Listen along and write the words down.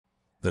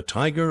The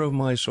Tiger of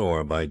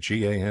Mysore by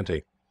G.A.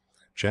 Henty.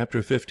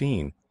 Chapter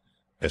 15.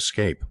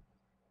 Escape.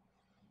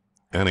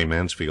 Annie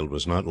Mansfield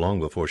was not long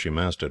before she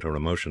mastered her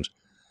emotions.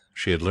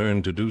 She had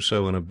learned to do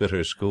so in a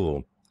bitter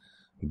school.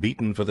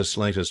 Beaten for the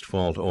slightest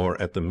fault, or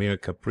at the mere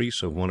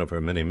caprice of one of her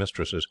many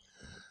mistresses,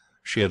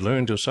 she had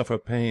learned to suffer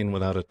pain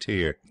without a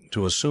tear,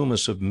 to assume a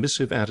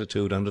submissive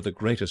attitude under the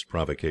greatest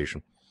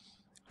provocation,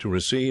 to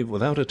receive,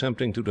 without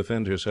attempting to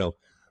defend herself,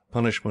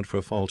 punishment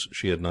for faults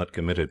she had not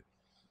committed,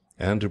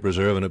 and to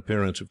preserve an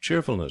appearance of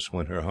cheerfulness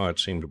when her heart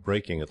seemed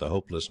breaking at the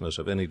hopelessness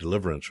of any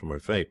deliverance from her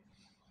fate.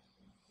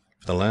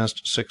 For the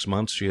last 6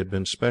 months she had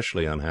been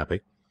specially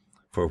unhappy,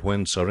 for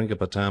when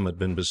Seringapatam had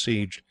been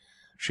besieged,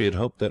 she had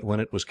hoped that when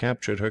it was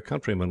captured her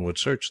countrymen would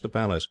search the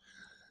palace,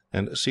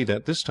 and see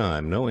that this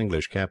time no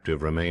English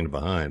captive remained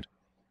behind.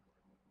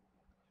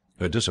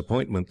 Her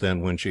disappointment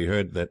then, when she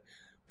heard that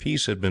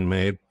peace had been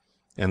made,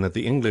 and that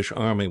the English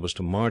army was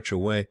to march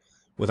away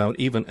without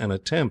even an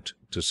attempt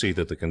to see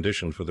that the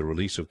condition for the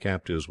release of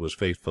captives was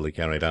faithfully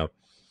carried out,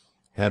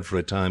 had for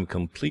a time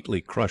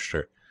completely crushed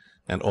her,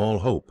 and all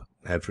hope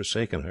had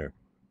forsaken her.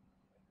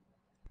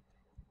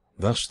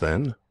 Thus,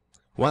 then,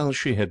 while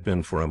she had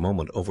been for a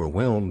moment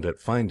overwhelmed at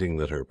finding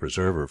that her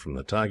preserver from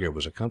the tiger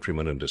was a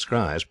countryman in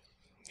disguise,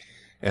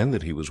 and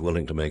that he was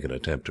willing to make an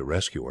attempt to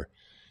rescue her,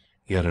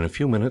 yet in a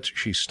few minutes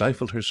she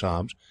stifled her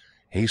sobs,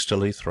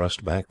 hastily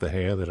thrust back the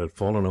hair that had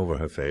fallen over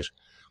her face,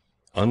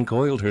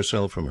 uncoiled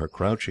herself from her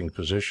crouching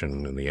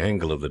position in the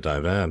angle of the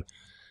divan,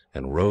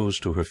 and rose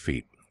to her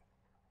feet.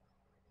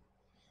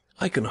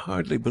 "I can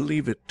hardly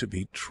believe it to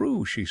be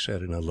true," she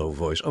said in a low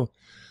voice. "Oh,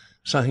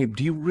 Sahib,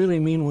 do you really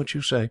mean what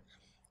you say,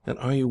 and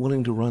are you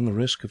willing to run the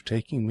risk of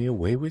taking me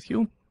away with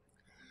you?"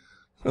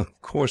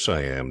 "Of course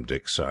I am,"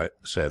 Dick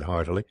said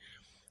heartily.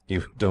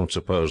 "You don't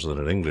suppose that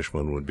an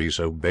Englishman would be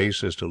so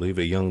base as to leave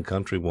a young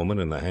countrywoman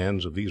in the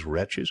hands of these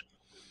wretches?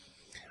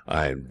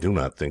 I do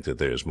not think that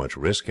there is much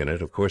risk in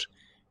it. Of course,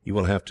 you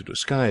will have to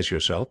disguise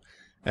yourself,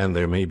 and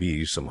there may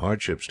be some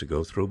hardships to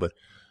go through, but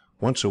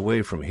once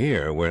away from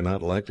here, we are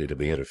not likely to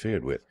be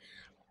interfered with.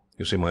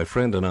 You see, my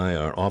friend and I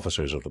are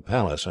officers of the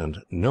palace, and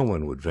no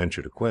one would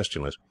venture to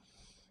question us,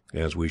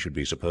 as we should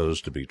be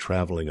supposed to be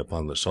travelling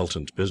upon the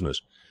Sultan's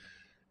business.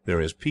 There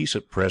is peace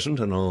at present,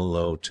 and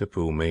although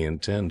Tippoo may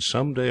intend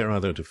some day or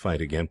other to fight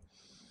again,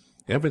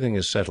 everything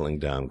is settling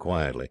down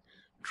quietly.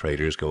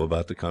 Traders go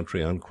about the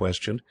country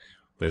unquestioned.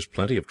 There's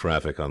plenty of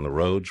traffic on the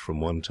roads from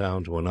one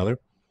town to another,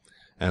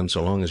 and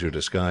so long as your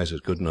disguise is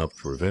good enough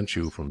to prevent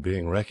you from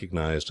being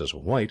recognized as a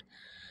white,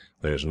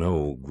 there's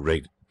no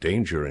great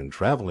danger in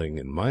travelling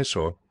in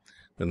Mysore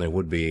than there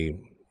would be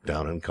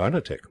down in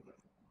Carnatic."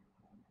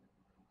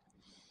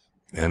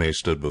 Annie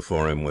stood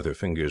before him with her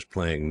fingers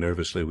playing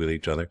nervously with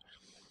each other.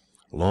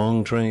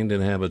 Long trained in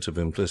habits of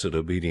implicit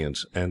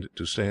obedience, and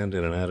to stand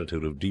in an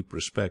attitude of deep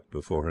respect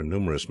before her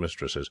numerous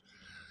mistresses,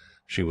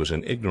 she was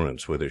in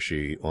ignorance whether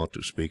she ought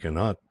to speak or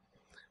not.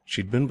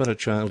 She had been but a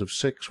child of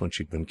 6 when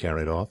she had been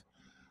carried off.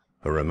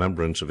 Her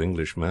remembrance of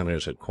English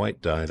manners had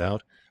quite died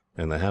out,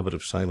 and the habit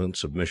of silent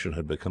submission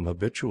had become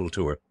habitual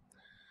to her.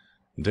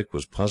 Dick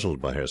was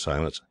puzzled by her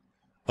silence.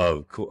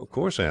 Of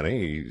course,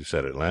 Annie," he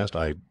said at last,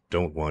 "I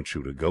don't want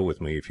you to go with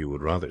me if you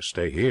would rather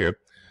stay here,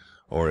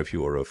 or if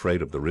you are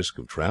afraid of the risk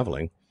of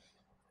travelling."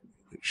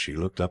 She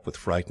looked up with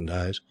frightened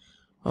eyes.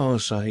 "Oh,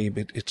 Sahib,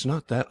 it's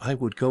not that. I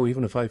would go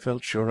even if I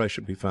felt sure I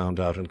should be found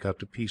out and cut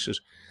to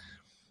pieces.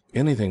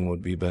 Anything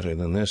would be better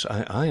than this.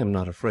 I am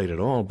not afraid at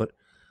all. But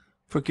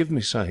forgive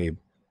me, Sahib.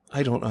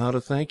 I don't know how to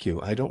thank you.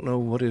 I don't know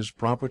what is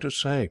proper to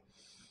say.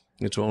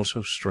 It's all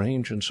so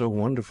strange and so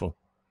wonderful."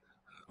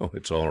 "Oh,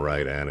 it's all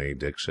right, Annie,"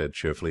 Dick said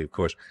cheerfully. "Of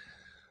course,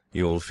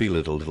 you'll feel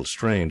it a little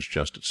strange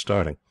just at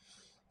starting.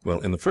 Well,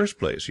 in the first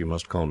place, you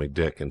must call me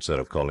Dick instead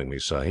of calling me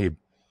Sahib,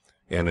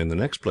 and in the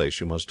next place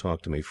you must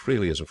talk to me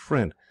freely as a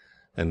friend,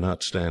 and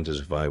not stand as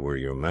if I were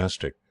your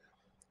master.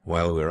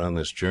 While we are on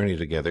this journey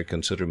together,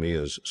 consider me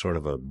as sort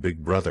of a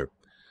big brother.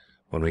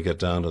 When we get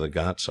down to the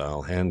Ghauts,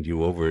 I'll hand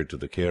you over to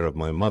the care of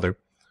my mother,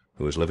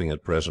 who is living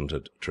at present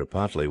at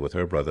Tripatli with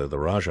her brother the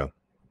Rajah.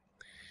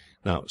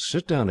 Now,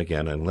 sit down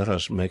again, and let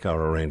us make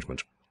our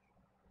arrangements.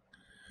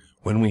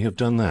 When we have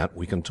done that,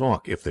 we can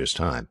talk, if there's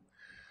time.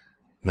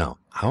 Now,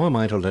 how am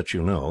I to let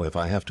you know if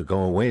I have to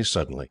go away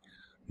suddenly?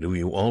 Do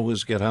you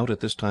always get out at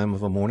this time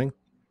of a morning?"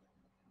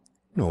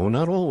 "No,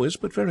 not always,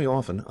 but very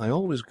often. I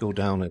always go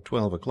down at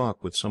 12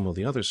 o'clock with some of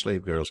the other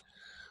slave girls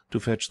to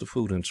fetch the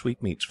food and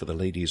sweetmeats for the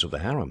ladies of the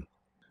harem."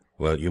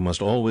 "Well, you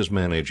must always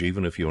manage,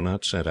 even if you are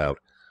not sent out,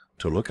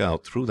 to look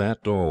out through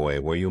that doorway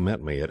where you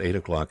met me at 8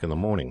 o'clock in the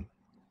morning.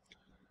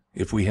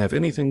 If we have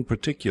anything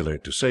particular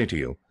to say to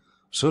you,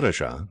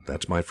 Surajah,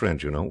 that's my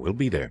friend, you know, will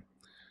be there.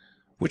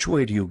 Which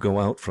way do you go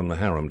out from the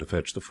harem to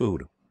fetch the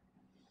food?"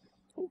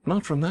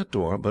 "Not from that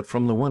door, but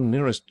from the one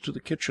nearest to the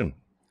kitchen.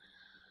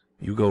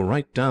 You go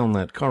right down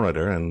that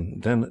corridor,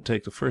 and then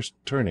take the first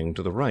turning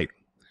to the right.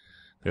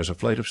 There's a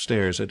flight of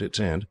stairs at its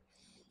end.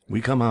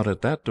 We come out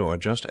at that door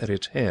just at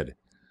its head.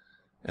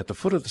 At the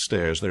foot of the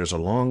stairs there is a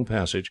long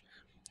passage,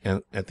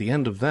 and at the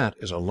end of that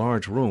is a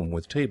large room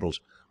with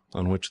tables,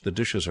 on which the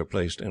dishes are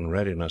placed in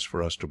readiness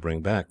for us to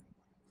bring back."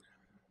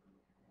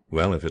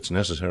 "Well, if it is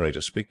necessary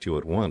to speak to you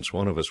at once,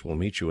 one of us will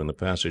meet you in the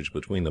passage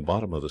between the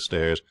bottom of the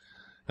stairs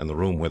and the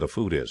room where the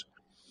food is.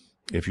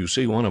 If you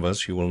see one of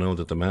us, you will know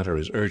that the matter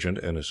is urgent,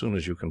 and as soon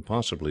as you can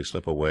possibly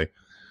slip away,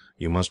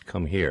 you must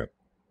come here.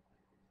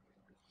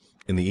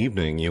 In the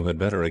evening you had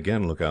better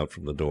again look out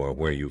from the door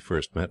where you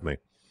first met me.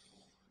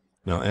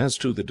 Now, as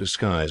to the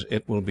disguise,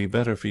 it will be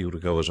better for you to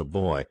go as a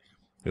boy.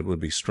 It would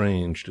be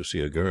strange to see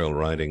a girl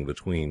riding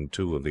between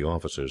two of the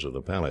officers of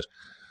the palace.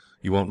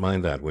 You won't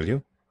mind that, will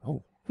you?"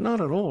 "Oh, not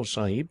at all,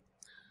 Sahib."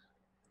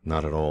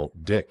 "Not at all,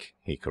 Dick,"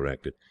 he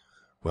corrected.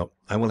 "Well,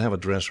 I will have a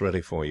dress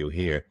ready for you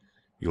here.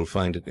 You will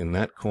find it in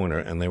that corner,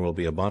 and there will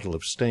be a bottle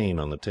of stain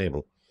on the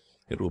table.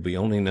 It will be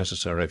only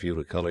necessary for you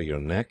to colour your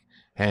neck,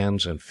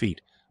 hands, and feet,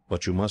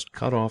 but you must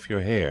cut off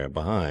your hair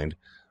behind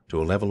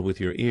to a level with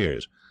your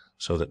ears,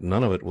 so that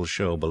none of it will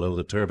show below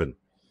the turban.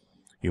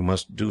 You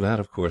must do that,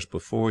 of course,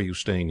 before you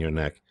stain your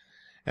neck,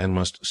 and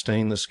must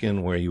stain the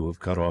skin where you have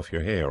cut off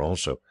your hair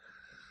also.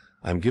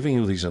 I am giving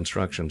you these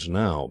instructions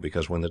now,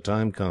 because when the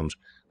time comes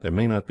there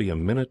may not be a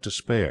minute to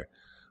spare,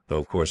 though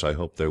of course I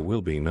hope there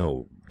will be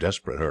no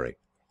desperate hurry."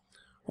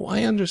 "Oh,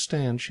 I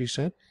understand," she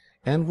said,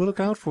 "and will look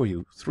out for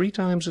you 3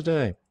 times a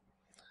day."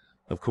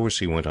 "Of course,"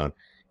 he went on,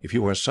 "if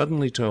you are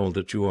suddenly told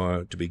that you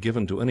are to be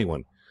given to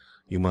anyone,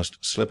 you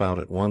must slip out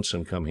at once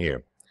and come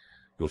here.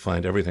 You will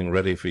find everything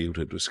ready for you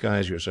to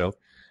disguise yourself,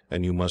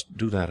 and you must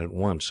do that at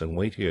once, and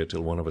wait here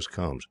till one of us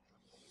comes.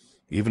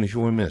 Even if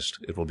you are missed,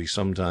 it will be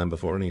some time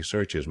before any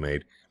search is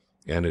made,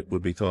 and it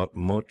would be thought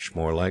much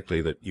more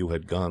likely that you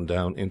had gone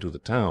down into the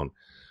town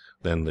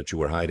than that you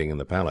were hiding in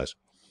the palace,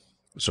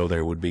 so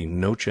there would be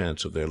no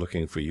chance of their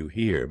looking for you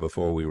here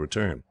before we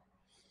return.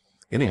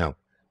 Anyhow,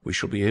 we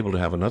shall be able to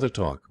have another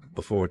talk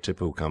before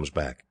Tippoo comes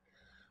back.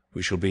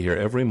 We shall be here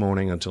every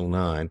morning until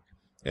 9,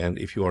 and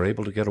if you are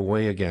able to get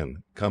away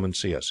again, come and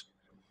see us.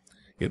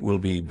 It will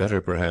be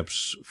better,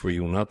 perhaps, for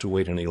you not to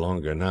wait any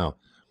longer now.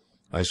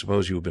 I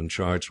suppose you have been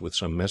charged with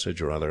some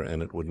message or other,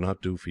 and it would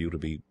not do for you to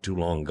be too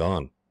long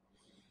gone."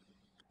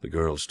 The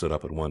girl stood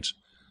up at once.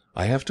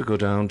 "I have to go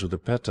down to the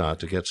Petah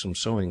to get some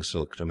sewing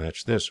silk to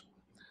match this,"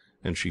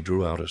 and she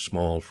drew out a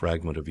small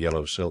fragment of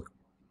yellow silk.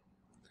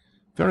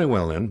 "Very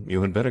well, then,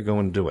 you had better go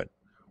and do it,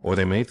 or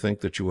they may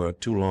think that you are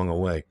too long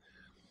away.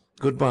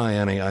 Goodbye,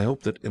 Annie. I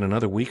hope that in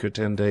another week or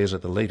 10 days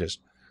at the latest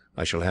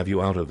I shall have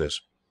you out of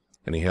this,"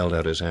 and he held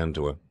out his hand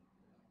to her.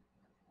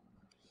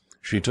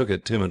 She took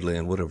it timidly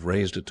and would have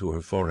raised it to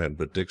her forehead,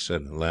 but Dick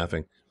said,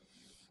 laughing,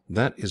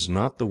 "That is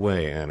not the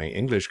way, Annie.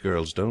 English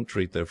girls don't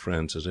treat their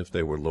friends as if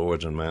they were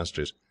lords and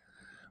masters.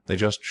 They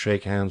just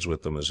shake hands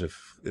with them as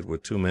if it were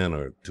 2 men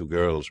or 2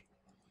 girls."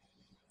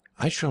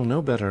 "I shall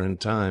know better in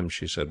time,"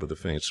 she said with a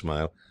faint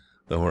smile,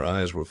 though her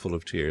eyes were full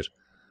of tears.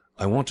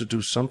 "I want to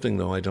do something,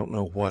 though I don't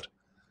know what.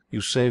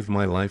 You saved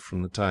my life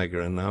from the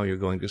tiger, and now you are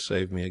going to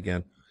save me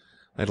again.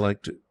 I'd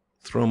like to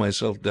throw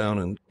myself down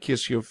and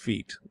kiss your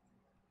feet."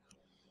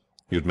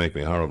 "You'd make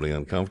me horribly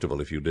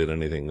uncomfortable if you did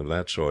anything of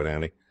that sort,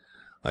 Annie.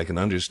 I can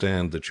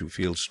understand that you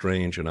feel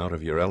strange and out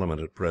of your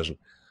element at present,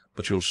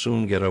 but you'll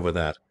soon get over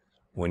that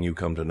when you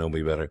come to know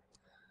me better.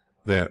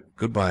 There,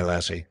 goodbye,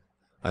 lassie.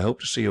 I hope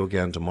to see you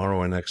again tomorrow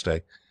or next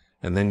day,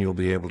 and then you'll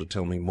be able to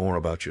tell me more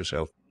about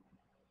yourself.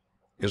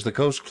 Is the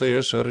coast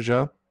clear,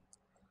 Surajah?"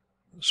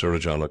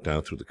 Surajah looked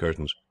out through the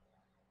curtains.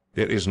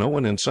 "There is no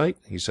one in sight,"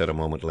 he said a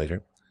moment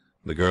later.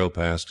 The girl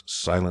passed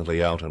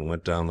silently out and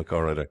went down the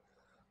corridor.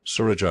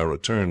 Surajah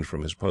returned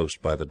from his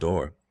post by the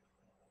door.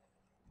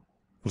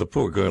 "The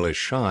poor girl is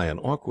shy and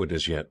awkward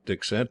as yet,"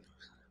 Dick said,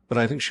 "but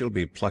I think she will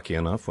be plucky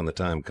enough when the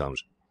time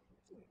comes.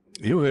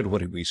 You heard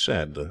what we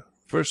said. The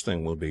first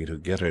thing will be to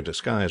get her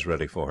disguise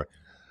ready for her.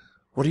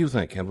 What do you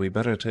think? Had we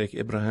better take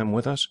Ibrahim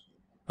with us?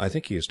 I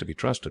think he is to be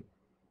trusted."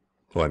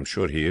 "Oh, I am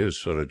sure he is,"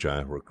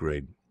 Surajah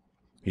agreed.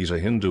 "He is a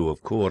Hindoo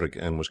of Coorg,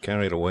 and was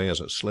carried away as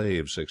a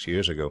slave 6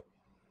 years ago.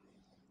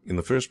 In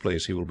the first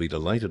place, he will be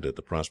delighted at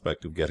the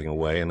prospect of getting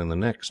away, and in the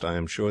next, I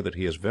am sure that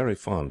he is very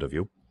fond of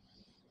you.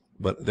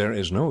 But there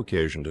is no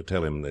occasion to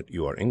tell him that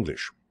you are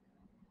English."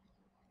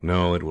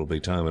 "No, it will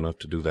be time enough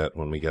to do that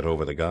when we get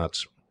over the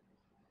ghauts.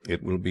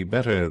 It will be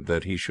better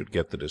that he should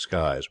get the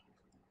disguise.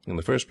 In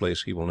the first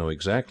place, he will know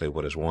exactly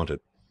what is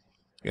wanted,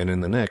 and in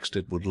the next,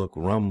 it would look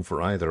rum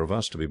for either of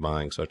us to be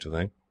buying such a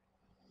thing.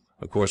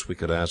 Of course, we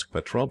could ask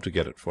Pertaub to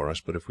get it for us,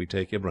 but if we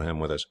take Ibrahim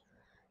with us,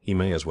 he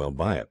may as well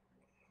buy it.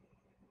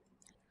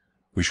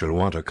 We shall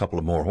want a couple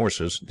of more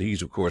horses.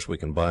 These, of course, we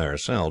can buy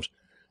ourselves,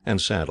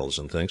 and saddles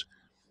and things.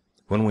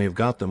 When we have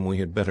got them, we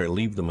had better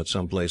leave them at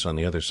some place on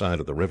the other side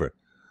of the river.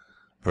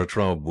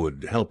 Pertaub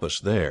would help us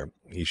there.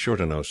 He is sure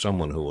to know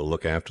someone who will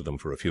look after them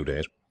for a few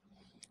days.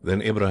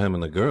 Then Ibrahim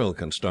and the girl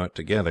can start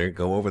together,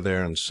 go over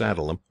there and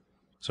saddle them,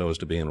 so as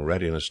to be in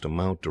readiness to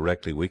mount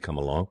directly we come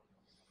along.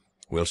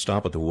 We'll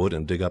stop at the wood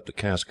and dig up the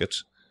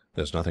caskets.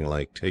 There's nothing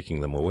like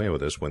taking them away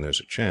with us when there's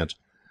a chance,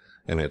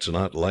 and it's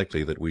not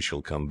likely that we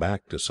shall come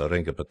back to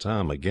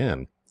Seringapatam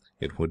again.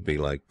 It would be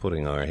like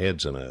putting our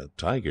heads in a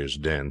tiger's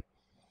den."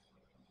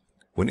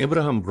 When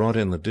Ibrahim brought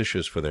in the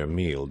dishes for their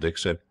meal, Dick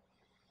said,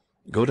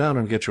 Go down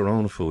and get your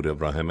own food,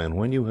 Ibrahim, and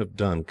when you have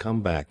done,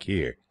 come back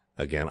here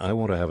again. I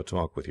want to have a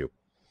talk with you."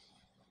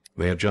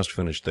 They had just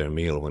finished their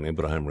meal when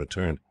Ibrahim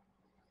returned.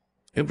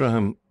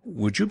 "Ibrahim,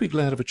 would you be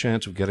glad of a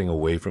chance of getting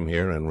away from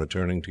here and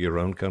returning to your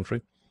own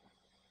country?"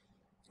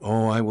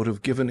 "Oh, I would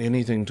have given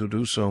anything to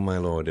do so, my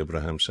lord,"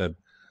 Ibrahim said,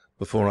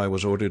 "before I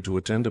was ordered to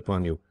attend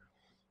upon you.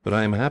 But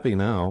I am happy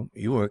now.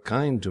 You are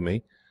kind to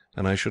me,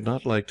 and I should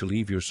not like to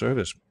leave your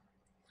service."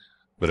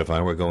 "But if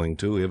I were going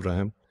too,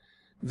 Ibrahim?"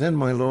 "Then,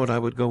 my lord, I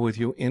would go with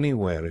you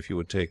anywhere, if you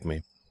would take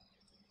me."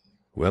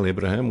 "Well,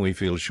 Ibrahim, we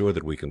feel sure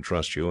that we can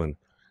trust you, and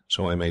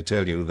so I may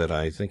tell you that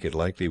I think it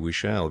likely we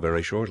shall,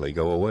 very shortly,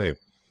 go away.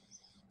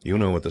 You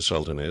know what the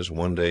Sultan is.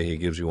 One day he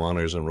gives you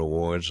honours and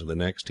rewards, the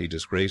next he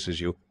disgraces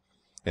you,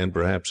 and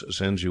perhaps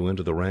sends you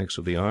into the ranks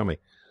of the army,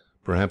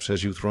 perhaps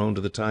has you thrown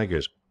to the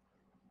tigers.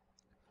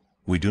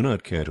 We do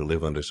not care to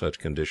live under such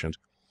conditions,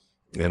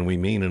 and we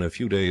mean in a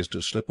few days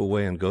to slip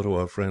away and go to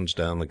our friends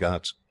down the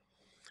Ghauts.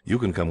 You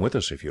can come with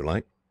us if you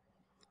like."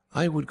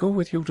 "I would go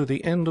with you to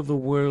the end of the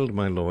world,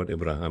 my lord,"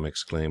 Ibrahim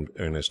exclaimed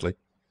earnestly.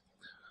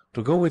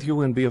 "To go with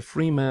you and be a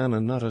free man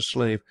and not a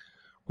slave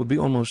would be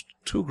almost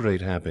too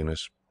great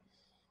happiness."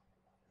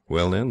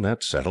 "Well, then,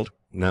 that's settled.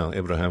 Now,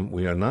 Ibrahim,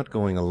 we are not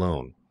going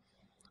alone.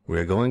 We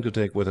are going to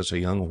take with us a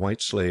young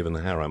white slave in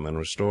the harem, and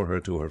restore her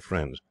to her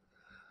friends.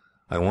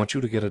 I want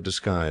you to get a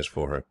disguise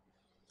for her.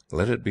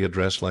 Let it be a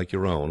dress like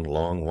your own,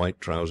 long white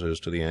trousers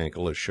to the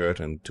ankle, a shirt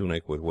and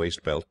tunic with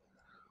waist belt,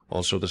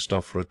 also the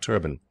stuff for a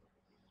turban.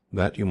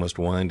 That you must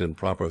wind in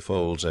proper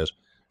folds, as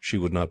she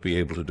would not be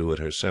able to do it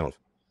herself.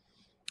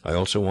 I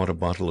also want a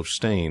bottle of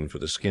stain for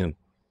the skin."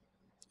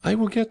 "I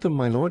will get them,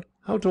 my lord.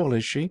 How tall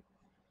is she?"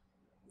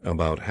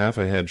 "About half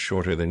a head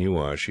shorter than you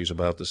are. She is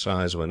about the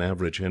size of an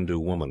average Hindu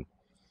woman."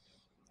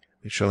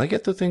 "Shall I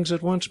get the things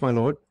at once, my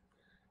lord?"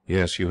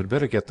 "Yes, you had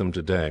better get them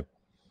today.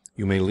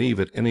 You may leave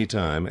at any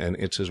time, and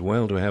it's as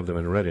well to have them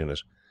in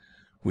readiness.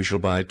 We shall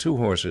buy 2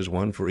 horses,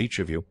 one for each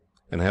of you,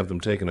 and have them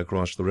taken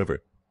across the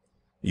river.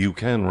 You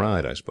can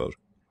ride, I suppose?"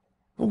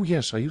 "Oh,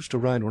 yes, I used to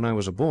ride when I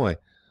was a boy,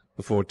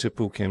 before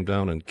Tippoo came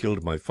down and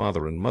killed my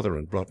father and mother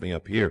and brought me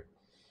up here.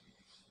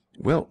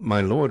 Well,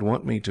 my lord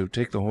want me to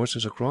take the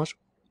horses across?"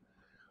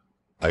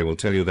 "I will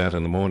tell you that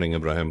in the morning,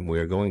 Ibrahim. We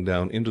are going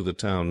down into the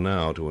town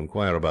now to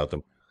inquire about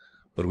them,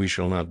 but we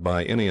shall not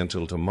buy any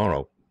until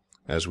tomorrow,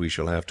 as we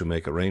shall have to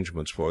make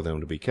arrangements for them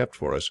to be kept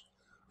for us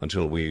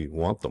until we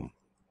want them."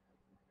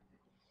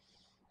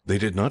 They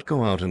did not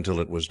go out until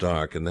it was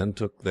dark, and then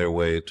took their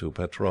way to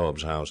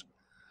Pertaub's house.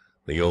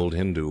 The old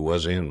Hindu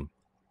was in.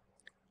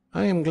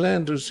 "I am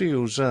glad to see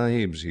you,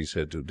 Sahibs," he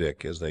said to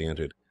Dick, as they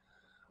entered.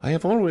 "I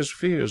have always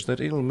fears that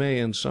ill may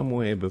in some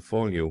way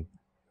befall you."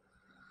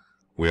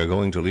 "We are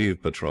going to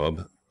leave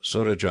Pertaub.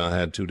 Surajah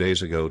had 2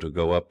 days ago to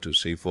go up to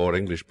see 4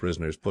 English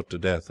prisoners put to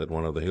death at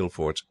one of the hill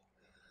forts.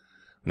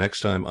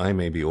 Next time I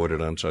may be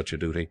ordered on such a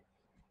duty.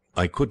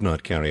 I could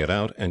not carry it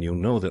out, and you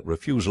know that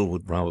refusal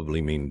would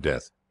probably mean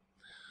death.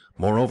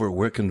 Moreover,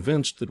 we are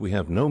convinced that we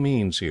have no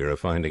means here of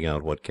finding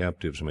out what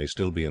captives may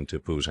still be in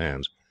Tippoo's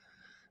hands,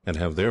 and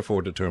have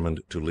therefore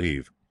determined to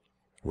leave.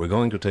 We are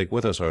going to take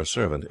with us our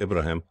servant,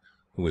 Ibrahim,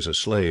 who is a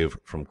slave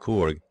from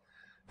Coorg,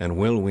 and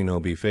will, we know,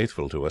 be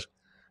faithful to us,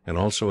 and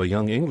also a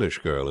young English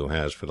girl who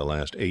has, for the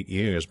last 8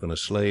 years, been a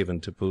slave in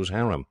Tippoo's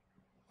harem.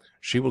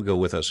 She will go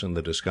with us in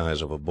the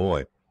disguise of a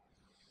boy.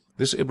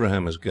 This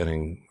Ibrahim is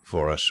getting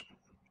for us.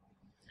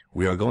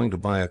 We are going to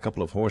buy a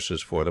couple of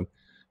horses for them,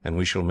 and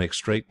we shall make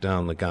straight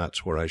down the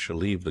Ghauts, where I shall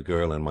leave the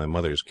girl in my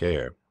mother's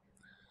care."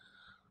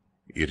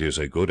 "It is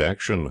a good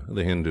action,"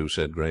 the Hindu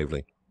said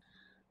gravely.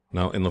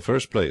 "Now, in the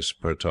first place,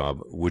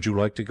 Pertaub, would you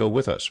like to go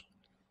with us?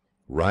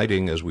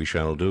 Riding as we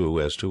shall do,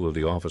 as 2 of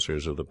the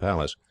officers of the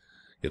palace,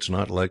 it is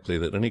not likely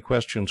that any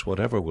questions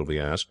whatever will be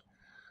asked,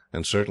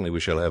 and certainly we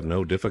shall have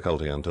no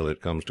difficulty until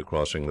it comes to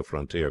crossing the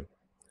frontier."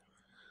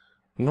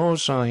 "No,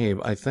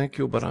 Sahib, I thank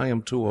you, but I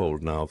am too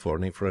old now for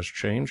any fresh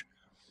change.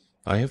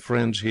 I have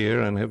friends here,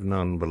 and have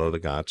none below the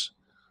Ghauts.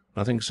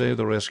 Nothing save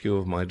the rescue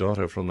of my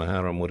daughter from the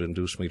harem would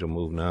induce me to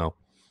move now,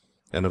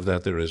 and of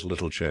that there is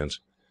little chance.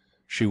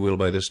 She will,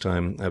 by this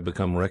time, have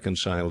become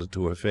reconciled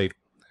to her fate,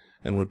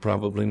 and would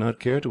probably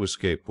not care to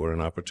escape were an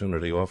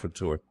opportunity offered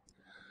to her.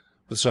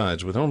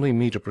 Besides, with only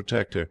me to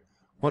protect her,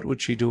 what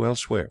would she do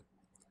elsewhere?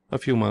 A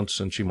few months,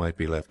 and she might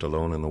be left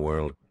alone in the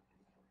world."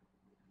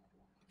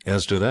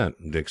 "As to that,"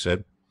 Dick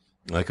said,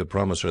 "I could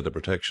promise her the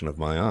protection of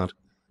my aunt,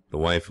 the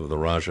wife of the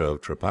Rajah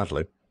of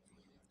Tripataly.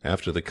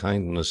 After the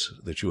kindness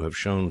that you have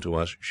shown to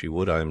us, she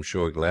would, I am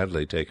sure,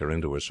 gladly take her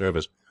into her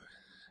service,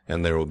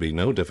 and there would be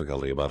no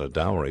difficulty about a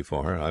dowry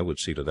for her. I would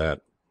see to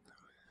that."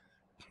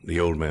 The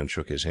old man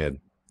shook his head.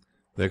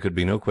 "There could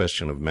be no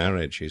question of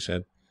marriage," he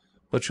said,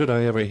 "but should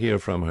I ever hear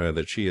from her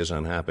that she is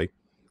unhappy,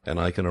 and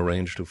I can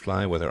arrange to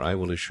fly with her, I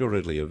will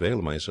assuredly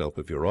avail myself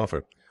of your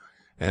offer,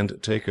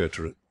 and take her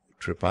to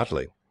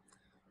Tripataly,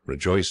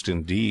 rejoiced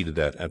indeed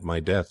that, at my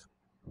death,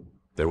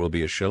 there will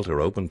be a shelter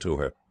open to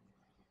her.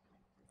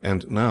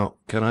 And now,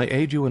 can I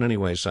aid you in any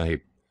way, Sahib?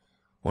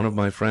 One of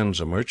my friends,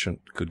 a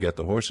merchant, could get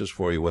the horses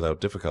for you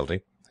without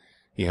difficulty.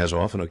 He has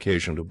often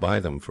occasion to buy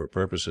them for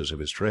purposes of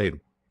his trade."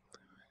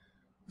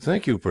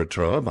 "Thank you,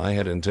 Pertaub. I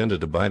had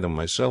intended to buy them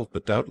myself,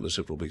 but doubtless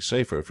it will be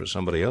safer for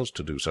somebody else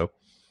to do so.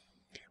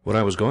 What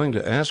I was going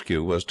to ask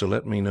you was to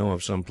let me know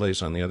of some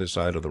place on the other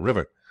side of the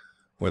river,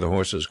 where the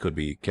horses could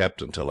be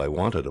kept until I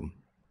wanted them."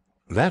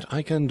 "That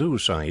I can do,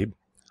 Sahib.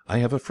 I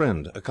have a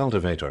friend, a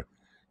cultivator.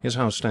 His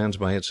house stands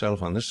by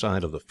itself on this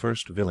side of the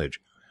first village,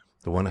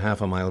 the one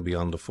half a mile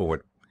beyond the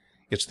fort.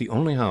 It is the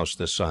only house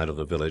this side of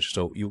the village,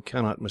 so you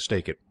cannot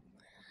mistake it.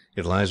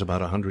 It lies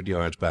about 100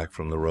 yards back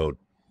from the road.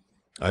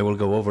 I will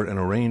go over and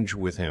arrange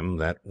with him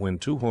that, when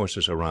 2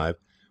 horses arrive,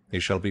 they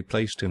shall be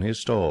placed in his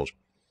stalls,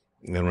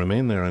 and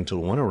remain there until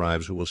one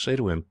arrives who will say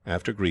to him,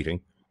 after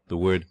greeting, the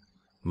word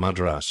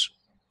Madras.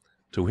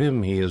 To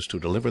him he is to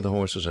deliver the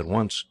horses at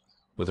once,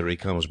 whether he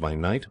comes by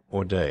night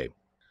or day."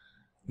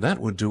 "That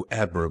would do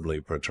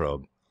admirably,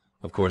 Pertaub.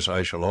 Of course,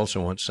 I shall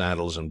also want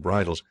saddles and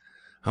bridles.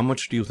 How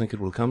much do you think it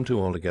will come to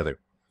altogether?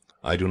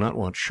 I do not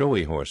want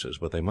showy horses,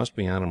 but they must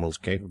be animals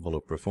capable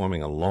of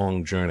performing a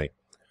long journey,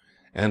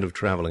 and of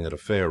travelling at a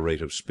fair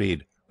rate of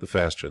speed, the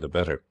faster the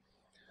better.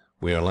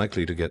 We are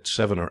likely to get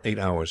 7 or 8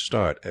 hours'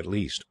 start, at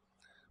least,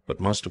 but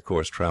must, of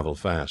course, travel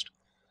fast.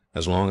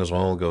 As long as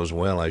all goes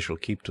well, I shall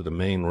keep to the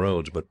main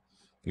roads, but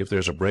if there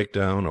is a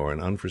breakdown, or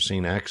an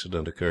unforeseen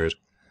accident occurs,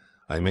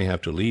 I may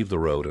have to leave the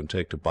road and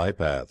take to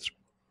bypaths."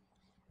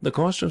 "The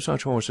cost of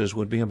such horses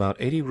would be about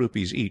 80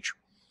 rupees each,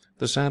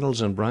 the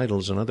saddles and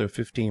bridles another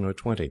 15 or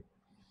 20.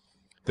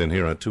 "Then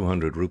here are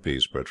 200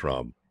 rupees,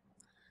 Pertaub."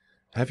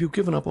 "Have you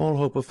given up all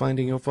hope of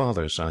finding your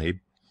father, Sahib?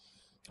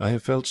 I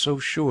have felt so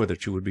sure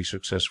that you would be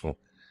successful.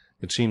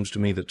 It seems to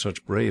me that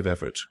such brave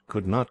efforts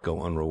could not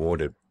go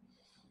unrewarded."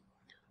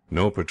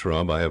 "No,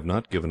 Pertaub, I have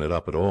not given it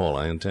up at all.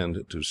 I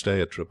intend to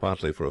stay at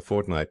Tripataly for a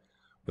fortnight,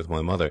 with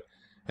my mother,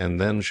 and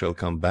then shall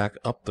come back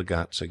up the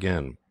ghauts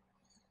again.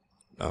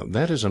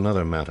 That is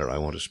another matter I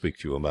want to speak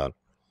to you about.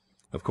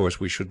 Of course,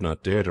 we should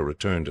not dare to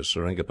return to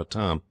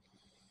Seringapatam,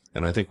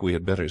 and I think we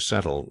had better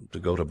settle to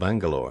go to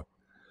Bangalore.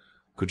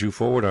 Could you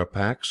forward our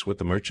packs, with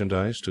the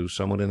merchandise, to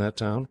someone in that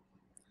town?"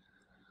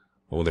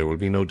 "There will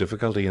be no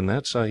difficulty in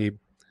that, Sahib.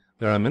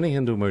 There are many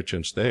Hindu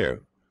merchants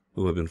there,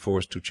 who have been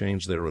forced to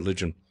change their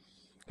religion,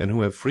 and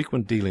who have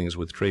frequent dealings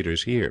with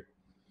traders here.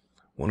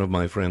 One of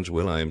my friends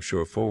will, I am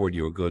sure, forward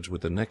your goods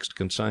with the next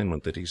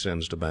consignment that he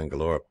sends to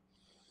Bangalore.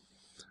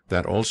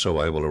 That also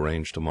I will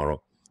arrange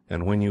tomorrow,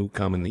 and when you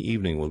come in the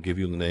evening will give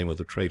you the name of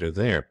the trader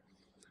there,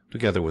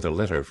 together with a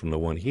letter from the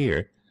one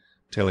here,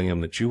 telling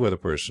him that you are the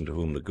person to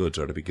whom the goods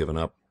are to be given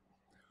up."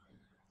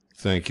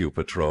 "Thank you,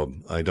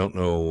 Pertaub. I don't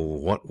know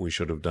what we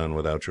should have done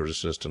without your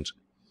assistance."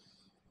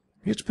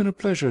 "It has been a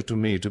pleasure to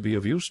me to be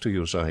of use to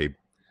you, Sahib.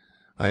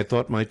 I had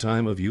thought my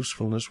time of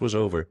usefulness was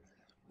over,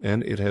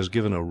 and it has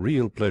given a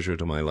real pleasure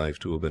to my life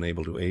to have been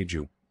able to aid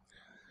you.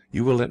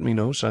 You will let me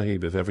know,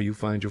 Sahib, if ever you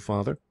find your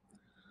father?"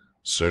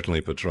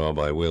 "Certainly, Pertaub,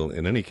 I will,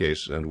 in any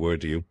case, send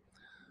word to you,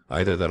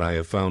 either that I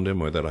have found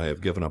him, or that I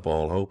have given up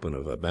all hope and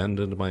have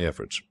abandoned my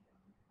efforts."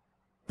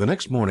 The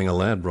next morning a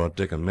lad brought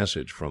Dick a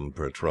message from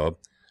Pertaub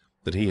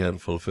that he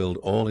had fulfilled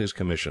all his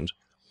commissions,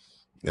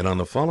 and on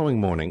the following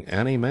morning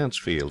Annie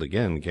Mansfield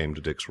again came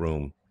to Dick's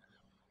room.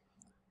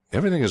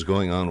 "Everything is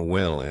going on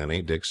well,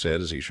 Annie," Dick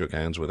said, as he shook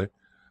hands with her.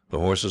 "The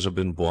horses have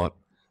been bought.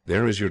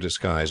 There is your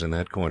disguise in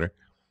that corner,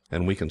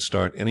 and we can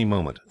start any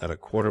moment, at a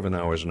quarter of an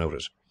hour's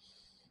notice.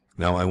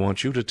 Now, I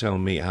want you to tell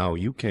me how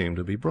you came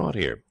to be brought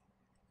here."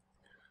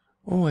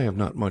 "I have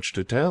not much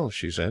to tell,"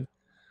 she said.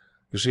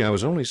 "You see, I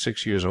was only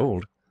 6 years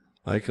old.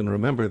 I can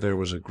remember there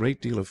was a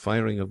great deal of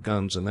firing of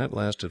guns, and that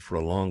lasted for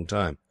a long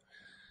time.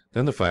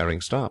 Then the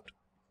firing stopped.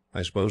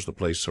 I suppose the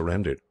place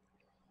surrendered."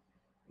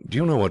 "Do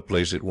you know what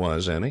place it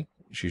was, Annie?"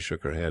 She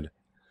shook her head.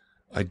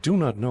 "I do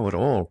not know at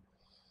all.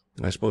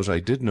 I suppose I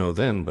did know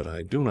then, but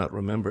I do not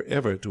remember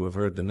ever to have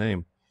heard the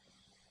name.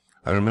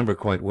 I remember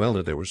quite well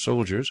that there were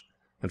soldiers,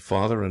 and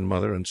father and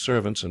mother, and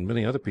servants, and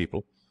many other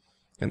people,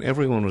 and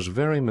everyone was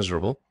very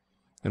miserable,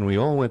 and we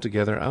all went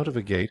together out of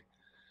a gate,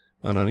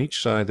 and on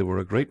each side there were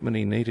a great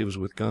many natives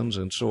with guns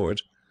and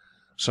swords,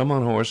 some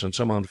on horse and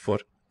some on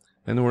foot,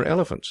 and there were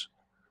elephants.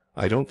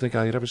 I don't think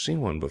I had ever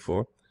seen one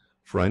before,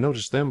 for I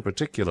noticed them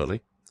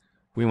particularly.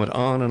 We went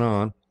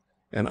on,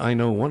 and I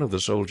know one of the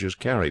soldiers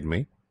carried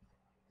me.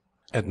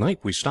 At night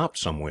we stopped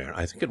somewhere,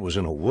 I think it was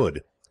in a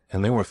wood,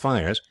 and there were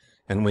fires,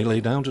 and we lay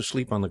down to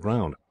sleep on the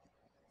ground.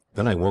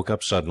 Then I woke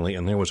up suddenly,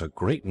 and there was a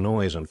great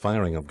noise and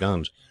firing of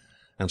guns,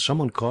 and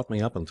someone caught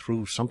me up and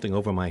threw something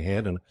over my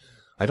head, and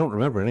I don't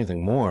remember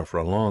anything more for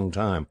a long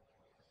time.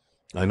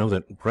 I know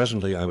that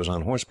presently I was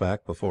on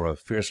horseback before a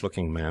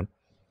fierce-looking man.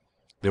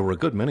 There were a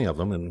good many of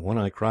them, and when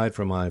I cried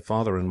for my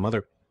father and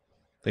mother,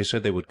 they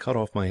said they would cut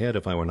off my head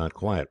if I were not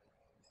quiet.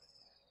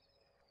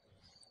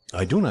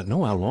 I do not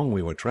know how long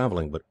we were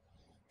travelling, but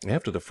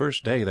after the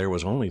first day there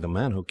was only the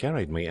man who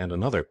carried me, and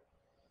another.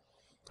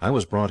 I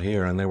was brought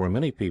here, and there were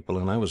many people,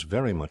 and I was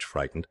very much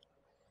frightened.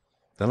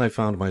 Then I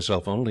found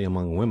myself only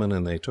among women,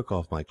 and they took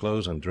off my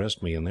clothes and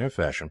dressed me in their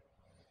fashion.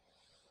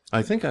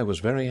 I think I was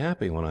very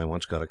happy when I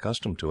once got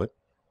accustomed to it.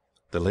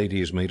 The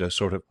ladies made a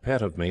sort of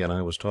pet of me, and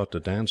I was taught to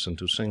dance and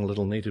to sing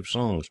little native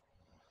songs.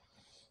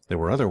 There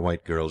were other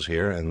white girls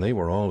here, and they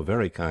were all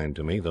very kind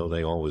to me, though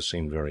they always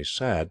seemed very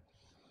sad,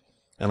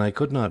 and I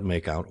could not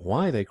make out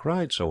why they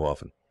cried so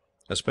often,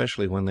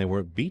 especially when they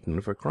were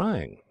beaten for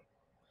crying.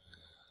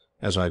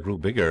 As I grew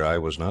bigger, I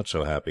was not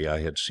so happy. I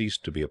had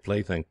ceased to be a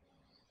plaything,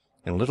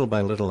 and little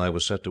by little I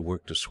was set to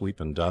work to sweep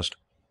and dust,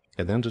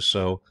 and then to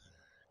sew,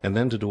 and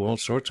then to do all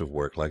sorts of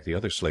work like the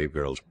other slave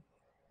girls.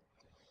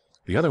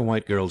 The other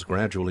white girls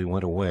gradually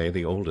went away,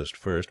 the oldest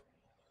first.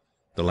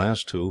 The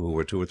last two, who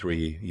were 2 or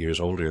 3 years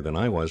older than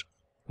I was,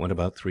 went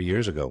about 3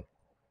 years ago.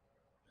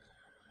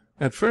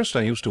 At first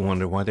I used to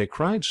wonder why they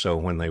cried so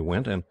when they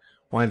went, and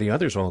why the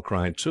others all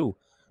cried too,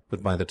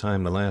 but by the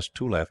time the last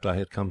two left I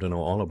had come to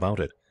know all about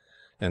it,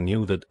 and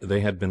knew that they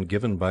had been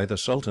given by the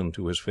Sultan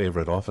to his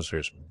favourite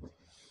officers.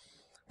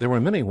 There were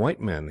many white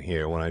men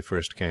here when I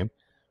first came.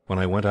 When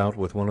I went out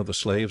with one of the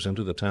slaves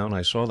into the town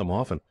I saw them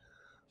often.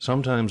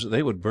 Sometimes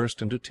they would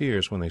burst into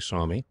tears when they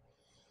saw me.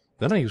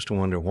 Then I used to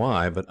wonder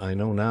why, but I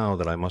know now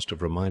that I must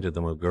have reminded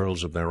them of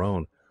girls of their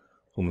own,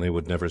 whom they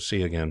would never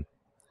see again.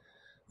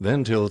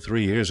 Then, till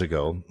 3 years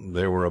ago,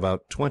 there were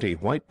about 20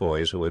 white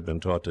boys who had been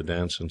taught to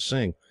dance and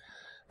sing,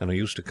 and who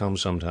used to come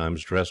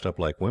sometimes dressed up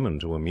like women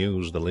to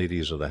amuse the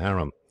ladies of the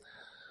harem.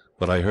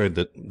 But I heard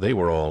that they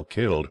were all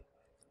killed,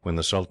 when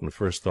the Sultan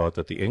first thought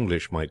that the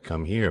English might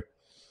come here.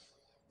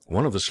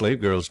 One of the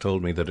slave girls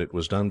told me that it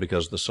was done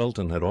because the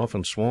Sultan had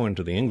often sworn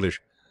to the English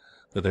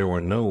that there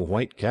were no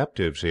white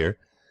captives here,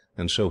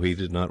 and so he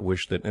did not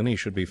wish that any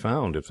should be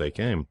found if they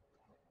came.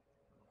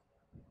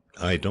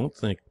 I don't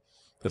think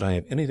that I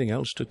have anything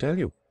else to tell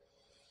you.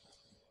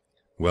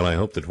 Well, I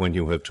hope that when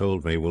you have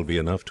told me will be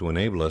enough to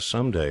enable us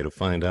some day to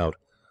find out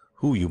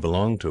who you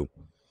belong to.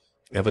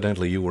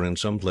 Evidently you were in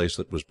some place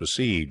that was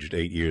besieged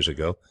 8 years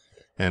ago,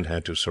 and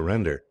had to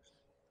surrender.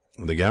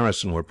 The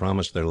garrison were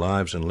promised their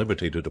lives and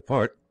liberty to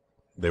depart.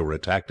 They were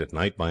attacked at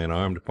night by an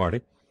armed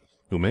party,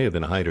 who may have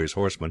been Hyder's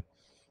horsemen,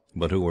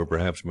 but who were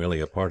perhaps merely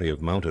a party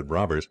of mounted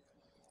robbers,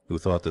 who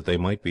thought that they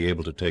might be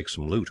able to take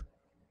some loot.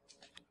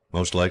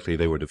 Most likely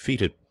they were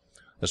defeated,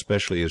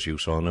 especially as you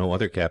saw no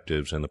other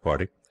captives in the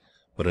party,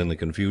 but in the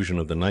confusion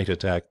of the night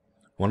attack,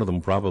 one of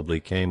them probably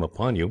came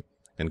upon you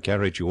and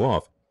carried you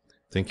off,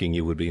 thinking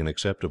you would be an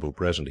acceptable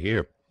present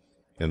here,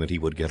 and that he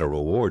would get a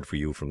reward for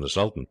you from the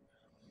Sultan.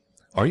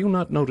 Are you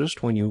not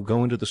noticed when you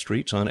go into the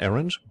streets on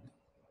errands?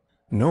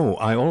 No,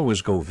 I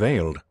always go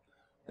veiled,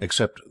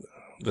 except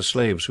the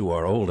slaves who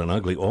are old and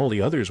ugly. All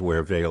the others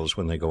wear veils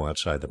when they go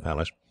outside the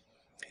palace,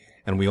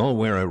 and we all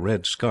wear a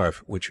red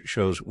scarf, which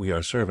shows we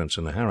are servants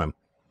in the harem.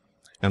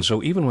 And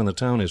so even when the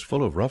town is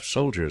full of rough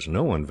soldiers,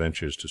 no one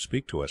ventures to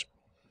speak to us.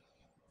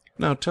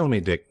 Now tell me,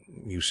 Dick,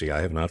 you see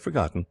I have not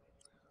forgotten,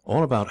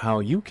 all about how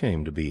you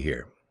came to be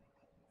here.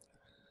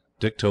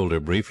 Dick told her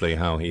briefly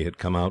how he had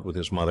come out with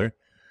his mother,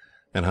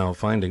 and how,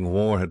 finding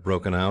war had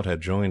broken out,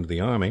 had joined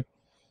the army,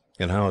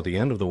 and how at the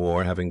end of the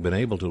war, having been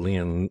able to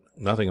learn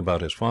nothing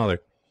about his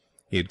father,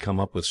 he had come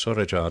up with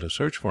Surajah to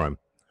search for him.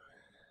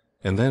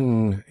 And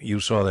then you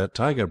saw that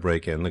tiger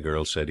break in, the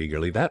girl said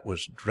eagerly. That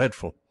was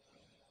dreadful.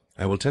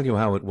 I will tell you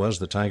how it was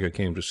the tiger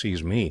came to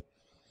seize me.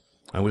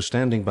 I was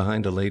standing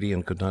behind a lady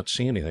and could not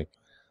see anything.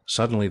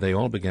 Suddenly they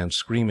all began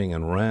screaming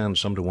and ran,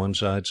 some to one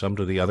side, some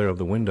to the other of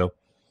the window,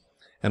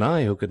 and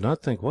I, who could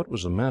not think what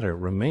was the matter,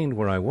 remained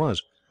where I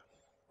was,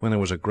 when there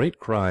was a great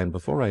cry, and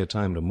before I had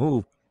time to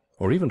move,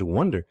 or even to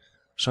wonder,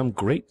 some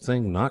great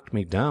thing knocked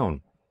me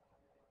down.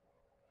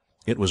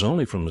 It was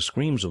only from the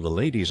screams of the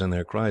ladies and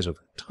their cries of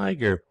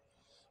 "Tiger!"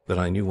 that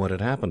I knew what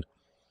had happened.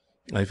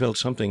 I felt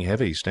something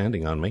heavy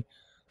standing on me,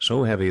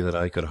 so heavy that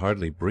I could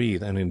hardly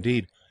breathe, and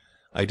indeed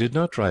I did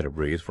not try to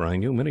breathe, for I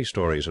knew many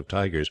stories of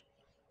tigers,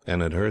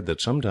 and had heard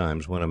that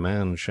sometimes when a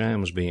man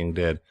shams being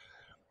dead,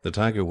 the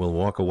tiger will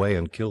walk away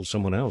and kill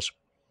someone else.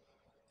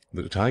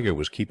 The tiger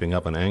was keeping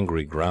up an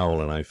angry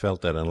growl, and I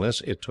felt that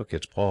unless it took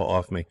its paw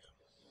off me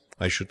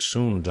I should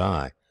soon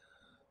die,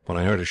 when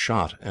I heard a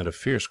shot and a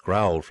fierce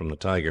growl from the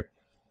tiger,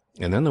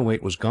 and then the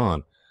weight was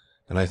gone,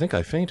 and I think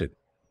I fainted.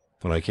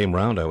 When I came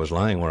round I was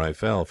lying where I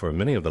fell, for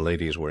many of the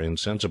ladies were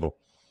insensible,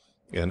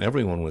 and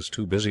everyone was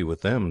too busy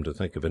with them to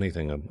think of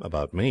anything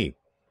about me.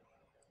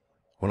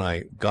 When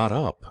I got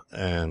up,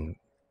 and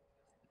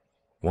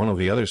one of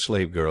the other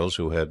slave girls,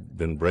 who had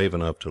been brave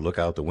enough to look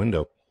out the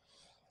window,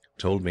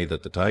 told me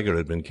that the tiger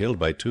had been killed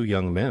by 2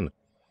 young men,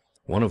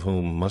 one of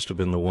whom must have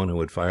been the one who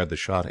had fired the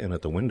shot in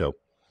at the window.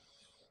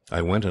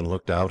 I went and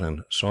looked out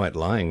and saw it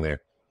lying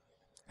there,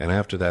 and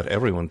after that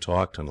everyone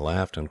talked and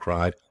laughed and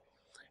cried,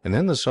 and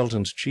then the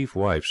Sultan's chief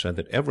wife said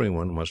that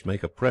everyone must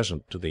make a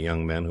present to the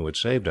young men who had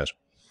saved us,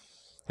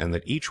 and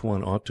that each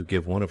one ought to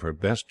give one of her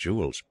best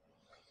jewels.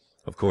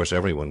 Of course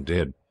everyone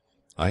did.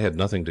 I had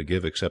nothing to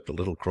give except a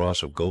little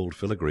cross of gold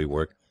filigree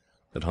work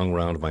that hung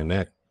round my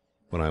neck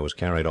when I was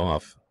carried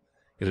off.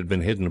 It had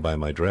been hidden by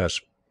my dress.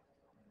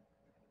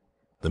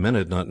 The men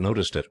had not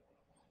noticed it,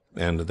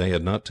 and they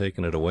had not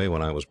taken it away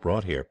when I was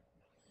brought here.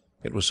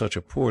 It was such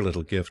a poor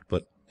little gift,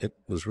 but it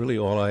was really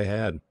all I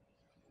had.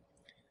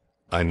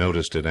 "I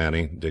noticed it,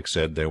 Annie," Dick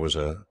said. "There was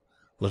a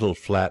little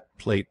flat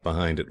plate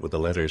behind it with the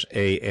letters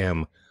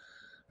A.M.,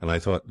 and I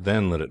thought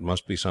then that it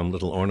must be some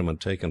little ornament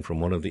taken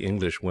from one of the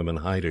English women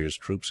hiders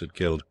troops had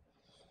killed.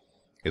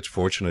 It's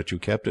fortunate you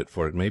kept it,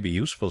 for it may be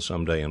useful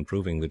some day in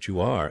proving that you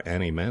are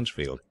Annie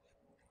Mansfield."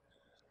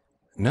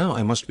 "Now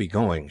I must be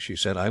going," she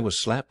said. "I was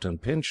slapped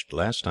and pinched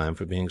last time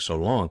for being so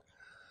long,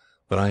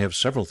 but I have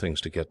several things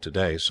to get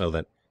today, so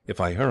that if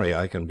I hurry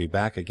I can be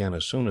back again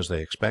as soon as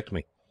they expect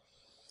me.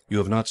 You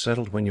have not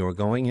settled when you are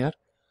going yet?"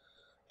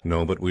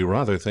 "No, but we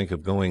rather think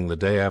of going the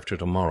day after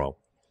tomorrow.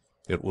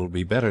 It will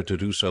be better to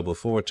do so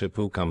before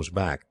Tippoo comes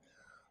back,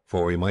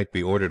 for we might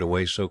be ordered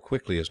away so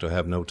quickly as to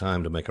have no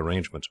time to make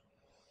arrangements.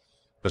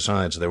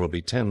 Besides, there will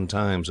be 10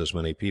 times as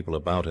many people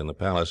about in the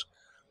palace,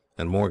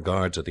 and more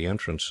guards at the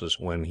entrances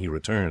when he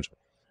returns.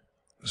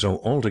 So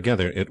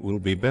altogether it will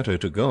be better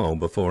to go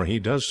before he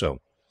does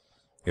so.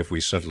 If we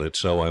settle it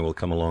so, I will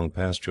come along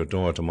past your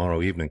door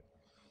tomorrow evening,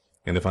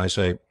 and if I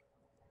say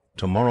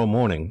tomorrow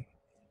morning,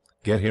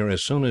 get here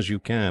as soon as you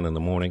can in the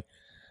morning,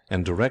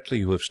 and directly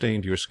you have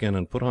stained your skin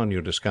and put on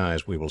your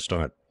disguise we will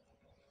start.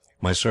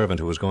 My servant,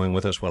 who is going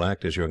with us, will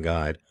act as your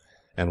guide,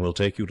 and will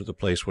take you to the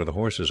place where the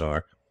horses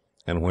are,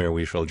 and where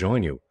we shall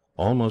join you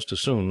almost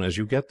as soon as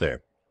you get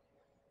there."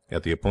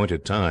 At the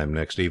appointed time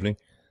next evening,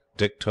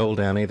 Dick told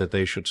Annie that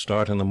they should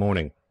start in the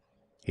morning.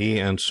 He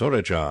and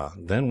Surajah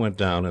then went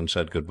down and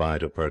said goodbye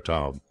to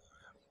Pertaub,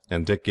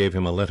 and Dick gave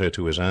him a letter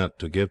to his aunt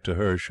to give to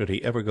her should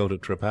he ever go to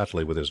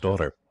Tripataly with his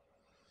daughter.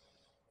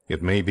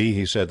 "It may be,"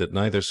 he said, "that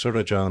neither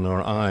Surajah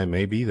nor I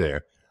may be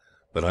there,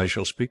 but I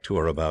shall speak to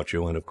her about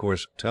you, and of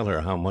course tell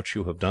her how much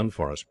you have done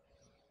for us,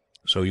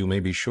 so you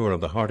may be sure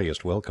of the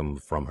heartiest welcome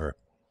from her."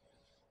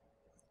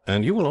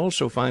 "And you will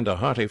also find a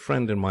hearty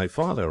friend in my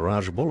father,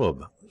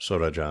 Rajbullub,"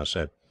 Surajah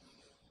said.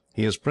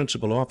 "He is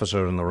principal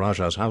officer in the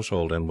Rajah's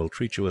household, and will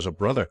treat you as a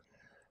brother,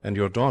 and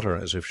your daughter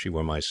as if she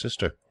were my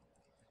sister."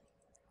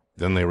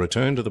 Then they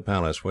returned to the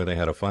palace, where they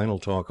had a final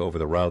talk over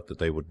the route that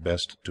they would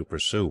best to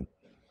pursue.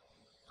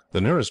 The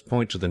nearest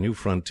point to the new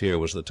frontier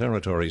was the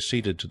territory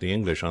ceded to the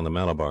English on the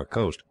Malabar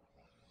coast,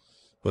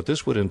 but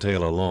this would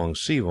entail a long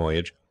sea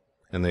voyage,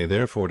 and they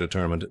therefore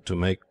determined to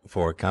make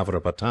for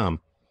Kavrapatam,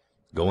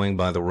 going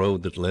by the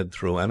road that led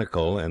through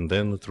Anicull and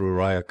then through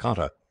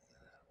Rayakota,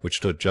 which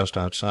stood just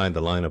outside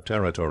the line of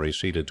territory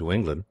ceded to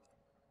England,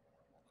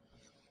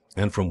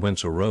 and from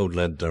whence a road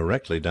led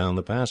directly down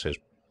the passes.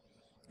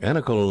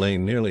 Anicull lay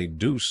nearly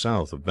due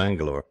south of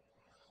Bangalore,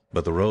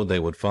 but the road they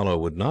would follow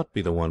would not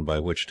be the one by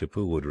which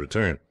Tippoo would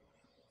return,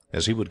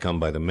 as he would come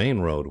by the main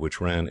road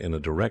which ran in a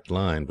direct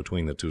line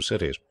between the two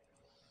cities.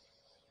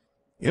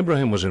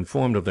 Ibrahim was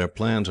informed of their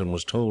plans, and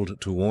was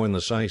told to warn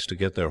the syce to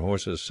get their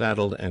horses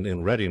saddled and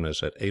in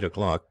readiness at 8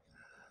 o'clock,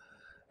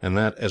 and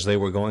that, as they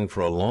were going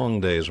for a long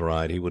day's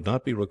ride, he would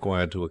not be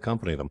required to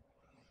accompany them,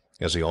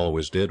 as he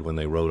always did when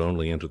they rode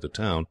only into the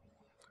town,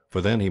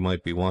 for then he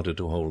might be wanted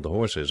to hold the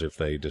horses if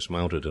they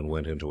dismounted and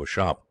went into a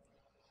shop.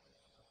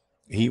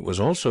 He was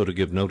also to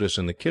give notice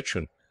in the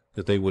kitchen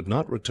that they would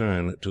not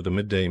return to the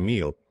midday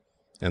meal,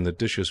 and that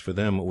dishes for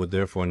them would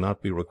therefore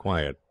not be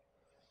required.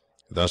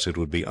 Thus it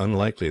would be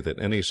unlikely that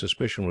any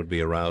suspicion would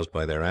be aroused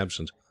by their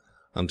absence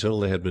until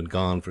they had been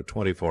gone for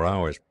 24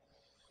 hours,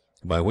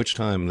 by which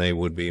time they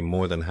would be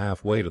more than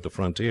halfway to the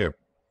frontier.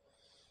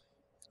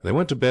 They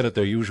went to bed at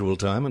their usual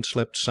time, and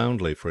slept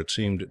soundly, for it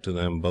seemed to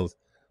them both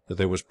that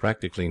there was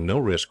practically no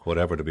risk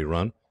whatever to be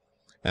run,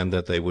 and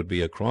that they would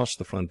be across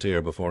the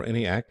frontier before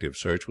any active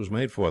search was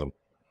made for them.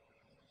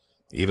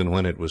 Even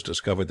when it was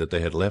discovered that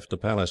they had left the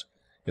palace,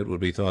 it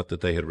would be thought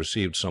that they had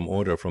received some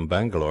order from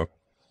Bangalore,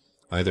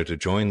 either to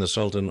join the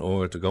Sultan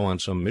or to go on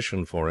some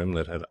mission for him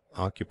that had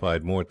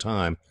occupied more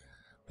time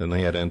than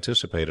they had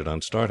anticipated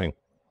on starting.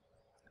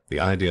 The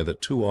idea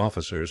that 2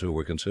 officers who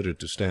were considered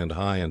to stand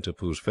high in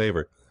Tippoo's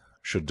favour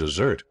should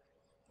desert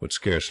would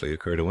scarcely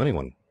occur to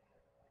anyone.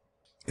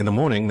 In the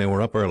morning they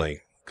were up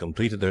early,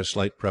 completed their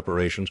slight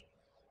preparations,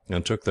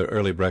 and took their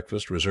early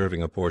breakfast,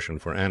 reserving a portion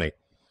for Annie,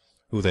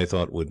 who they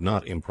thought would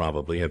not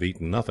improbably have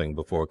eaten nothing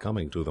before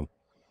coming to them.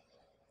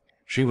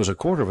 She was a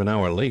quarter of an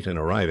hour late in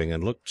arriving,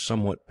 and looked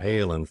somewhat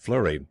pale and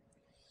flurried.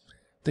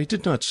 "They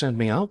did not send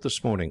me out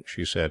this morning,"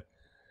 she said,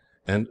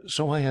 "and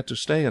so I had to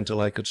stay until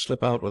I could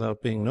slip out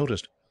without being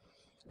noticed.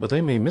 But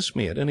they may miss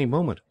me at any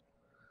moment."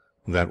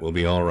 "That will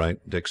be all right,"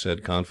 Dick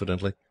said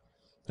confidently.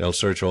 "They'll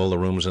search all the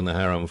rooms in the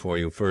harem for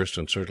you first,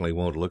 and certainly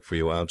won't look for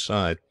you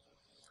outside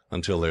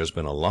until there has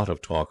been a lot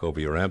of talk over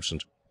your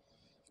absence.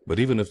 But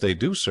even if they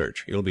do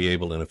search, you'll be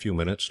able in a few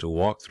minutes to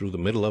walk through the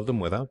middle of them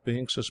without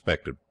being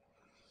suspected.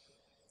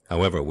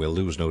 However, we'll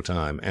lose no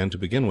time, and to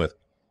begin with,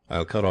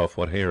 I'll cut off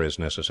what hair is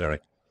necessary.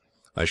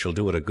 I shall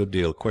do it a good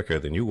deal quicker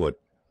than you would.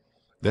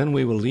 Then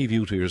we will leave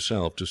you to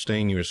yourself to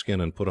stain your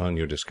skin and put on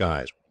your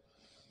disguise.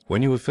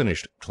 When you have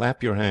finished,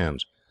 clap your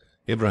hands.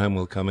 Ibrahim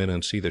will come in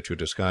and see that your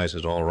disguise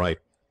is all right,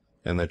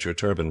 and that your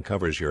turban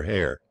covers your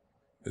hair.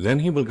 Then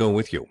he will go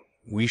with you.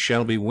 We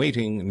shall be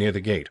waiting near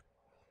the gate.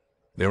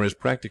 There is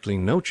practically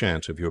no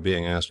chance of your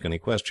being asked any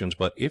questions,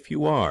 but if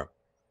you are,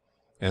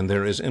 and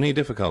there is any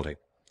difficulty,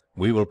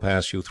 we will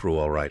pass you through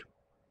all right.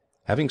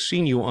 Having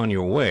seen you on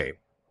your way,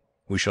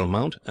 We shall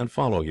mount and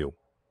follow you."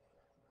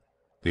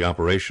 The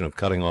operation of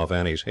cutting off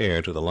Annie's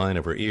hair to the line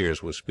of her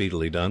ears was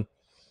speedily done.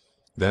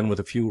 Then, with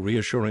a few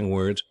reassuring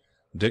words,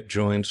 Dick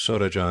joined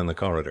Surajah in the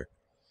corridor.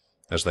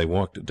 As they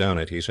walked down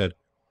it, he said: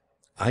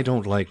 "I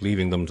don't like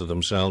leaving them to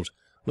themselves.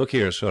 Look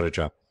here,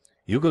 Surajah,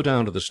 you go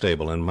down to the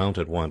stable and mount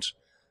at once.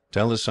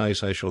 Tell the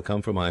syce I shall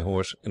come for my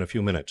horse in a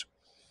few minutes.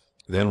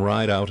 Then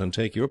ride out and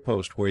take your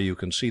post where you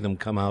can see them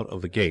come out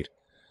of the gate,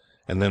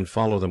 and then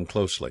follow them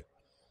closely.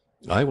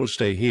 I will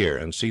stay here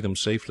and see them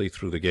safely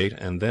through the gate,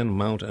 and then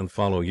mount and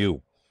follow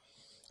you.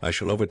 I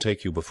shall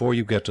overtake you before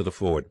you get to the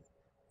ford."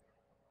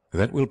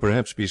 "That will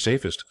perhaps be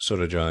safest,"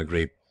 Surajah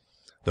agreed,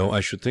 "though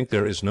I should think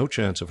there is no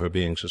chance of her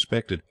being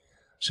suspected,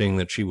 seeing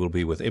that she will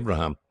be with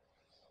Ibrahim.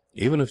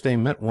 Even if they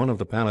met one of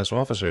the Palace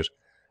officers,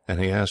 and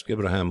he asked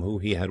Ibrahim who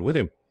he had with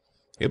him,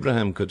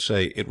 Ibrahim could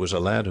say it was a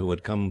lad who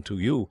had come to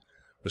you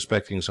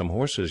respecting some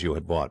horses you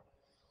had bought."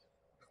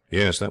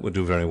 "Yes, that would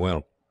do very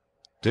well."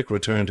 Dick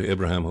returned to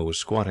Ibrahim, who was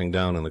squatting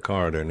down in the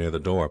corridor near the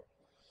door.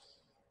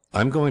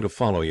 "I am going to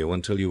follow you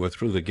until you are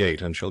through the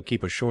gate, and shall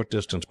keep a short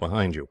distance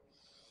behind you.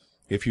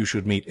 If you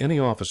should meet any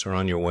officer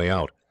on your way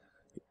out,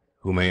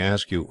 who may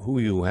ask you who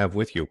you have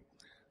with you,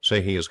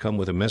 say he has come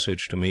with a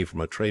message to me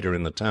from a trader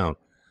in the town.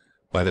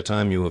 By the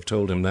time you have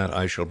told him that,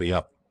 I shall be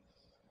up."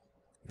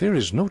 "There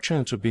is no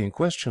chance of being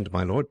questioned,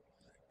 my lord.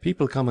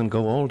 People come and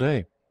go all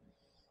day."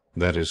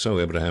 "That is so,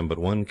 Ibrahim, but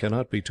one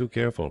cannot be too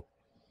careful."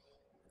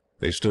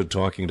 They stood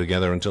talking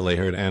together until they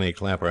heard Annie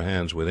clap her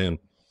hands within.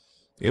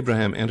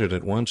 Ibrahim entered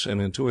at once, and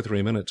in 2 or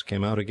 3 minutes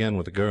came out again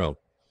with the girl.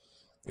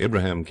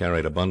 Ibrahim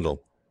carried a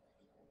bundle.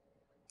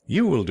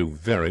 "You will do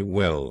very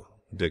well,"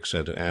 Dick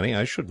said to Annie.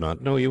 "I should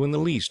not know you in the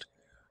least.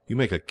 You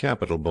make a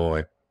capital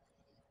boy."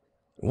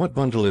 "What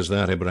bundle is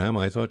that, Ibrahim?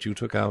 I thought you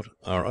took out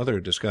our other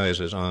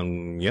disguises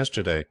on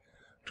yesterday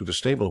to the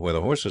stable where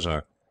the horses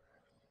are."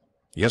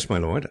 "Yes, my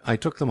lord, I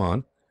took them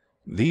on.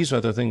 These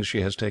are the things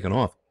she has taken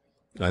off.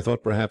 I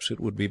thought perhaps it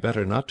would be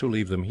better not to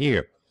leave them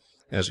here,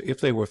 as if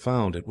they were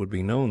found it would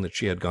be known that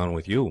she had gone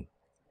with you."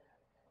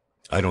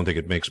 "I don't think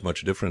it makes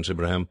much difference,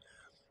 Ibrahim,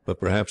 but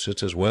perhaps it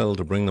is as well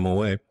to bring them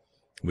away.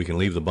 We can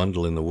leave the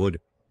bundle in the wood.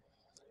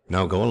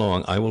 Now go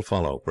along, I will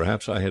follow.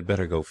 Perhaps I had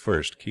better go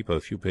first. Keep a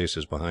few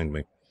paces behind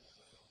me."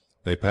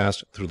 They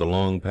passed through the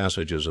long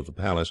passages of the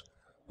palace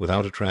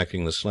without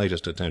attracting the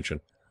slightest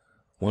attention.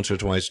 Once or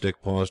twice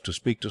Dick paused to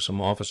speak to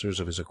some officers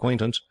of his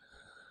acquaintance,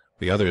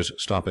 the others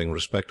stopping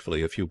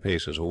respectfully a few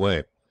paces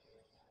away.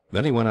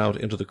 Then he went out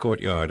into the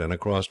courtyard and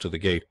across to the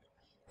gate,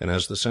 and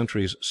as the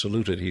sentries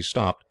saluted he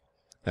stopped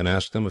and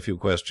asked them a few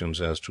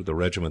questions as to the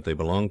regiment they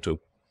belonged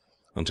to,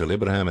 until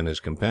Ibrahim and his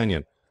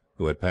companion,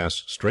 who had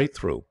passed straight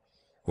through,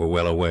 were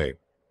well away.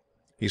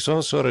 He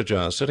saw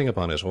Surajah sitting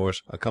upon his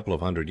horse a couple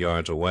of 100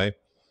 yards away,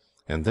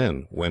 and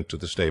then went to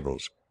the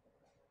stables.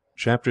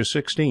 Chapter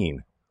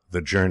 16: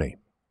 The Journey.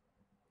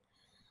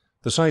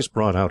 The syce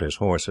brought out his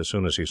horse as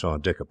soon as he saw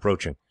Dick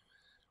approaching.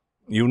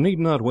 "You need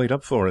not wait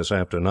up for us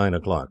after 9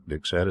 o'clock,"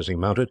 Dick said as he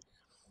mounted.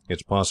 "It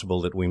is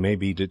possible that we may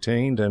be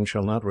detained, and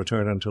shall not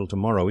return until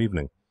tomorrow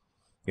evening.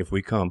 If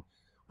we come,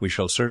 we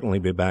shall certainly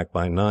be back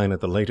by 9 at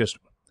the latest,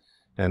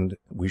 and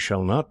we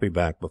shall not be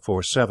back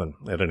before 7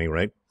 at any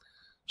rate,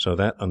 so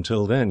that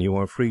until then you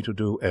are free to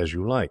do as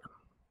you like."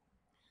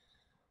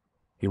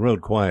 He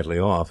rode quietly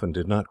off, and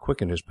did not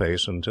quicken his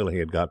pace until he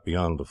had got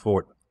beyond the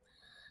fort.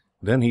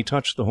 Then he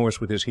touched the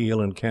horse with his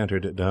heel and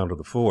cantered down to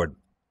the ford.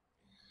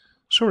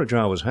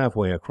 Surajah was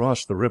halfway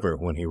across the river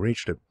when he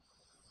reached it.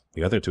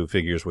 The other 2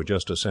 figures were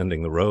just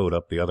ascending the road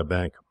up the other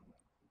bank.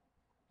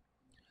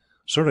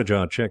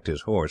 Surajah checked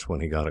his horse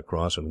when he got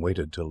across, and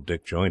waited till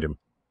Dick joined him.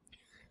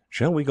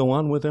 "Shall we go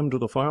on with them to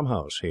the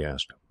farmhouse?" he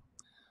asked.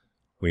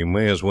 "We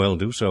may as well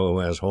do so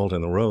as halt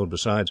in the road.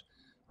 Besides,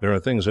 there are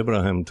things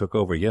Ibrahim took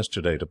over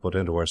yesterday to put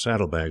into our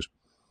saddlebags.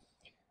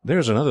 There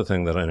is another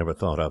thing that I never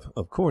thought of.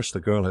 Of course the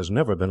girl has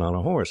never been on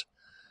a horse,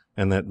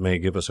 and that may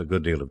give us a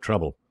good deal of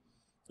trouble.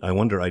 I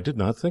wonder I did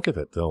not think of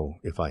it, though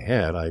if I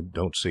had, I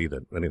don't see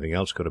that anything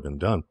else could have been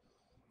done.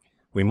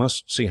 We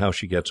must see how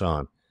she gets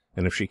on,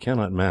 and if she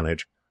cannot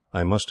manage,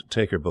 I must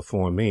take her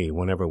before me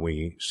whenever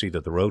we see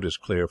that the road is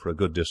clear for a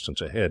good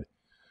distance ahead.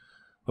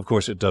 Of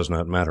course it does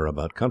not matter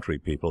about country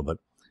people, but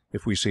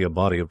if we see a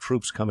body of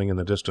troops coming in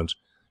the distance,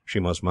 she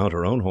must mount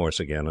her own horse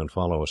again and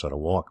follow us at a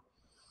walk.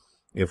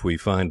 If we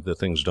find that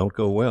things don't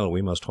go well,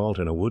 we must halt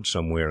in a wood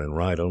somewhere and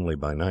ride only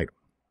by night."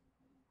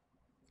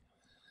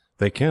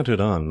 They cantered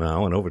on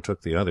now, and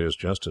overtook the others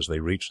just as they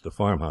reached the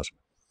farmhouse.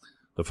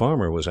 The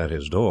farmer was at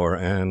his door,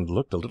 and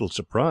looked a little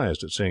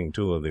surprised at seeing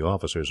 2 of the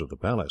officers of the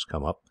palace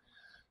come up.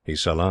 He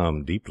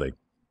salaamed deeply.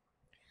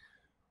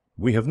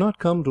 "We have not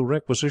come to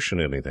requisition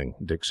anything,"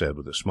 Dick said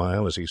with a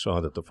smile, as he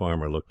saw that the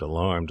farmer looked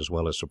alarmed as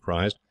well as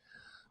surprised.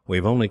 "We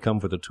have only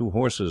come for the 2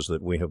 horses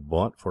that we have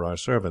bought for our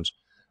servants,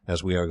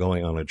 as we are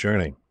going on a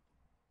journey."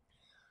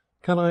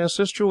 "Can I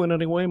assist you in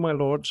any way, my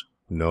lords?"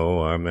 "No,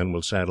 our men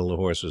will saddle the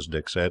horses,"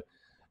 Dick said,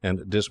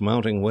 and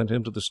dismounting went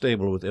into the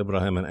stable with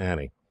Ibrahim and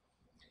Annie.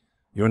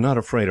 "You are not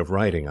afraid of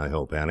riding, I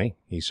hope, Annie?"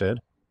 he said.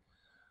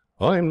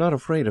 "I am not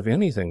afraid of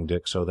anything,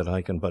 Dick, so that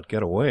I can but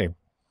get away."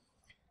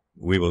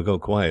 We will go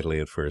quietly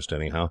at first,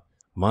 anyhow.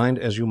 Mind,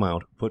 as you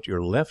mount, put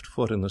your left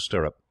foot in the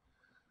stirrup.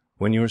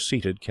 When you are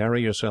seated,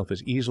 carry yourself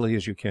as easily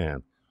as you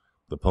can.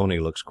 The pony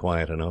looks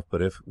quiet enough,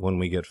 but if, when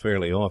we get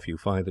fairly off, you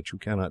find that you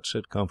cannot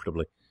sit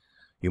comfortably,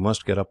 you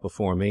must get up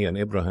before me, and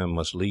Ibrahim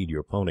must lead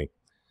your pony.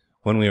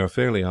 When we are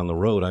fairly on the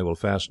road, I will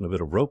fasten a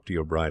bit of rope to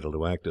your bridle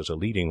to act as a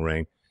leading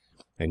rein,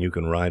 and you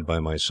can ride by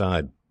my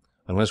side,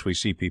 unless we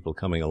see people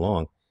coming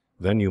along.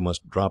 Then you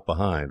must drop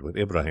behind, with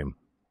Ibrahim."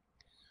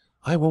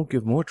 "I won't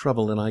give more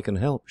trouble than I can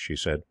help," she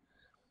said.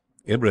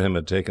 Ibrahim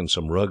had taken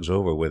some rugs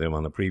over with him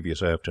on the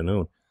previous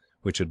afternoon,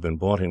 which had been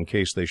bought in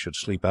case they should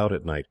sleep out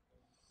at night.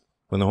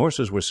 When the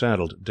horses were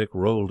saddled, Dick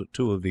rolled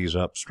two of these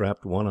up,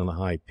 strapped one on the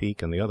high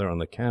peak and the other on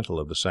the cantle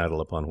of the saddle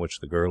upon which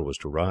the girl was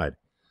to ride.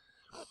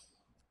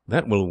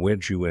 "That will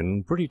wedge you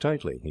in pretty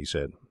tightly," he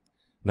said.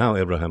 "Now,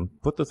 Ibrahim,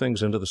 put the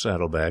things into the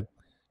saddlebag,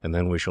 and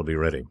then we shall be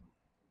ready."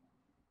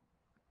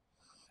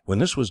 When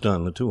this was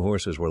done, the two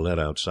horses were led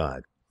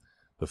outside.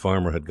 The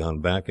farmer had gone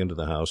back into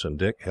the house, and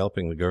Dick,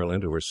 helping the girl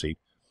into her seat,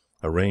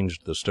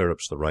 arranged the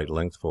stirrups the right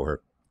length for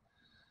her.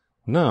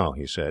 "Now,"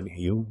 he said,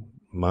 "you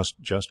must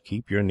just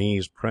keep your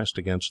knees pressed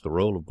against the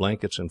roll of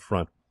blankets in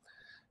front,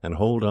 and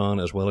hold on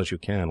as well as you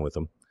can with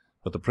them,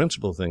 but the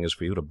principal thing is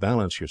for you to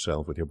balance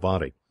yourself with your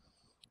body.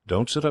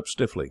 Don't sit up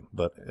stiffly,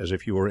 but as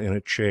if you were in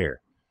a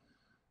chair.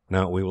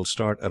 Now, we will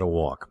start at a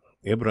walk.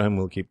 Ibrahim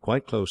will keep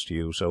quite close to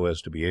you, so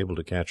as to be able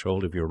to catch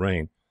hold of your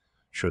rein,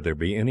 should there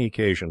be any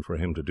occasion for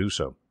him to do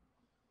so."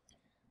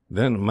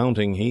 Then,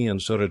 mounting, he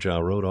and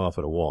Surajah rode off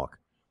at a walk,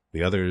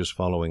 the others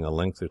following a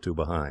length or two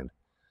behind.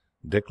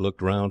 Dick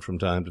looked round from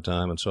time to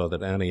time, and saw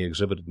that Annie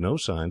exhibited no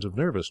signs of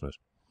nervousness.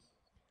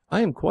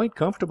 "I am quite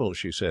comfortable,"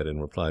 she said, in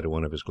reply to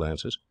one of his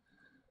glances.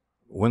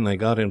 When they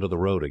got into the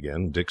road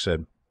again, Dick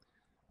said: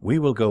 "We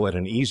will go at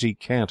an easy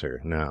canter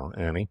now,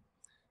 Annie.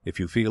 If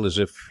you feel as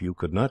if you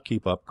could not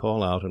keep up,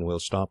 call out, and we will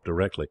stop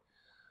directly.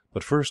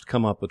 But first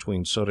come up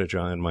between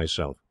Surajah and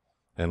myself,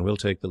 and we will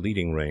take the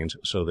leading reins,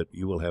 so that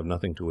you will have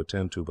nothing to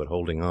attend to but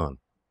holding on."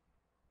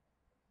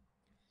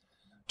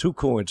 Two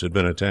cords had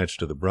been attached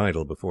to the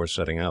bridle before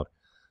setting out,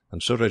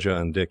 and Surajah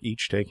and Dick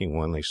each taking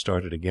one, they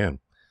started again,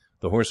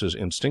 the horses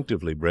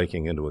instinctively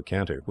breaking into a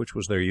canter, which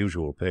was their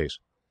usual pace.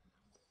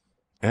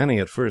 Annie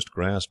at first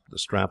grasped the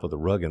strap of the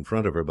rug in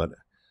front of her, but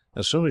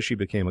as soon as she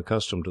became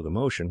accustomed to the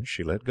motion,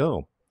 she let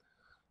go.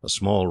 A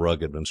small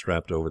rug had been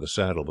strapped over the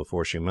saddle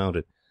before she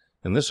mounted,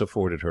 and this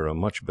afforded her a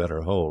much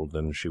better hold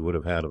than she would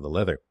have had of the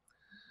leather,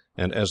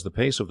 and as the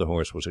pace of the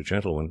horse was a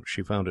gentle one,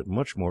 she found it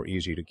much more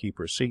easy to keep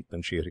her seat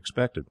than she had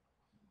expected.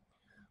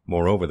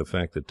 Moreover, the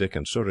fact that Dick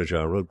and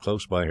Surajah rode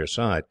close by her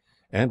side,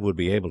 and would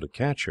be able to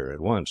catch her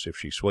at once if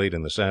she swayed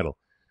in the saddle,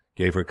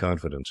 gave her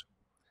confidence.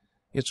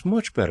 "It is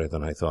much better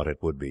than I thought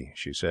it would be,"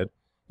 she said.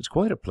 "It is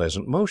quite a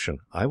pleasant motion.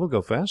 I will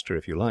go faster,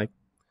 if you like."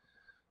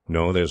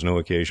 "No, there is no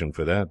occasion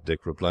for that,"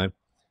 Dick replied.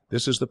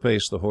 "This is the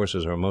pace the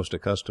horses are most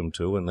accustomed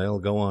to, and they will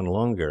go on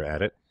longer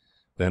at it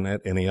than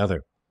at any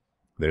other.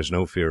 There is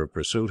no fear of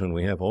pursuit, and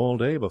we have all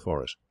day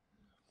before us."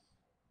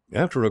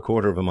 After a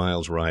quarter of a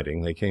mile's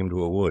riding, they came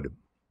to a wood.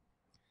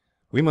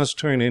 "We must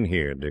turn in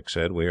here," Dick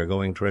said. "We are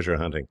going treasure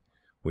hunting.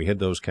 We hid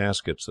those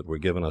caskets that were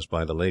given us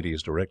by the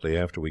ladies directly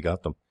after we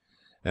got them,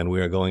 and we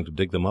are going to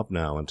dig them up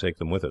now, and take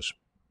them with us."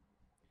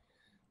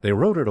 They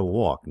rode at a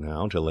walk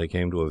now, till they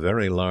came to a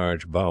very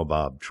large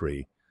baobab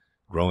tree,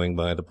 growing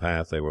by the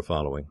path they were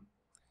following.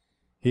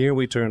 "Here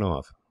we turn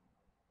off."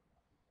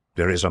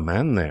 "There is a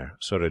man there!"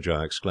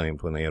 Surajah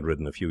exclaimed, when they had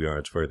ridden a few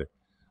yards further.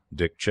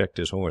 Dick checked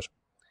his horse.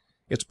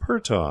 "It is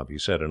Pertaub," he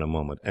said in a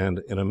moment,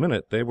 and in a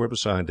minute they were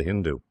beside the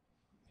Hindoo.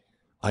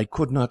 "I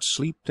could not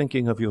sleep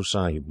thinking of you,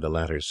 Sahib," the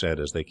latter said,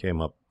 as they came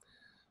up.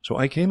 "So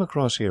I came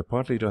across here,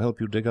 partly to help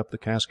you dig up the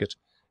caskets,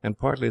 and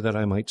partly that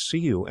I might see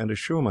you, and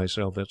assure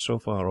myself that so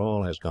far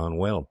all has gone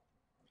well."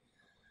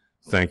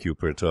 "Thank you,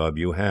 Pertaub.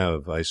 You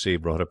have, I see,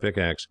 brought a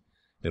pickaxe.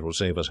 It will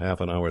save us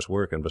half an hour's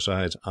work, and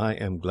besides, I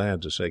am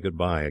glad to say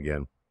goodbye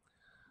again."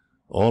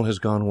 "All has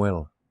gone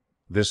well.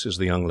 This is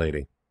the young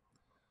lady."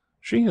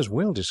 "She is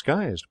well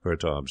disguised,"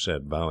 Pertaub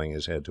said, bowing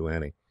his head to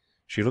Annie.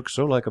 "She looks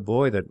so like a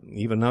boy that,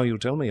 even now you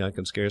tell me, I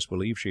can scarce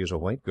believe she is a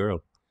white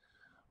girl.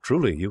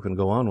 Truly, you can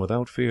go on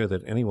without fear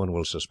that anyone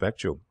will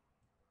suspect you."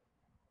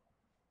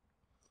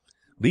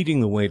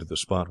 Leading the way to the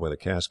spot where the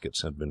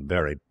caskets had been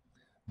buried,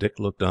 Dick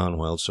looked on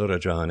while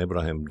Surajah and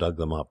Ibrahim dug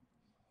them up.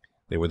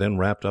 They were then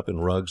wrapped up in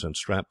rugs, and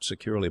strapped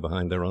securely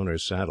behind their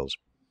owners' saddles.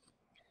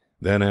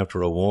 Then,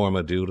 after a warm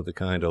adieu to the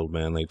kind old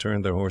man, they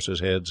turned their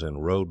horses' heads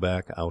and rode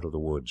back out of the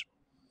woods.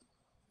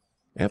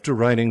 After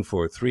riding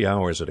for 3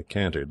 hours at a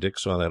canter, Dick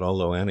saw that,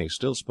 although Annie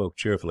still spoke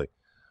cheerfully,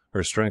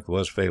 her strength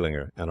was failing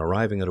her, and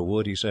arriving at a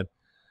wood, he said: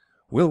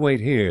 "We will wait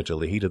here till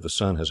the heat of the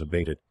sun has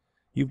abated.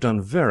 You have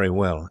done very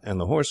well, and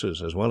the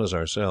horses, as well as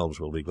ourselves,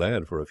 will be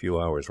glad for a few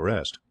hours'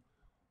 rest."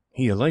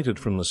 He alighted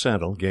from the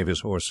saddle, gave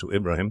his horse to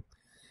Ibrahim,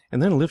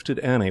 and then lifted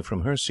Annie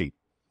from her seat.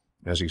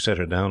 As he set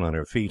her down on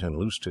her feet, and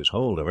loosed his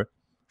hold of her,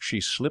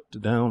 she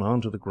slipped down on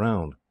to the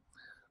ground.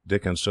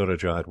 Dick and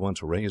Surajah at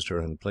once raised her,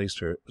 and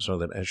placed her so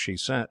that, as she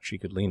sat, she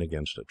could lean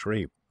against a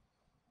tree.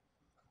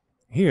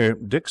 Here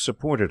Dick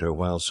supported her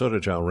while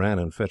Surajah ran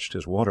and fetched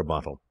his water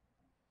bottle.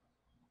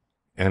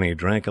 Annie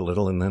drank a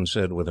little, and then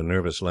said, with a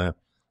nervous laugh,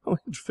 "Oh,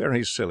 it's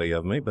very silly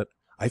of me, but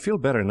I feel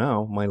better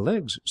now. My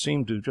legs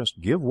seem to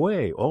just give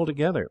way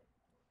altogether."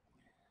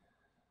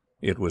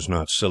 "It was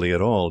not silly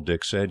at all,"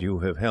 Dick said. "You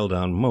have held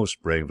on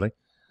most bravely.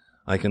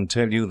 I can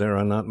tell you there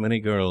are not many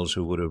girls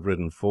who would have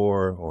ridden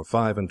 4 or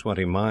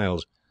 25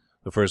 miles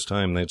the first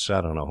time they had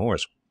sat on a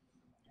horse.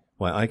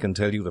 Why, I can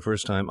tell you the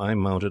first time I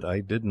mounted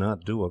I did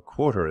not do a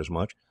quarter as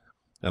much,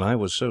 and I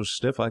was so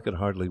stiff I could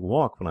hardly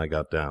walk when I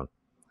got down.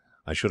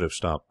 I should have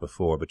stopped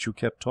before, but you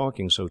kept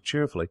talking so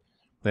cheerfully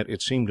that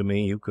it seemed to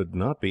me you could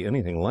not be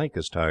anything like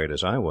as tired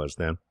as I was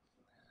then.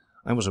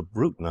 I was a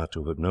brute not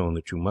to have known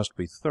that you must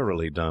be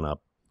thoroughly done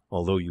up,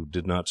 although you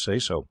did not say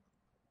so.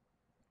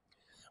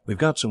 We've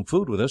got some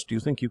food with us. Do you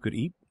think you could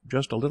eat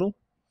just a little?"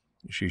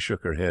 She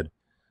shook her head.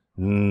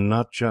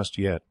 "Not just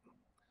yet."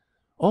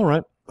 "All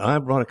right. I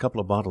brought a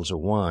couple of bottles of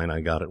wine I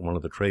got at one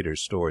of the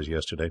traders' stores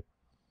yesterday.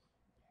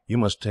 You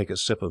must take a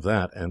sip of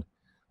that, and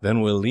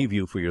then we'll leave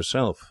you for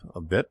yourself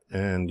a bit,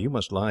 and you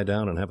must lie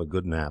down and have a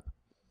good nap."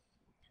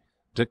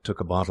 Dick took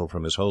a bottle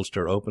from his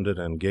holster, opened it,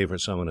 and gave her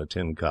some in a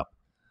tin cup.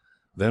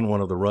 Then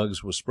one of the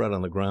rugs was spread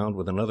on the ground,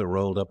 with another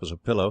rolled up as a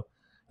pillow,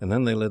 and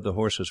then they led the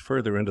horses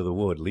further into the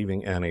wood,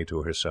 leaving Annie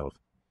to herself.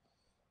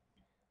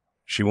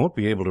 "She won't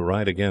be able to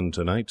ride again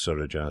tonight,"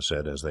 Surajah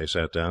said, as they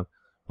sat down,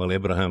 while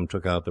Ibrahim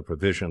took out the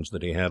provisions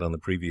that he had on the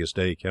previous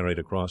day carried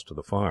across to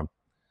the farm.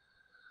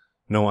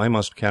 "No, I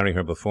must carry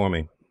her before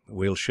me.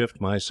 We'll shift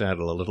my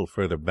saddle a little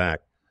further back,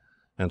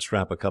 and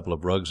strap a couple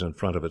of rugs in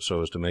front of it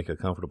so as to make a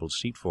comfortable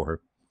seat for her.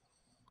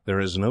 There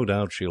is no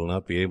doubt she will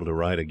not be able to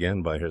ride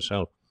again by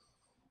herself.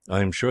 I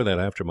am sure that,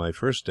 after my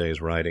first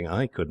day's riding,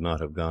 I could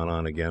not have gone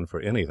on again for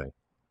anything.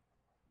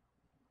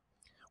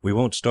 We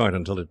won't start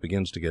until it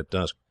begins to get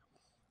dusk.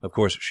 Of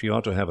course, she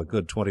ought to have a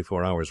good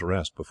 24 hours'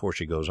 rest before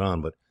she goes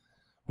on, but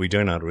we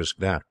dare not risk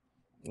that.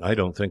 I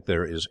don't think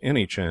there is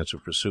any chance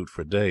of pursuit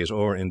for days,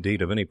 or,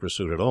 indeed, of any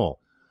pursuit at all,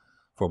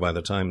 for by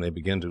the time they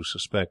begin to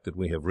suspect that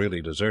we have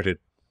really deserted,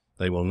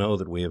 they will know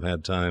that we have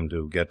had time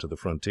to get to the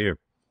frontier.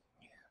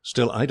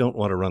 Still, I don't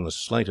want to run the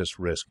slightest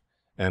risk,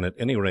 and at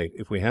any rate,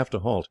 if we have to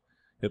halt,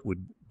 it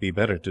would be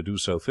better to do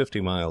so 50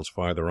 miles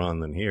farther on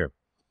than here.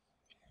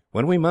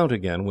 When we mount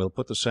again, we will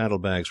put the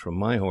saddlebags from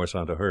my horse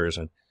onto hers,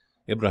 and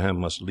Ibrahim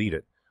must lead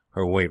it.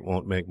 Her weight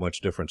won't make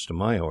much difference to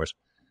my horse,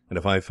 and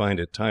if I find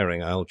it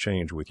tiring, I will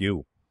change with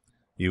you.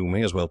 You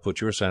may as well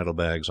put your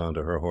saddlebags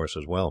onto her horse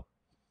as well."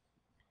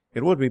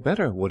 "It would be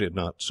better, would it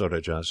not,"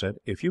 Surajah said,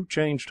 "if you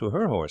changed to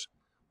her horse,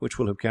 which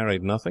will have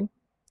carried nothing?"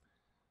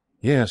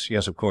 Yes,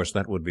 of course,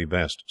 that would be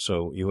best,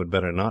 so you had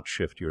better not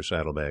shift your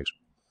saddlebags."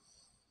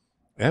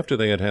 After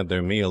they had had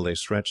their meal, they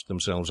stretched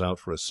themselves out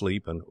for a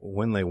sleep, and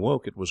when they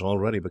woke it was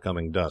already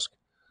becoming dusk.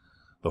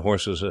 The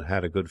horses had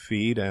had a good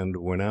feed, and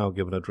were now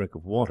given a drink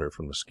of water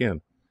from the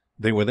skin.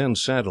 They were then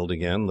saddled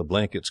again, the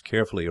blankets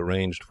carefully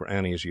arranged for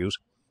Annie's use,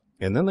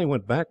 and then they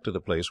went back to the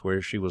place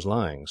where she was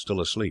lying, still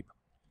asleep.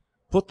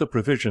 "Put the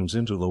provisions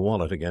into the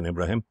wallet again,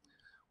 Ibrahim.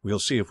 We will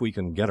see if we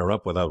can get her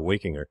up without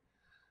waking her.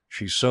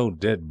 She is so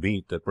dead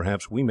beat that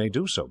perhaps we may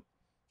do so.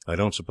 I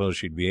don't suppose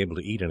she would be able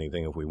to eat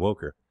anything if we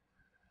woke her.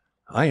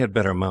 I had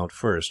better mount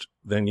first,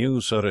 then you,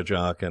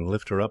 Surajah, can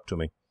lift her up to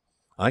me.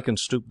 I can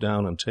stoop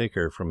down and take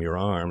her from your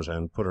arms,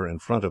 and put her in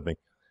front of me.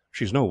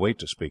 She is no weight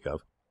to speak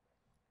of."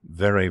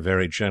 Very,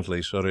 very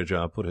gently,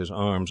 Surajah put his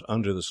arms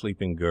under the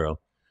sleeping girl,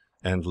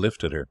 and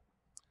lifted her.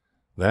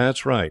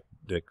 "That's right,"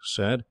 Dick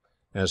said,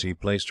 as he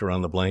placed her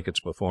on the blankets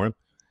before him,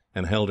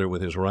 and held her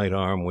with his right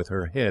arm, with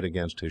her head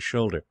against his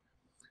shoulder.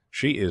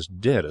 "She is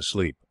dead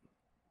asleep."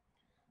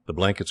 The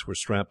blankets were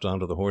strapped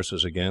onto the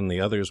horses again,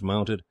 the others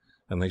mounted,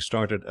 and they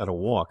started at a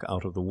walk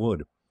out of the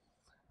wood.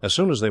 As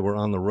soon as they were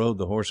on the road,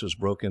 the horses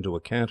broke into a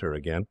canter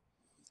again.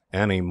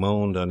 Annie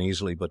moaned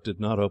uneasily, but did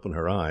not open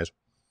her eyes.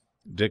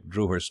 Dick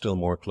drew her still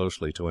more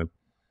closely to him.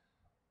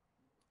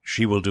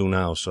 "She will do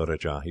now,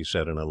 Surajah," he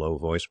said in a low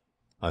voice.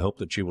 "I hope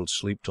that she will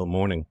sleep till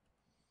morning."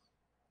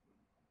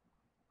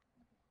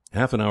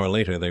 Half an hour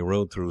later they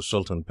rode through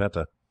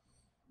Sultanpetta.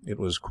 It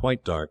was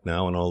quite dark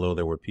now, and although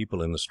there were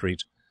people in the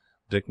streets,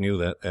 Dick knew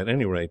that at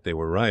any rate they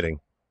were riding.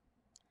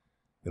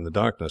 In the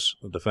darkness,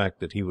 the fact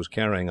that he was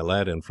carrying a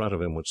lad in front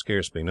of him would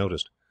scarce be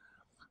noticed,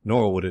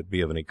 nor would it be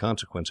of any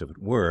consequence if it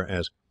were,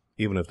 as,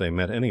 even if they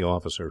met any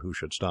officer who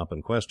should stop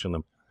and question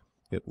them,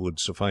 it would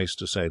suffice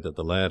to say that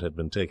the lad had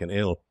been taken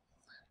ill,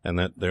 and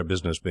that, their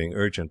business being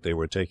urgent, they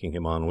were taking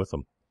him on with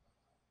them.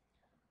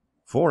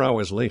 4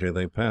 hours later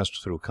they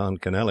passed through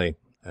Conkanelli,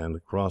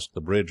 and crossed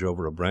the bridge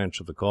over a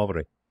branch of the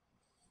Cauvery.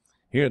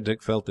 Here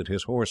Dick felt that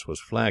his horse was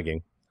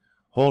flagging.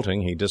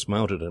 Halting, he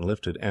dismounted and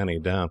lifted Annie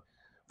down.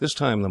 This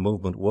time the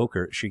movement woke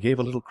her. She gave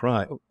a little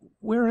cry.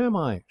 "Where am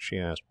I?" she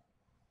asked.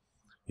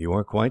 "You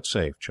are quite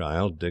safe,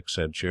 child," Dick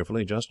said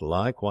cheerfully. "Just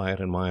lie quiet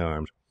in my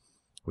arms.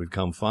 We have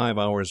come 5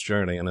 hours'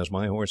 journey, and as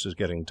my horse is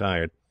getting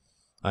tired,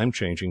 I am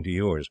changing to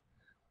yours.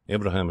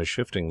 Ibrahim is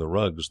shifting the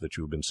rugs that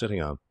you have been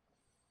sitting on."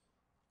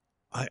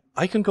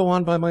 I can go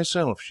on by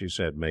myself," she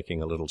said,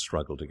 making a little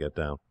struggle to get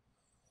down.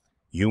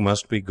 "You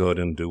must be good,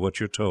 and do what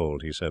you're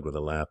told," he said with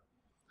a laugh.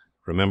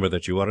 "Remember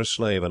that you are a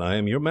slave, and I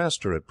am your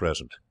master at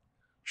present."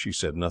 She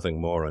said nothing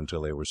more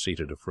until they were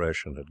seated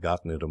afresh, and had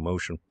gotten into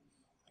motion.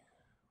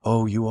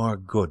 "Oh, you are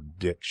good,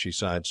 Dick," she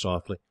sighed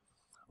softly.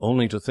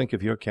 "Only to think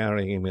of your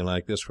carrying me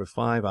like this for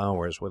 5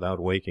 hours, without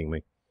waking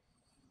me."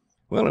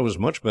 "Well, it was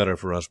much better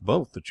for us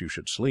both that you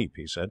should sleep,"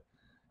 he said.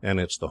 "And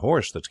it's the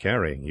horse that's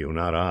carrying you,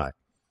 not I.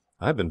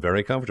 I've been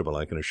very comfortable,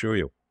 I can assure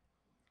you.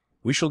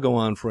 We shall go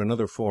on for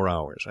another 4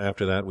 hours.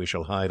 After that we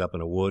shall hide up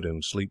in a wood,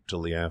 and sleep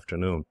till the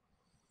afternoon.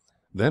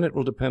 Then it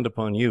will depend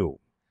upon you.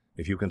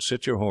 If you can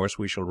sit your horse,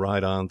 we shall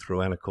ride on through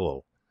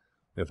Anicull.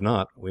 If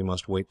not, we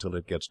must wait till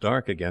it gets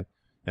dark again,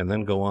 and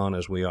then go on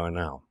as we are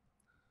now.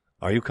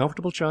 Are you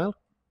comfortable, child?"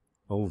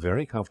 "Oh,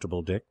 very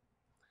comfortable, Dick."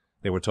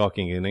 They were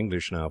talking in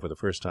English now, for the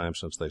first time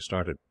since they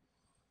started.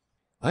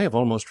 "I have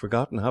almost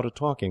forgotten how to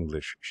talk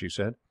English," she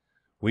said.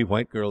 "We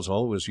white girls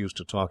always used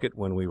to talk it,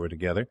 when we were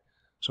together,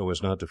 so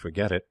as not to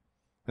forget it;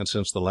 and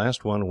since the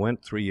last one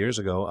went, 3 years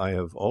ago, I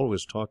have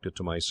always talked it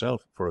to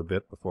myself, for a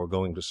bit, before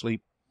going to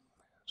sleep,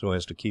 so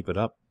as to keep it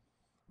up;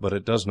 but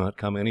it does not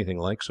come anything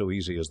like so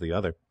easy as the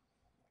other.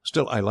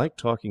 Still, I like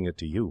talking it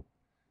to you.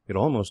 It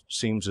almost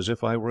seems as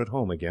if I were at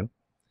home again.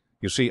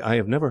 You see, I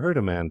have never heard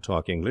a man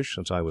talk English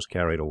since I was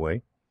carried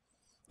away.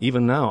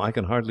 Even now, I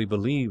can hardly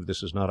believe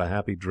this is not a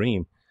happy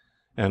dream,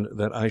 and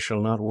that I shall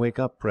not wake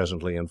up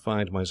presently, and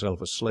find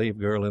myself a slave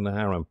girl in the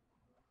harem."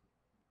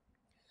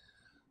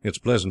 "It's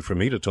pleasant for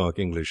me to talk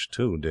English,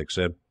 too," Dick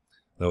said,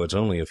 "though it's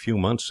only a few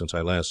months since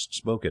I last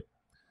spoke it.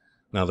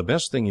 Now, the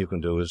best thing you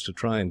can do is to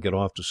try and get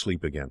off to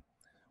sleep again.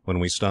 When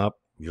we stop,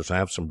 you'll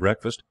have some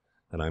breakfast,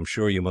 and I'm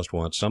sure you must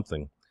want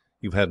something.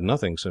 You've had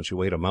nothing since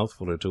you ate a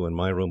mouthful or two in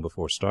my room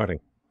before starting."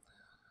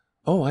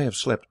 "Oh, I have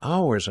slept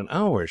hours and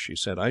hours," she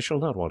said. "I shall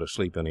not want to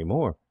sleep any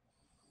more."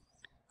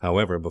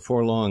 However,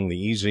 before long the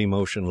easy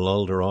motion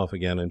lulled her off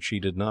again, and she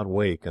did not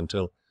wake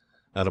until,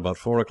 at about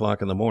 4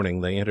 o'clock in the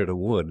morning, they entered a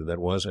wood that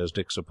was, as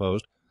Dick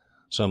supposed,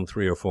 some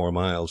 3 or 4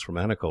 miles from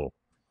Anicull.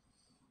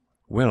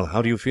 "Well,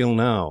 how do you feel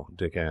now?"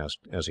 Dick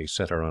asked, as he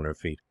set her on her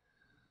feet.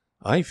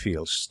 "I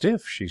feel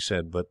stiff," she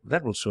said, "but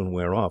that will soon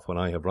wear off, when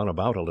I have run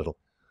about a little.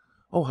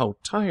 Oh, how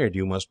tired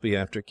you must be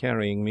after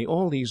carrying me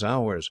all these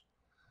hours."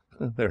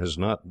 "There has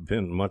not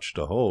been much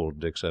to hold,"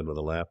 Dick said with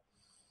a laugh,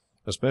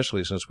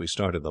 "especially since we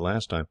started the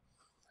last time.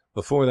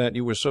 Before that,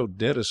 you were so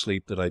dead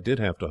asleep that I did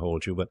have to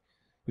hold you, but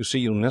you see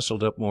you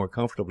nestled up more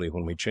comfortably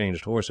when we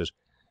changed horses,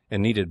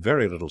 and needed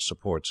very little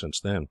support since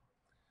then."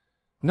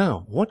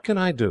 "Now, what can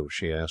I do?"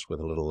 she asked with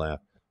a little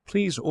laugh.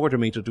 "Please order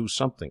me to do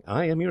something.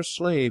 I am your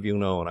slave, you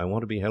know, and I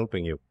want to be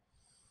helping you."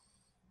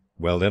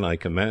 "Well, then, I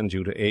command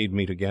you to aid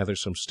me to gather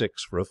some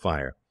sticks for a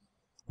fire.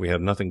 We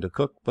have nothing to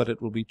cook, but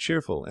it will be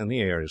cheerful, and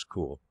the air is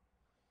cool."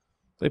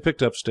 They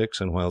picked up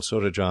sticks, and while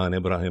Surajah and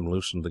Ibrahim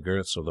loosened the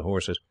girths of the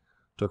horses,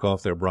 took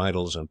off their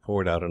bridles, and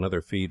poured out another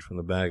feed from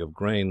the bag of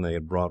grain they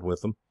had brought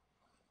with them.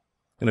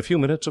 In a few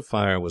minutes a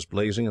fire was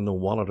blazing, and the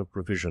wallet of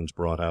provisions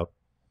brought out.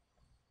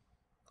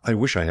 "I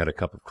wish I had a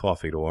cup of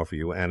coffee to offer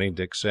you, Annie,"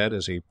 Dick said,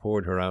 as he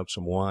poured her out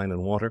some wine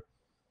and water,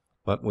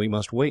 "but we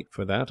must wait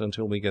for that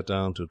until we get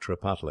down to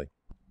Tripataly."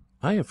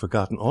 "I have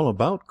forgotten all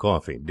about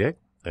coffee, Dick,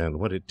 and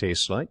what it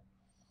tastes like.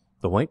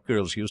 The white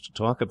girls used to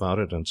talk about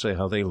it, and say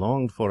how they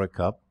longed for a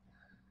cup.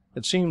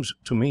 It seems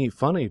to me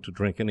funny to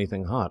drink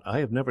anything hot. I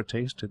have never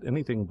tasted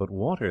anything but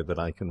water that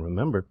I can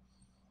remember,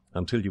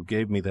 until you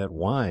gave me that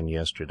wine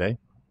yesterday."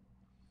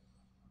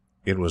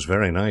 "It was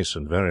very nice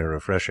and very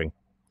refreshing.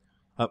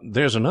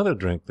 There's another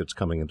drink that's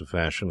coming into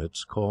fashion.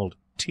 It's called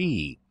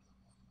tea.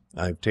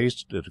 I've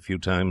tasted it a few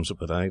times,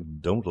 but I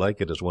don't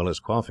like it as well as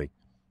coffee,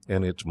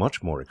 and it's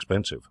much more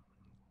expensive."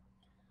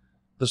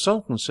 "The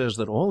Sultan says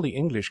that all the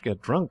English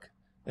get drunk,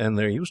 and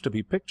there used to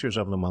be pictures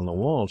of them on the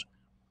walls.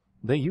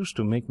 They used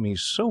to make me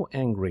so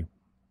angry."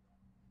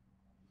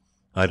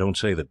 "I don't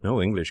say that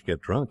no English get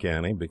drunk,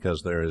 Annie,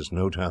 because there is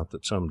no doubt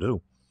that some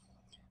do,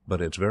 but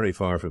it's very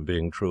far from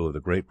being true of the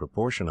great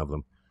proportion of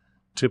them.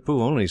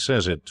 Tippoo only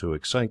says it to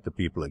excite the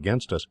people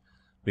against us,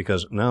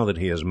 because now that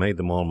he has made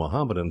them all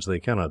Mohammedans, they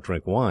cannot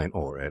drink wine,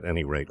 or at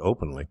any rate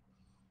openly.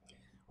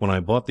 When I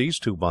bought these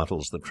 2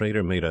 bottles, the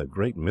trader made a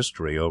great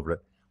mystery over it,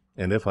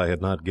 and if I had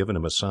not given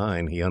him a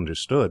sign he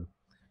understood,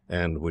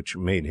 and which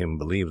made him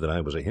believe that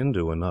I was a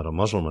Hindoo and not a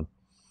Mussulman,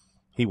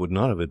 he would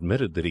not have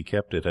admitted that he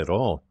kept it at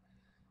all.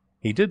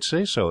 He did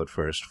say so at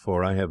first,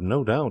 for I have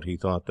no doubt he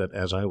thought that,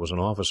 as I was an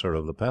officer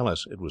of the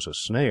palace, it was a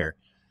snare,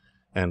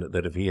 and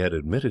that if he had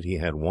admitted he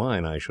had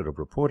wine I should have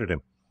reported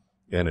him,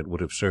 and it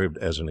would have served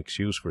as an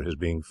excuse for his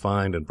being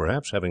fined, and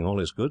perhaps having all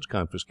his goods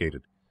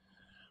confiscated.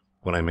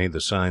 When I made the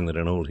sign that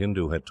an old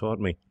Hindoo had taught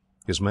me,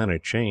 his manner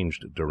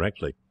changed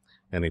directly,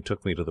 and he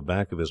took me to the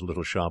back of his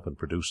little shop and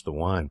produced the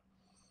wine.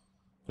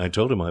 I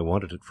told him I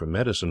wanted it for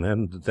medicine,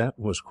 and that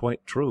was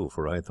quite true,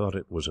 for I thought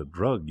it was a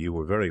drug you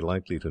were very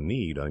likely to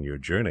need on your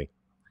journey."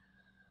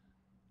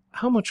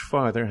 "How much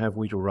farther have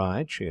we to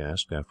ride?" she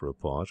asked, after a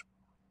pause.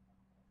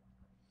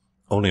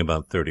 "Only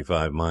about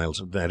 35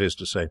 miles. That is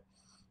to say,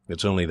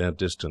 it's only that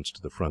distance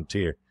to the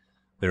frontier.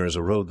 There is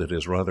a road that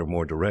is rather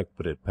more direct,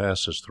 but it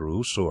passes through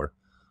Oussoor,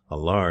 a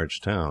large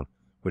town,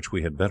 which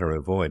we had better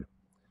avoid.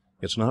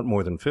 It's not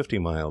more than 50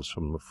 miles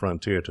from the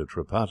frontier to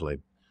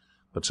Tripataly,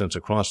 but since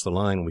across the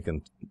line we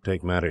can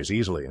take matters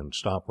easily, and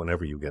stop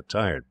whenever you get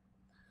tired."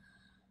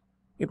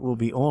 "It will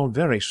be all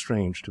very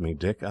strange to me,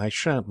 Dick. I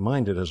shan't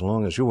mind it as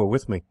long as you are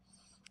with me,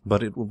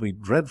 but it will be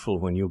dreadful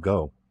when you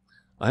go.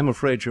 I am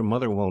afraid your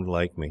mother won't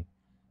like me.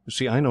 You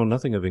see, I know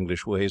nothing of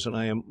English ways, and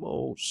I am,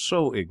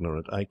 so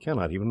ignorant. I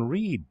cannot even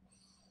read,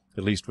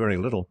 at least very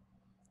little.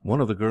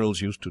 One of the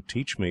girls used to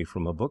teach me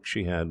from a book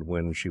she had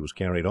when she was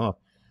carried off.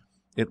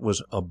 It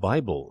was a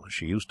Bible.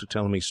 She used to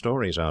tell me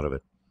stories out of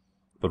it.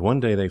 But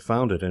one day they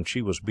found it, and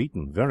she was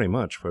beaten very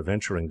much for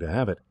venturing to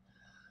have it.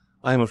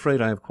 I am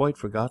afraid I have quite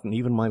forgotten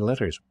even my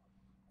letters.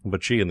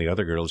 But she and the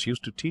other girls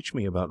used to teach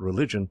me about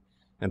religion,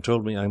 and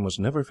told me I must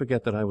never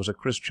forget that I was a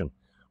Christian,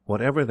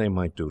 whatever they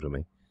might do to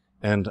me,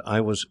 and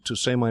I was to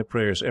say my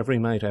prayers every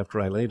night after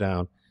I lay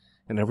down,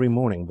 and every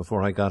morning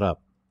before I got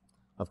up.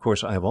 Of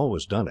course, I have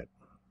always done it."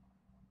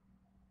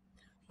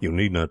 "You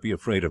need not be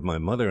afraid of my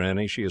mother,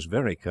 Annie. She is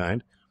very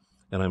kind,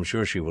 and I am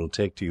sure she will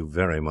take to you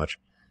very much,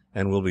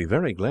 and will be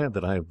very glad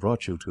that I have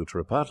brought you to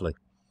Tripataly.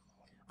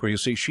 For you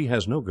see, she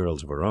has no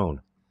girls of her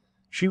own.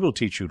 She will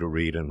teach you to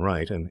read and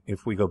write, and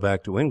if we go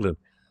back to England,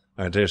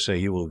 I dare say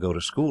you will go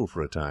to school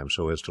for a time,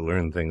 so as to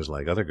learn things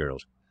like other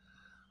girls."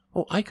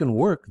 "I can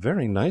work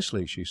very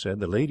nicely," she said.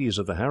 "The ladies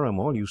of the harem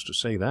all used to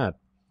say that."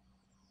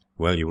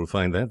 "Well, you will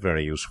find that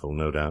very useful,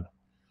 no doubt."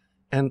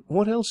 "And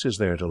what else is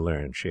there to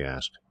learn?" she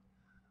asked.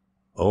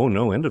 "Oh,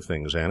 no end of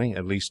things, Annie.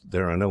 At least,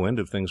 there are no end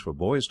of things for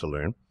boys to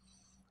learn.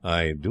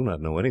 I do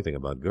not know anything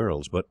about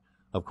girls, but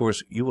of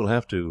course you will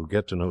have to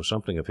get to know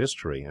something of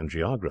history and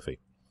geography."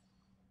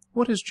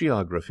 "What is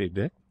geography,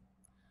 Dick?"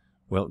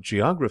 "Well,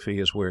 geography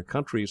is where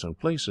countries and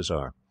places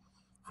are.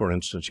 For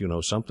instance, you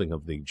know something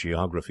of the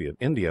geography of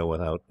India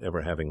without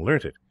ever having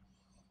learnt it.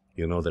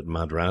 You know that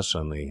Madras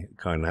and the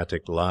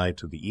Carnatic lie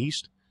to the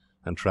east,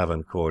 and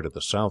Travancore to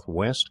the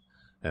southwest,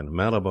 and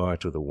Malabar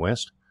to the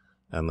west,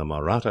 and the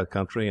Maratha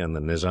country and the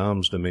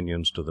Nizam's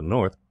dominions to the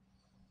north.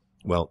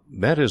 Well,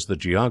 that is the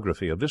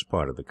geography of this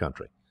part of the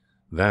country,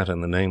 that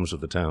and the names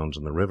of the towns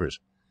and the rivers.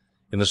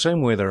 In the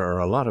same way there are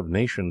a lot of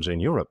nations in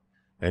Europe,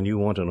 and you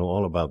want to know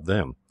all about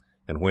them,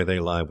 and where they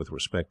lie with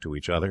respect to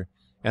each other,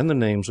 and the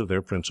names of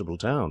their principal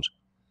towns.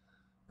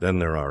 Then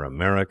there are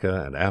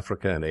America and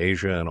Africa and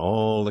Asia and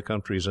all the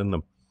countries in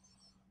them.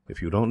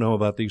 If you don't know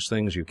about these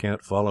things, you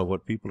can't follow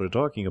what people are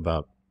talking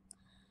about."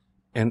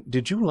 "And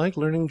did you like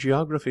learning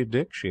geography,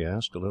 Dick?" she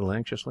asked, a little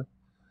anxiously.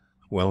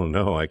 "Well,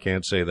 no, I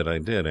can't say that I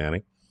did,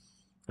 Annie.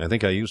 I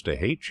think I used to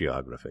hate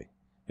geography.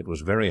 It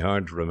was very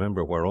hard to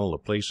remember where all the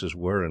places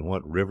were and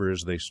what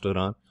rivers they stood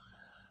on.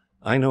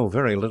 I know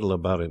very little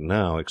about it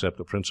now, except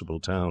the principal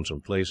towns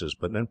and places,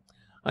 but then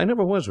I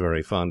never was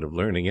very fond of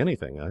learning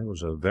anything. I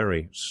was a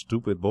very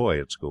stupid boy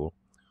at school."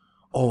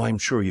 "Oh, I am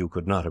sure you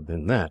could not have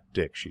been that,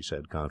 Dick," she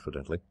said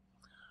confidently.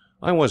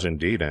 "I was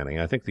indeed, Annie.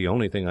 I think the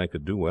only thing I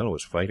could do well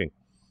was fighting.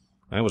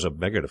 I was a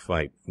beggar to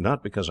fight,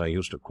 not because I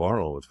used to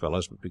quarrel with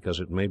fellows, but because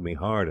it made me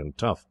hard and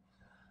tough,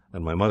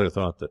 and my mother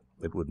thought that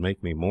it would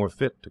make me more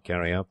fit to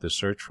carry out this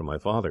search for my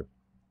father."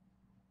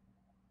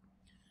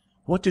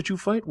 "What did you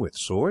fight with,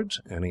 swords?"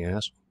 Annie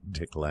asked.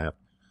 Dick laughed.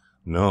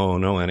 "No,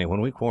 no, Annie.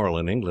 When we quarrel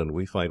in England,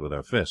 we fight with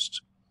our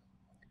fists."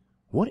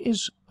 "What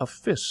is a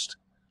fist?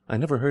 I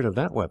never heard of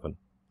that weapon."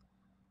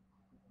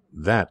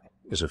 "That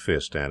is a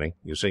fist, Annie.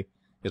 You see,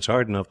 it's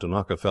hard enough to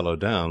knock a fellow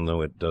down,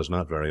 though it does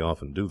not very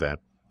often do that.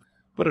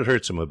 But it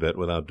hurts him a bit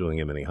without doing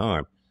him any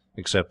harm,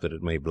 except that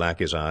it may black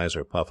his eyes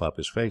or puff up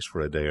his face for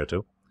a day or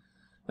two.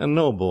 And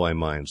no boy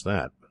minds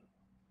that.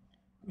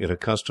 It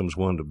accustoms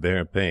one to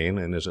bear pain,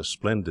 and is a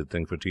splendid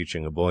thing for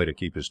teaching a boy to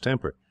keep his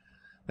temper.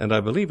 And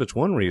I believe it's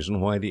one reason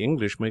why the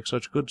English make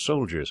such good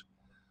soldiers.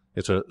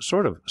 It's a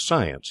sort of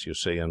science, you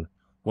see, and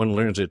one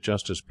learns it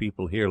just as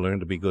people here learn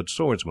to be good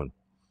swordsmen.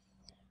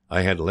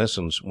 I had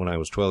lessons when I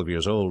was 12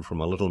 years old from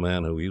a little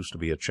man who used to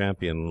be a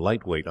champion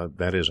lightweight,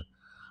 that is,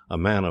 a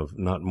man of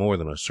not more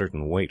than a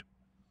certain weight."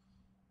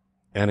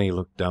 Annie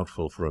looked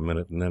doubtful for a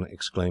minute, and then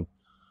exclaimed,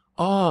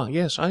 "Ah,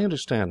 yes, I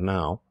understand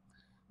now.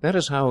 That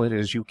is how it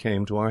is you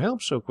came to our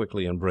help so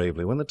quickly and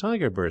bravely when the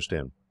tiger burst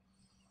in."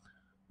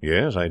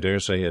 "Yes, I dare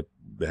say it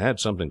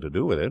had something to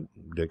do with it,"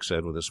 Dick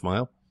said with a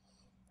smile.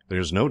 "There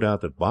is no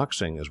doubt that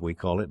boxing, as we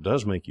call it,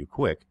 does make you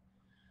quick.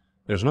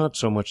 There is not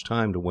so much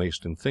time to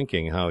waste in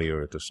thinking how you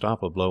are to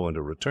stop a blow and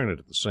to return it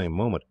at the same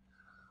moment.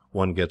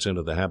 One gets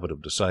into the habit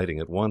of deciding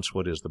at once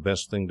what is the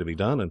best thing to be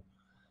done, and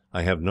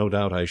I have no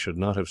doubt I should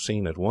not have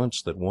seen at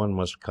once that one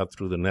must cut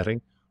through the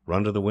netting,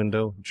 run to the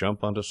window,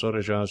 jump onto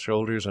Surajah's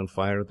shoulders, and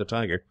fire at the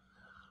tiger,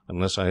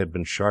 unless I had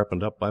been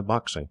sharpened up by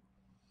boxing.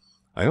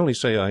 I only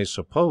say I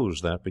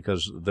suppose that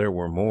because there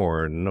were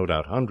more, no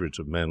doubt hundreds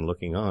of men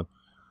looking on,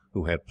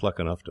 who had pluck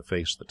enough to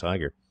face the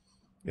tiger,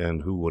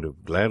 and who would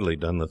have gladly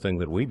done the thing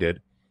that we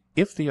did,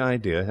 if the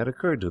idea had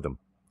occurred to them.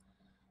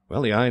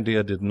 Well, the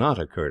idea did not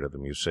occur to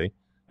them, you see,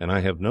 and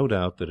I have no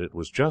doubt that it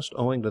was just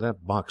owing to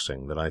that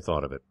boxing that I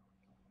thought of it.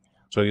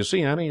 So you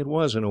see, Annie, it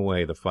was, in a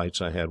way, the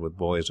fights I had with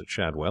boys at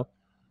Shadwell,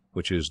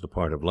 which is the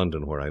part of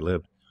London where I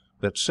lived,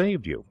 that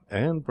saved you,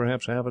 and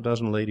perhaps half a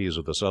dozen ladies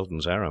of the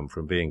Sultan's harem,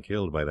 from being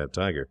killed by that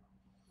tiger.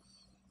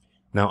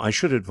 Now, I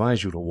should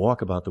advise you to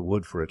walk about the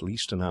wood for at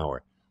least an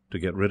hour, to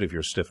get rid of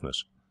your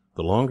stiffness.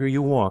 The longer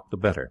you walk, the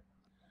better.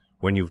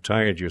 When you've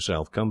tired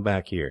yourself, come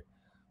back here.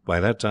 By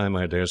that time,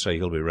 I dare say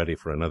you'll be ready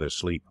for another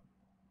sleep.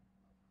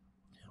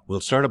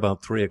 We'll start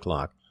about 3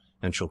 o'clock,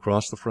 and shall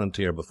cross the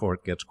frontier before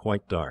it gets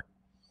quite dark.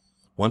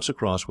 Once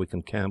across, we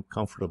can camp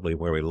comfortably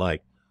where we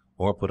like,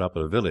 or put up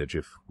at a village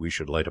if we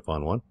should light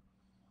upon one.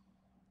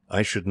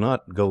 I should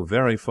not go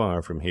very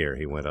far from here,"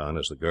 he went on,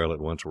 as the girl at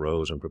once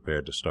rose and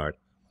prepared to start.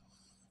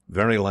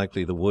 "Very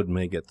likely the wood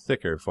may get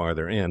thicker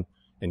farther in,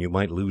 and you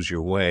might lose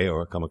your way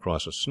or come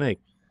across a snake,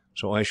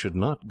 so I should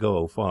not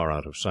go far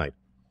out of sight.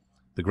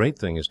 The great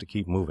thing is to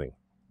keep moving.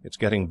 It's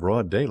getting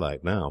broad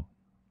daylight now."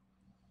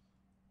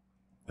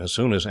 As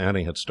soon as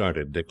Annie had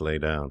started, Dick lay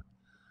down.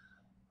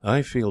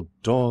 "I feel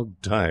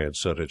dog-tired,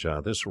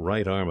 Surajah. This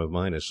right arm of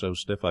mine is so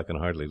stiff I can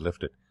hardly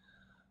lift it.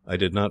 I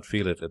did not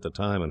feel it at the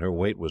time, and her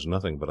weight was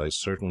nothing, but I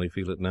certainly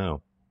feel it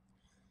now."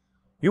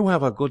 "You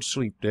have a good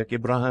sleep, Dick.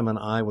 Ibrahim and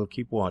I will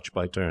keep watch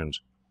by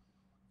turns."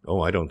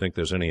 "Oh, I don't think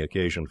there is any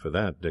occasion for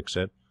that," Dick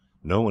said.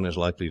 "No one is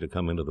likely to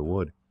come into the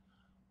wood."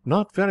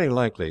 "Not very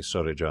likely,"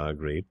 Surajah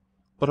agreed.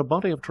 "But a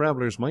body of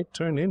travellers might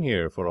turn in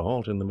here for a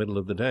halt in the middle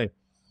of the day,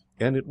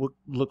 and it would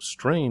look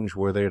strange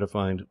were they to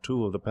find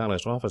 2 of the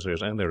Palace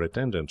officers and their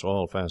attendants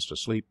all fast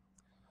asleep."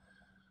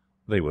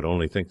 "They would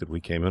only think that we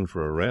came in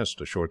for a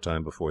rest, a short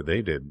time before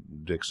they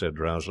did," Dick said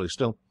drowsily.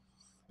 "Still,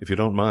 if you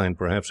don't mind,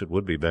 perhaps it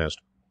would be best."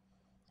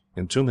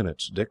 In 2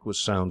 minutes, Dick was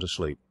sound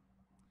asleep.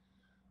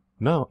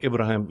 "Now,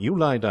 Ibrahim, you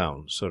lie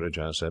down,"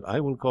 Surajah said. "I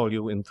will call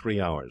you in 3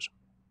 hours."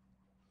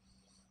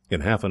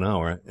 In half an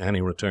hour,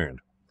 Annie returned.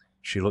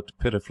 She looked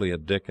pitifully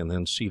at Dick, and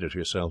then seated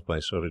herself by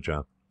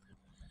Surajah.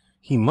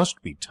 "He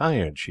must be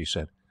tired," she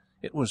said.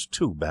 "It was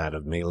too bad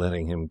of me,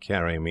 letting him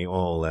carry me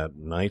all that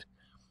night.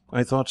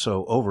 I thought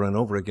so over and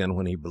over again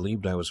when he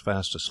believed I was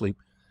fast asleep,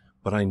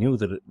 but I knew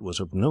that it was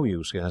of no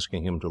use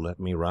asking him to let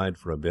me ride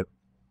for a bit.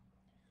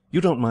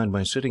 You don't mind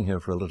my sitting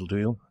here for a little, do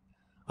you?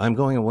 I am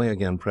going away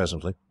again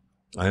presently.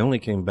 I only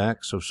came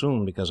back so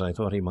soon because I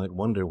thought he might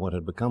wonder what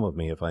had become of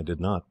me if I did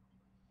not.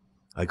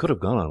 I could have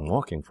gone on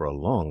walking for a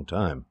long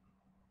time.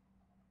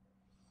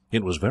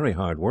 It was very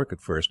hard work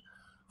at first,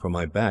 for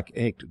my back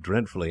ached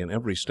dreadfully, and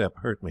every step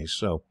hurt me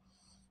so.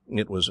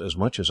 It was as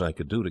much as I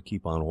could do to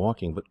keep on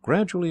walking, but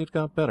gradually it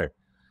got better,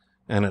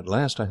 and at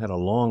last I had a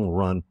long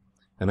run,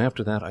 and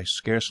after that I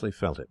scarcely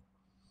felt it.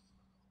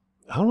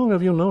 How long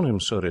have you known him,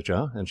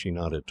 Surajah?" and she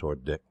nodded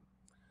toward Dick.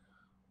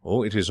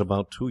 "Oh, it is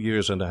about 2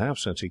 years and a half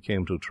since he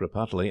came to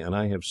Tripataly, and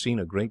I have seen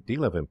a great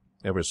deal of him,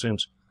 ever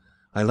since.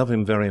 I love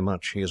him very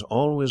much. He is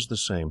always the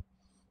same.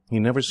 He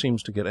never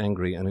seems to get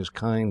angry, and is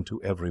kind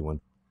to everyone."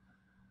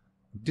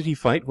 "Did he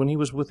fight when he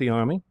was with the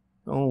army?"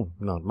 "Oh,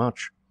 not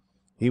much.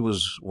 He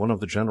was one of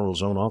the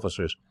general's own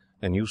officers,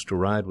 and used to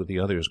ride with the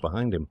others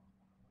behind him.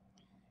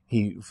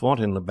 He fought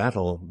in the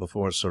battle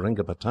before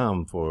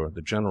Seringapatam, for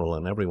the general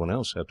and everyone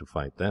else had to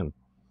fight then."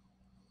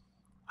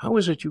 "How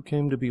is it you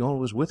came to be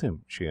always with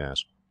him?" she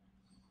asked.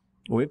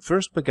 "It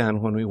first began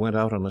when we went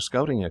out on a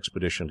scouting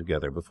expedition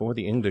together, before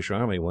the English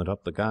army went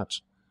up the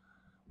Ghauts.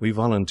 We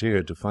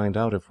volunteered to find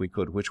out, if we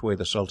could, which way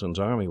the Sultan's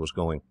army was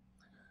going.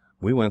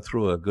 We went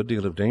through a good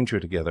deal of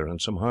danger together,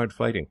 and some hard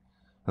fighting,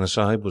 and the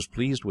Sahib was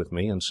pleased with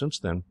me, and since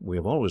then we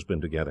have always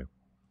been together."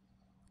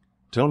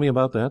 "Tell me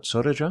about that,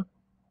 Surajah."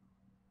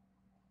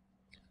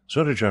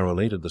 Surajah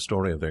related the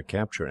story of their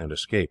capture and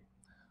escape,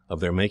 of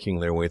their making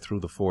their way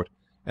through the fort,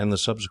 and the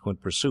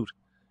subsequent pursuit,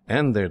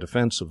 and their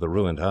defence of the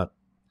ruined hut.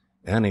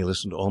 Annie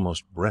listened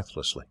almost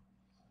breathlessly.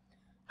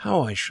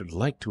 "How I should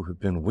like to have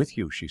been with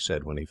you," she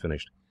said, when he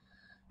finished.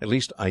 "At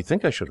least, I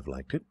think I should have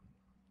liked it.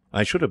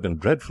 I should have been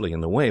dreadfully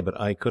in the way, but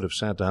I could have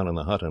sat down in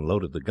the hut and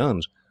loaded the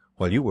guns,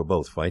 while you were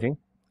both fighting.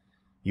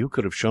 You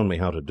could have shown me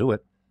how to do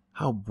it.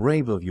 How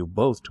brave of you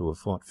both to have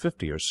fought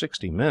 50 or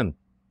 60 men."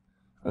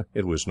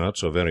 "It was not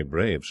so very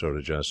brave,"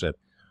 Surajah said.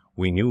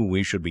 "We knew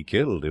we should be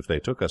killed, if they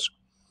took us.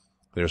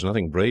 There is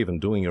nothing brave in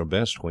doing your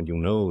best when you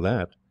know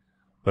that.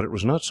 But it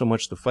was not so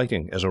much the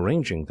fighting as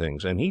arranging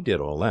things, and he did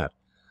all that,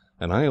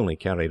 and I only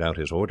carried out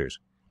his orders.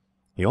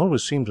 He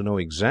always seemed to know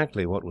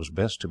exactly what was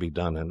best to be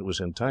done, and it was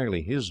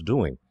entirely his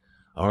doing,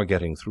 our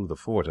getting through the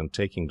fort and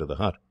taking to the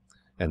hut,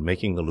 and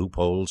making the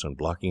loopholes and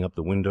blocking up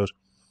the windows,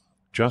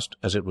 just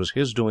as it was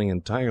his doing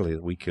entirely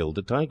that we killed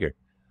the tiger.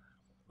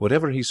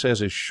 Whatever he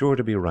says is sure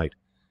to be right,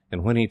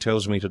 and when he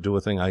tells me to do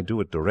a thing I do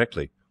it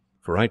directly,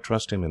 for I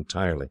trust him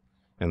entirely,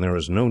 and there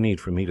is no need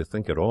for me to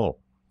think at all.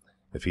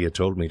 If he had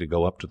told me to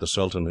go up to the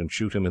Sultan and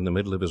shoot him in the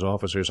middle of his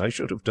officers, I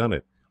should have done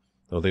it,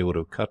 though they would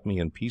have cut me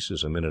in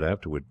pieces a minute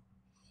afterward."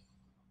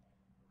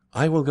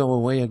 "I will go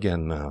away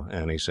again now,"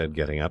 Annie said,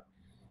 getting up.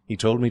 "He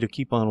told me to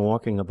keep on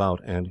walking about,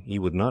 and he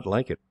would not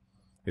like it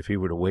if he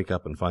were to wake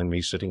up and find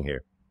me sitting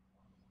here."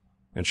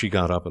 And she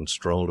got up and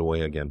strolled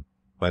away again.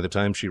 By the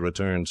time she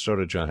returned,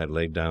 Surajah had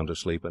laid down to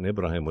sleep, and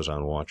Ibrahim was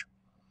on watch.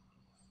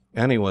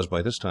 Annie was,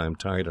 by this time,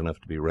 tired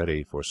enough to be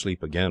ready for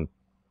sleep again.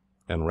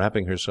 and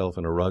wrapping herself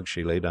in a rug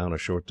she lay down a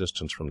short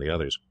distance from the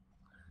others.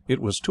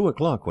 It was 2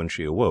 o'clock when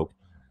she awoke,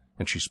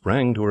 and she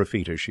sprang to her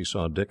feet as she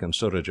saw Dick and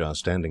Surajah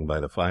standing by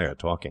the fire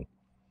talking.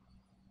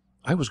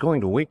 "I was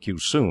going to wake you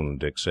soon,"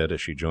 Dick said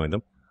as she joined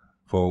them,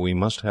 "for we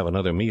must have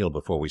another meal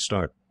before we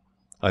start.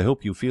 I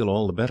hope you feel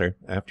all the better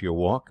after your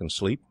walk and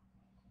sleep."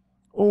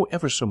 "Oh,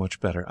 ever so much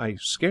better. I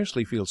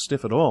scarcely feel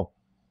stiff at all,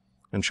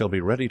 and shall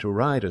be ready to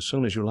ride as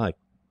soon as you like.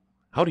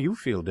 How do you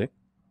feel, Dick?"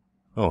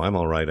 "Oh, I am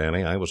all right,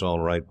 Annie. I was all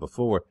right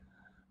before,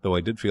 though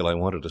I did feel I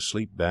wanted to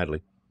sleep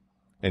badly.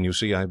 And you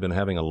see I have been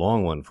having a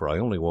long one, for I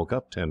only woke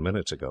up 10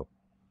 minutes ago.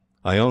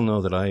 I own,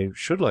 though, that I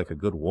should like a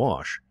good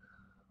wash.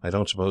 I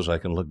don't suppose I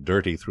can look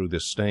dirty through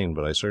this stain,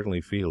 but I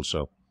certainly feel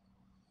so."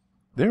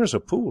 "There is a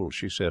pool,"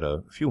 she said,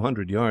 "a few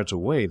hundred yards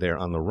away there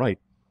on the right.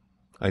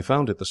 I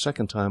found it the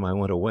second time I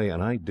went away,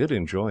 and I did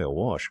enjoy a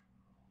wash."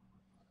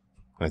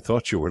 "I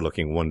thought you were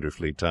looking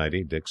wonderfully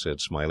tidy," Dick said,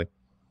 smiling.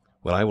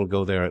 "Well, I will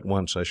go there at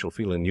once. I shall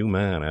feel a new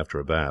man after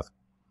a bath."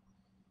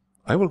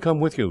 "I will come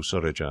with you,"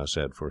 Surajah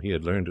said, for he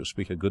had learned to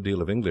speak a good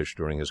deal of English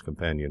during his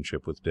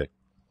companionship with Dick.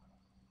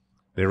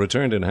 They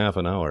returned in half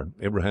an hour.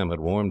 Ibrahim had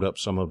warmed up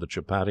some of the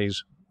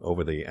chapattis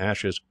over the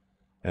ashes,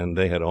 and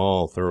they had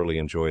all thoroughly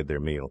enjoyed their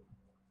meal.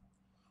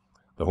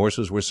 The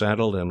horses were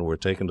saddled, and were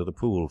taken to the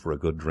pool for a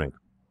good drink.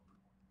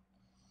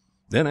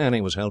 Then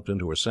Annie was helped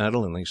into her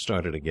saddle, and they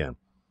started again.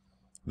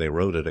 They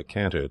rode at a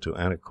canter to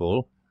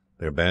Anicull,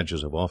 their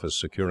badges of office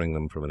securing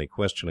them from any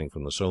questioning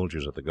from the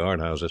soldiers at the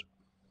guardhouses,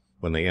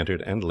 when they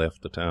entered and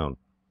left the town.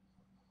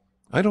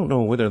 "I don't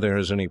know whether there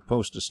is any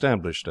post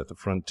established at the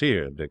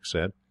frontier," Dick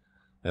said,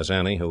 as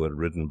Annie, who had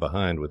ridden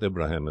behind with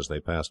Ibrahim as they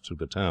passed through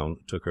the town,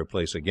 took her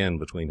place again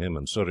between him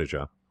and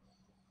Surajah.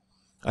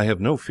 "I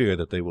have no fear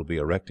that they will be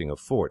erecting a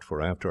fort,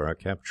 for after our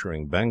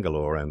capturing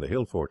Bangalore and the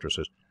hill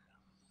fortresses,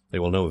 they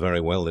will know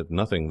very well that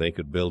nothing they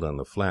could build on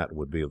the flat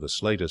would be of the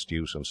slightest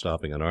use in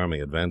stopping an army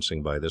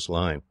advancing by this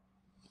line.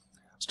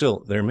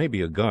 Still, there may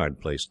be a guard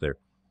placed there.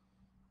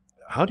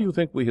 How do you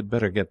think we had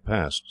better get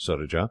past,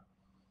 Surajah?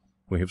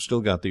 We have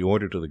still got the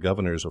order to the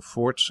governors of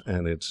forts,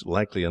 and it is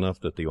likely enough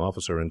that the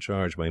officer in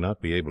charge may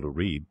not be able to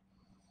read.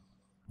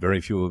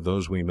 Very few of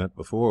those we met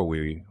before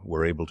we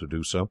were able to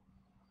do so.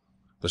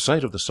 The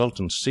sight of the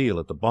Sultan's seal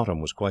at the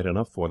bottom was quite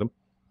enough for them,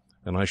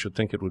 and I should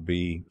think it would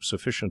be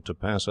sufficient to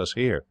pass us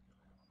here.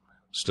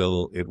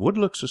 Still, it would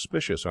look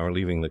suspicious, our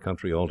leaving the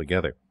country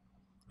altogether,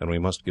 and we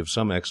must give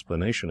some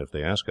explanation if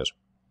they ask us."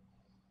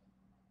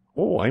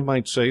 "Oh, I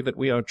might say that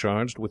we are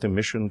charged with a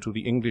mission to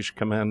the English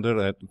commander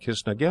at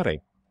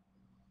Kisnagherry."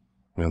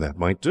 "Well, that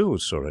might do,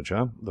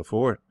 Surajah. The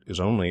fort is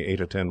only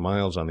 8 or 10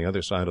 miles on the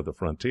other side of the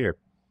frontier,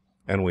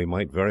 and we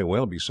might very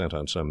well be sent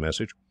on some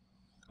message.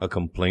 A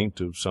complaint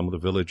to some of the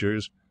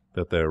villagers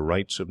that their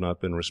rights have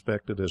not been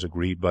respected as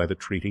agreed by the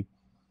treaty,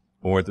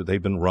 or that they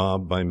have been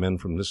robbed by men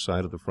from this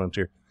side of the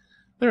frontier.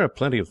 There are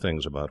plenty of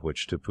things about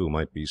which Tippoo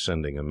might be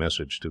sending a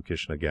message to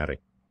Kisnagherry.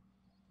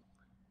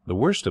 The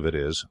worst of it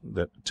is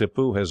that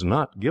Tippoo has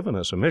not given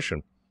us a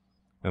mission,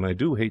 and I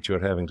do hate your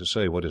having to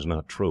say what is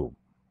not true."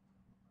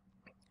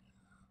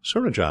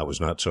 Surajah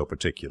was not so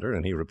particular,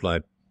 and he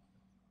replied,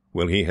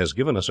 "Well, he has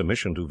given us a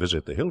mission to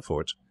visit the hill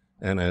forts,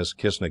 and as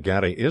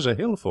Kisnagherry is a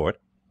hill fort,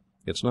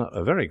 it is not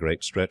a very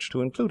great stretch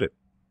to include it."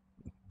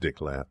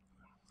 Dick laughed.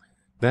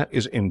 "That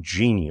is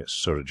ingenious,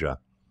 Surajah.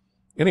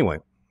 Anyway,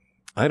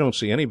 I don't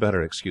see any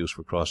better excuse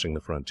for crossing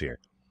the frontier,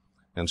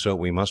 and so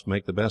we must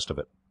make the best of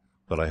it.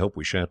 But I hope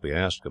we shan't be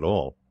asked at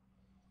all.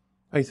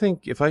 I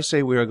think, if I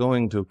say we are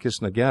going to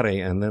Kisnagherry,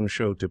 and then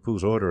show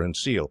Tippoo's order and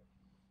seal,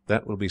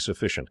 that will be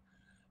sufficient,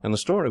 and the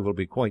story will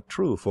be quite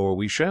true, for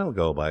we shall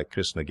go by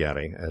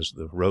Kisnagherry, as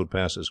the road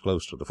passes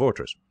close to the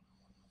fortress."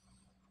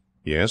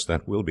 "Yes,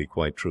 that will be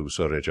quite true,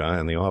 Surajah,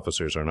 and the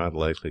officers are not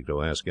likely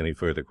to ask any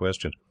further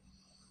questions.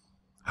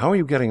 How are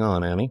you getting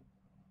on, Annie?"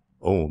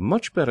 "Oh,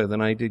 much better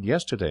than I did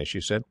yesterday," she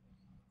said.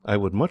 "I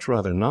would much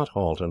rather not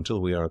halt until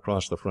we are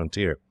across the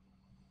frontier.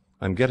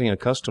 I am getting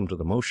accustomed to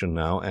the motion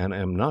now, and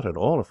am not at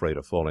all afraid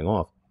of falling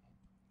off.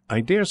 I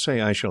dare say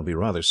I shall be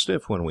rather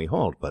stiff when we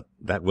halt, but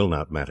that will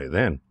not matter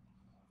then."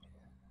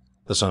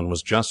 The sun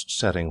was just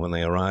setting when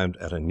they arrived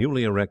at a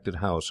newly erected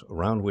house,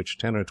 round which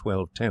 10 or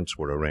 12 tents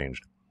were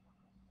arranged.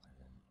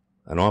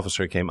 An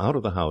officer came out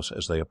of the house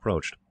as they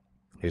approached.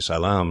 He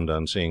salaamed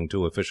on seeing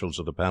 2 officials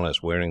of the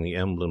palace wearing the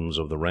emblems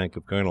of the rank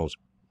of colonels.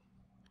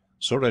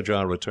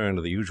 Surajah returned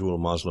the usual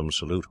Moslem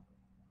salute.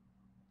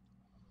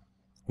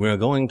 "We are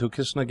going to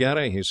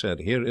Kisnagherry," he said.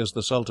 "Here is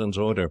the Sultan's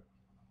order."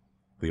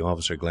 The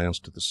officer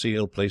glanced at the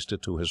seal, placed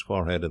it to his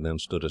forehead, and then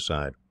stood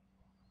aside.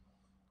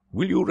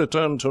 "Will you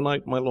return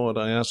tonight, my lord,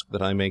 I ask,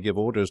 that I may give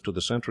orders to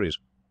the sentries?"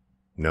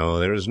 "No,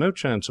 there is no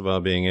chance of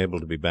our being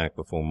able to be back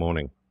before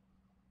morning."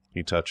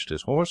 He touched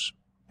his horse,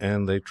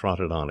 and they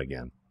trotted on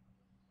again.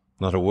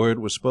 Not a word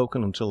was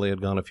spoken until they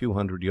had gone a few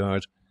hundred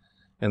yards,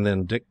 and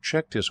then Dick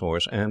checked his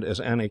horse, and, as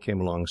Annie came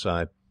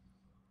alongside,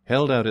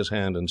 held out his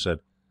hand and said,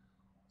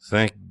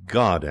 "Thank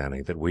God,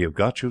 Annie, that we have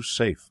got you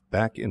safe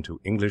back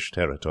into English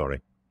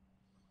territory."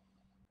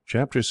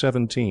 Chapter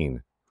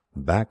 17.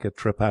 Back at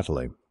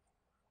Tripataly.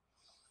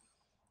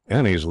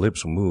 Annie's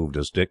lips moved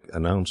as Dick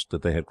announced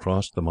that they had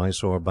crossed the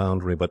Mysore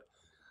boundary, but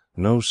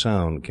no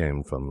sound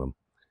came from them.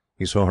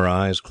 He saw her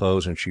eyes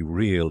close, and she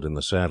reeled in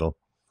the saddle.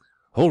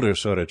 "Hold her,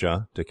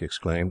 Surajah," Dick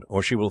exclaimed,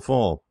 "or she will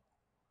fall."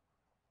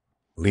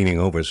 Leaning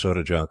over,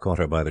 Surajah caught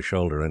her by the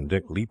shoulder, and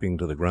Dick, leaping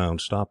to the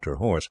ground, stopped her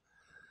horse,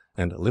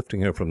 and,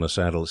 lifting her from the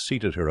saddle,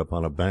 seated her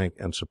upon a bank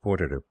and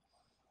supported her.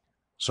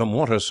 "Some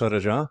water,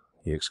 Surajah,"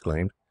 he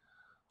exclaimed.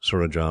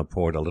 Surajah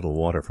poured a little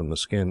water from the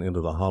skin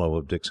into the hollow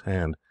of Dick's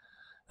hand,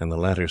 and the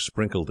latter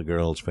sprinkled the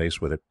girl's face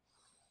with it.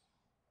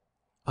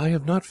 "I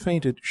have not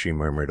fainted," she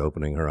murmured,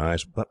 opening her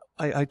eyes, "but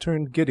I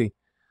turned giddy.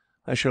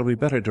 I shall be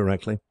better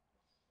directly."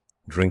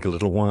 "Drink a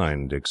little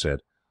wine," Dick said.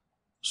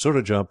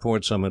 Surajah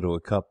poured some into a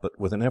cup, but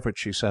with an effort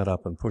she sat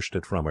up and pushed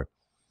it from her.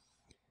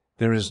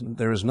 There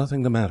is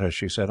nothing the matter,"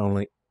 she said,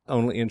 only,"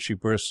 and she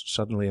burst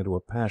suddenly into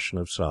a passion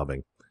of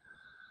sobbing.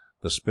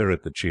 The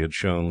spirit that she had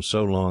shown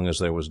so long as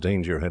there was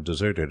danger had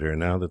deserted her,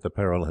 now that the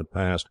peril had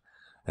passed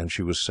and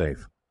she was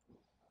safe.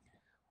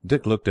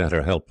 Dick looked at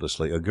her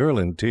helplessly. A girl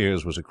in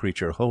tears was a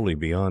creature wholly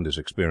beyond his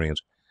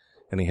experience,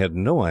 and he had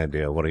no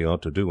idea what he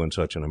ought to do in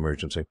such an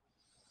emergency.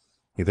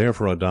 He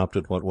therefore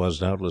adopted what was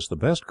doubtless the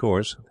best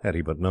course, had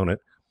he but known it,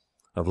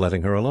 of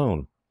letting her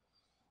alone.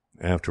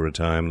 After a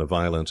time the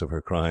violence of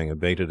her crying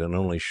abated, and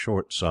only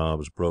short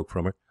sobs broke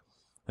from her,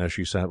 as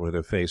she sat with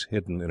her face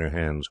hidden in her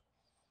hands.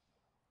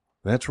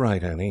 "That's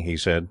right, Annie," he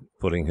said,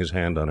 putting his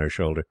hand on her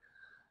shoulder.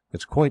 "It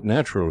is quite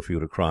natural for you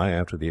to cry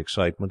after the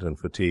excitement and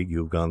fatigue you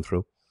have gone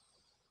through.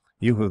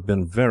 You have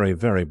been very,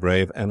 very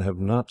brave, and have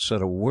not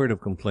said a word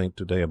of complaint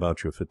today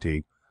about your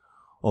fatigue,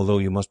 although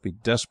you must be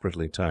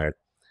desperately tired.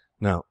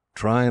 Now,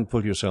 try and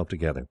pull yourself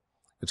together.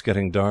 It is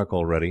getting dark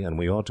already, and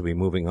we ought to be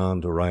moving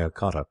on to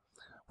Rayakota,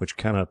 which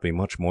cannot be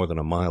much more than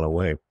a mile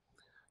away.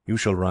 You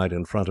shall ride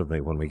in front of me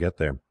when we get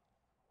there."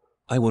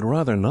 "I would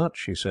rather not,"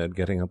 she said,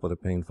 getting up with a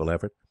painful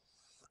effort.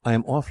 "I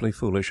am awfully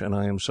foolish, and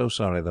I am so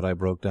sorry that I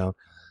broke down,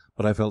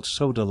 but I felt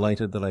so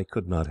delighted that I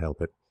could not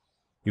help it.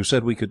 You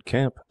said we could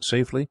camp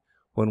safely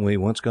when we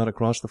once got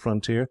across the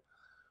frontier.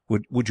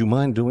 Would you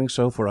mind doing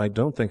so, for I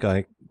don't think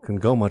I can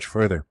go much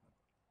further?"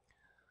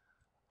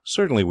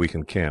 "Certainly we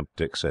can camp,"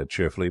 Dick said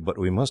cheerfully, "but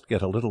we must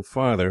get a little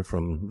farther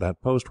from that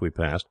post we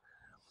passed.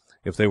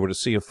 If they were to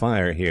see a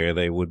fire here,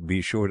 they would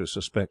be sure to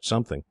suspect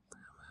something.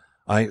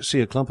 I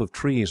see a clump of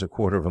trees a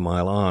quarter of a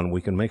mile on.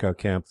 We can make our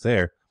camp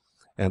there,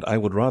 and I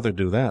would rather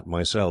do that,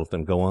 myself,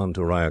 than go on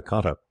to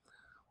Rayakota,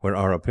 where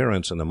our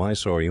appearance in the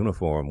Mysore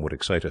uniform would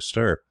excite a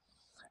stir,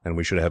 and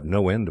we should have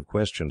no end of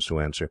questions to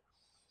answer.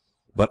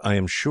 But I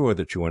am sure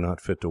that you are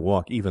not fit to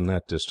walk even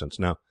that distance.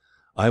 Now,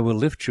 I will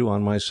lift you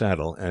on my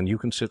saddle, and you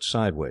can sit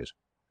sideways.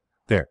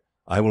 There,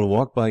 I will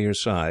walk by your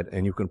side,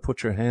 and you can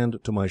put your hand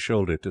to my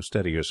shoulder to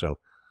steady yourself.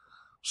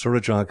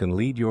 Surajah can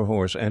lead your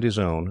horse and his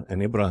own,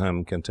 and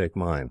Ibrahim can take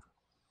mine."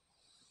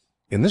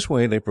 In this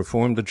way they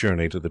performed the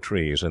journey to the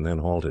trees, and then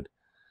halted.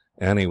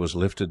 Annie was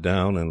lifted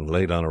down and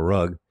laid on a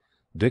rug.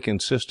 Dick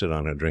insisted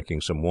on her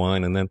drinking some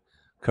wine, and then,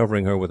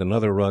 covering her with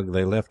another rug,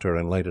 they left her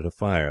and lighted a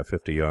fire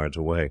 50 yards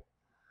away.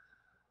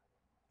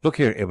 "Look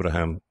here,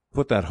 Ibrahim.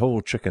 Put that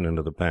whole chicken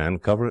into the pan,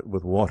 cover it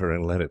with water,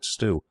 and let it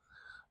stew.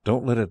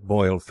 Don't let it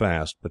boil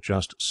fast, but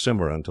just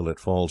simmer until it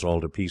falls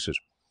all to pieces.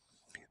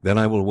 Then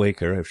I will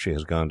wake her, if she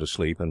has gone to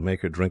sleep, and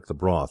make her drink the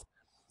broth.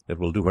 It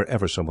will do her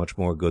ever so much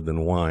more good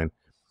than wine,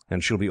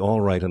 and she will be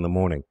all right in the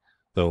morning,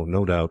 though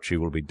no doubt she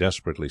will be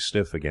desperately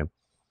stiff again.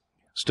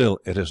 Still,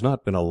 it has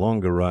not been a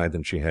longer ride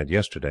than she had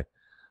yesterday.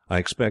 I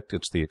expect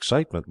it is the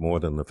excitement more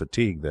than the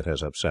fatigue that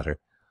has upset her.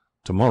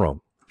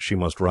 Tomorrow she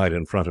must ride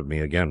in front of me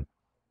again."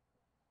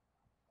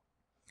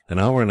 An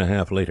hour and a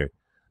half later,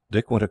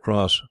 Dick went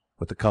across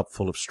with the cup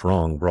full of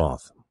strong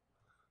broth.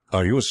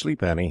 "Are you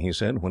asleep, Annie?" he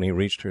said, when he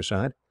reached her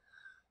side.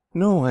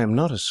 "No, I am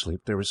not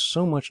asleep. There is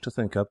so much to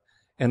think of,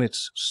 and it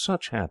is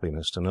such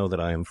happiness to know that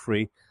I am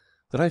free,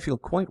 that I feel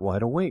quite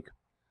wide awake.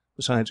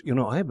 Besides, you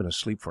know, I have been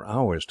asleep for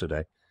hours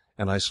today,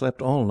 and I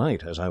slept all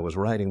night as I was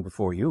riding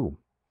before you."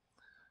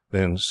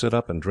 "Then sit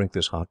up and drink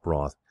this hot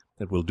broth.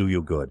 It will do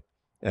you good,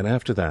 and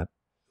after that,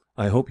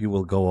 I hope you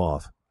will go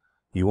off.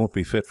 You won't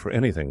be fit for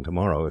anything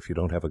tomorrow, if you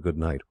don't have a good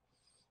night.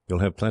 You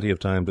will have plenty of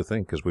time to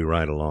think as we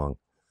ride along."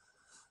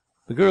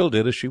 The girl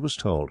did as she was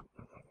told.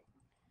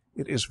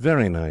 "It is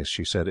very nice,"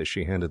 she said, as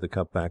she handed the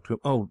cup back to him.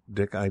 "Oh,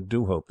 Dick, I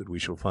do hope that we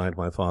shall find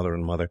my father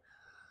and mother.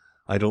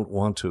 I don't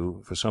want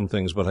to, for some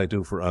things, but I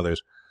do for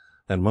others,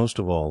 and most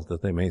of all,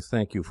 that they may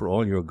thank you for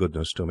all your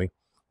goodness to me,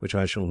 which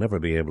I shall never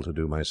be able to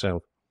do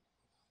myself."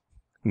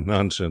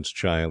 "Nonsense,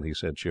 child," he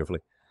said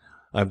cheerfully.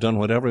 "I have done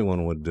what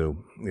everyone would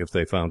do, if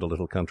they found a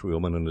little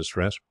countrywoman in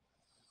distress.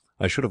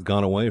 I should have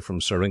gone away from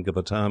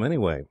Seringapatam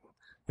anyway,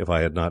 if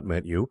I had not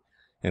met you,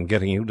 and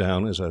getting you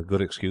down is a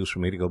good excuse for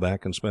me to go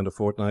back and spend a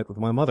fortnight with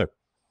my mother.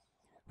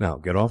 Now,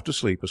 get off to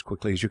sleep as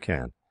quickly as you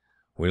can.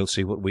 We will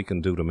see what we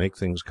can do to make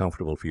things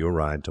comfortable for your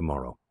ride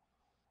tomorrow."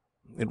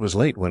 It was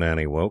late when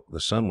Annie woke. The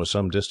sun was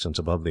some distance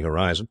above the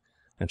horizon,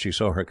 and she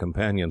saw her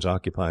companions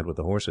occupied with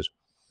the horses.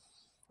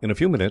 In a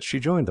few minutes she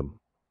joined them.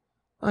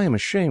 "I am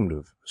ashamed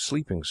of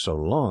sleeping so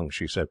long,"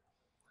 she said.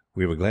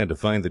 "We were glad to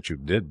find that you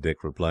did,"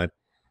 Dick replied.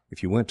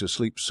 "If you went to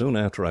sleep soon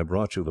after I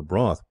brought you the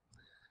broth,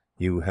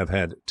 you have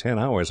had 10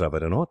 hours of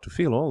it, and ought to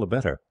feel all the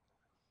better."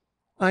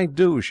 "I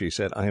do," she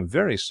said. "I am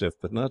very stiff,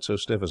 but not so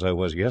stiff as I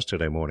was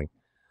yesterday morning.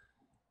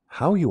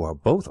 How you are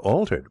both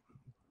altered!"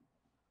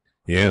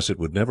 "Yes, it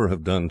would never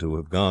have done to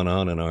have gone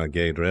on in our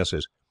gay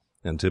dresses,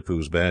 and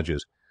Tippoo's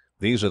badges.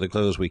 These are the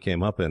clothes we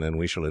came up in, and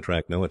we shall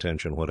attract no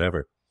attention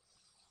whatever.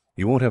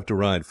 You won't have to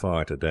ride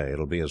far today. It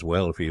will be as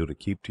well for you to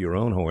keep to your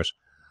own horse,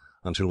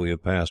 until we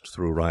have passed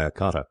through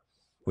Ryacotta,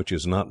 which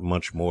is not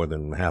much more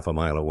than half a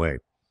mile away.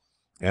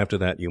 After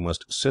that, you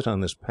must sit on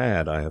this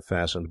pad I have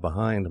fastened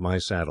behind my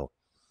saddle.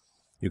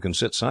 You can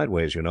sit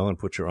sideways, you know, and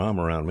put your arm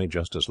around me,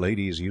 just as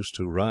ladies used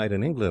to ride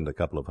in England a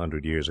couple of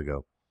 100 years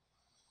ago."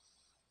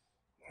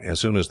 As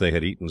soon as they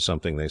had eaten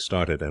something, they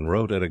started, and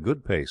rode at a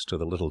good pace to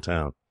the little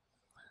town.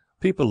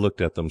 People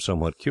looked at them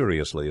somewhat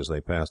curiously as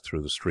they passed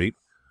through the street,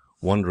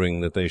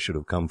 wondering that they should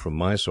have come from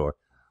Mysore,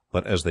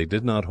 but as they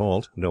did not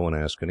halt, no one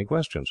asked any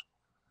questions.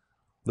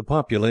 The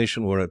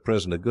population were at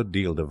present a good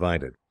deal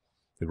divided.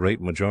 The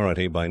great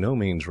majority by no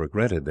means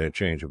regretted their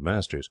change of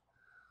masters.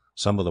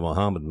 Some of the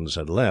Mohammedans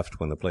had left,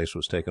 when the place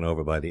was taken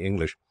over by the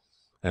English,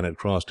 and had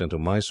crossed into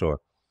Mysore.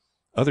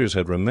 Others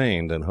had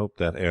remained, and hoped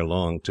that, ere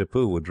long,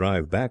 Tippoo would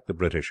drive back the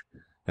British,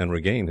 and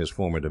regain his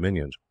former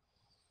dominions.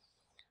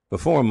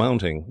 Before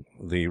mounting,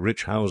 the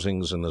rich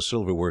housings and the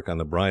silver work on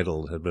the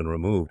bridles had been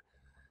removed,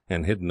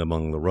 and hidden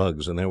among the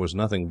rugs, and there was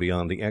nothing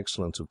beyond the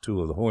excellence of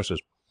 2 of the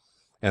horses,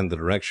 and the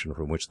direction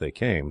from which they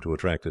came, to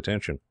attract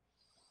attention.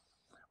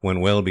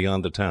 When well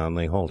beyond the town,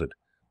 they halted.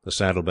 The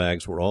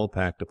saddlebags were all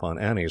packed upon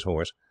Annie's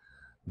horse.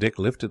 Dick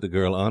lifted the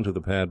girl onto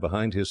the pad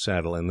behind his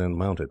saddle, and then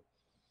mounted.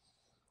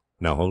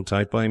 "Now hold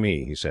tight by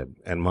me," he said,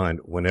 "and mind,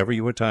 whenever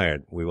you are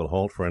tired, we will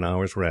halt for an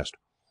hour's rest.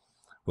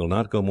 We will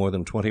not go more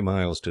than 20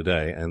 miles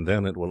today, and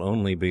then it will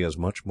only be as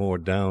much more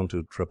down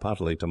to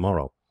Tripataly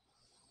tomorrow.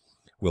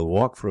 We will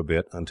walk for a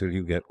bit, until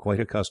you get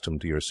quite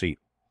accustomed to your seat."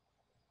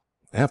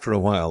 After a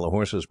while, the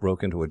horses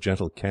broke into a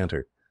gentle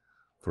canter.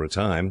 For a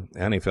time,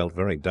 Annie felt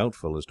very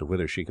doubtful as to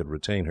whether she could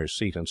retain her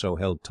seat, and so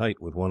held tight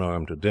with one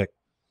arm to Dick,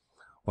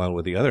 while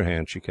with the other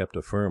hand she kept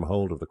a firm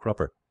hold of the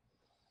crupper.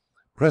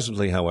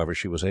 Presently, however,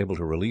 she was able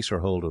to release her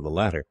hold of the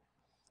latter,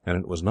 and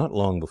it was not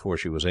long before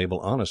she was able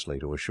honestly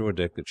to assure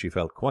Dick that she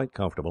felt quite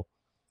comfortable,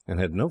 and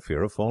had no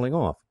fear of falling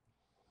off.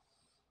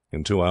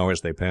 In 2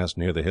 hours they passed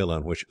near the hill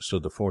on which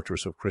stood the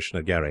fortress of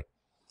Krishnagiri,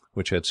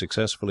 which had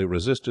successfully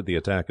resisted the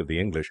attack of the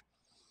English,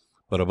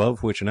 but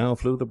above which now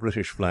flew the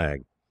British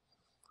flag.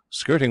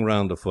 Skirting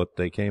round the foot,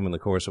 they came, in the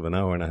course of an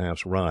hour and a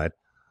half's ride,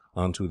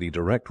 onto the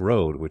direct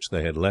road which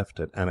they had left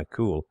at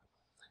Anicull,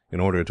 in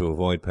order to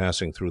avoid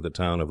passing through the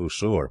town of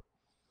Mysore.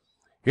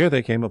 Here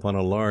they came upon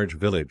a large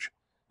village,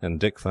 and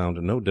Dick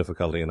found no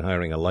difficulty in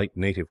hiring a light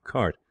native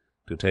cart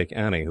to take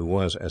Annie, who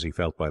was, as he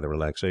felt by the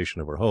relaxation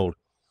of her hold,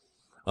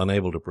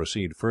 unable to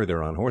proceed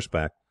further on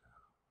horseback,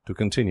 to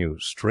continue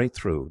straight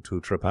through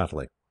to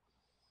Tripataly.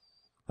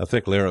 A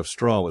thick layer of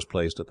straw was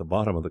placed at the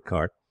bottom of the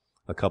cart,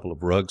 a couple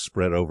of rugs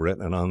spread over it,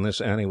 and on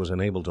this Annie was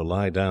enabled to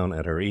lie down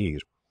at her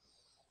ease.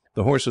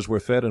 The horses were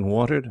fed and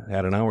watered,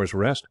 had an hour's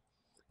rest,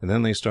 and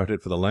then they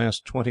started for the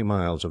last 20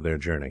 miles of their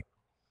journey.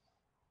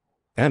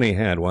 Annie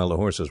had, while the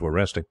horses were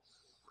resting,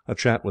 a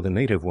chat with a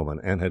native woman,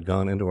 and had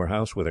gone into her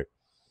house with her.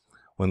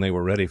 When they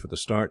were ready for the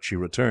start, she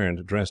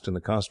returned, dressed in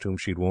the costume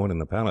she had worn in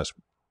the palace.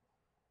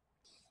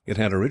 It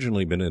had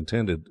originally been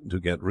intended to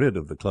get rid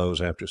of the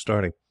clothes after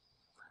starting,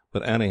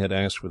 but Annie had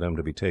asked for them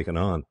to be taken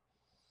on.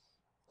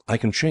 "I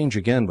can change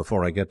again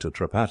before I get to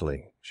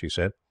Tripataly," she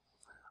said.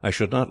 "I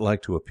should not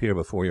like to appear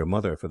before your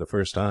mother for the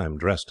first time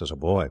dressed as a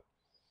boy."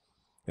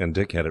 And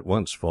Dick had at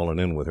once fallen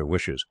in with her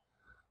wishes.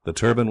 The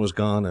turban was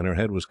gone, and her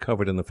head was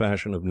covered in the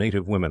fashion of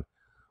native women,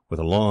 with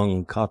a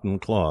long cotton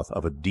cloth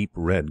of a deep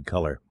red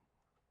colour.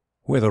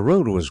 Where the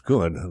road was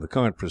good, the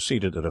cart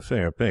proceeded at a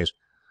fair pace,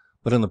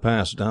 but in the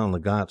pass down the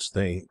ghauts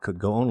they could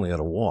go only at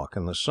a walk,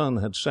 and the sun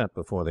had set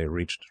before they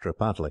reached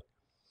Tripataly.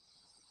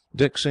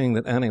 Dick, seeing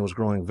that Annie was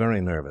growing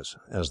very nervous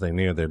as they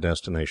neared their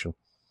destination,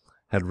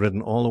 had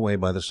ridden all the way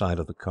by the side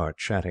of the cart,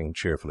 chatting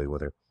cheerfully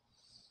with her.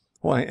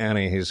 "Why,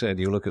 Annie," he said,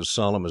 "you look as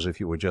solemn as if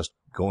you were just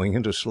going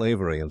into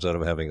slavery instead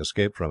of having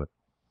escaped from it."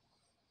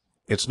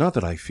 "It's not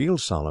that I feel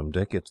solemn,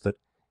 Dick. It's that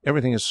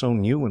everything is so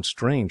new and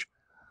strange.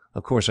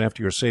 Of course,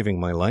 after your saving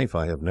my life,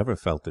 I have never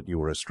felt that you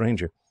were a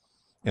stranger,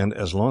 and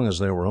as long as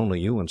there were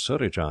only you and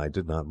Surajah I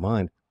did not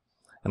mind,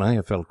 and I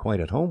have felt quite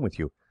at home with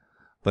you.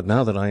 But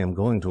now that I am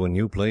going to a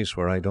new place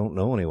where I don't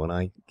know anyone,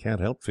 I can't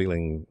help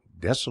feeling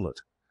desolate."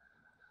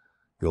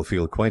 "You will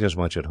feel quite as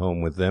much at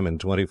home with them in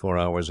 24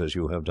 hours as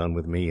you have done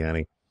with me,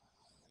 Annie.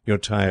 You are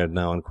tired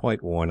now, and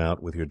quite worn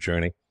out with your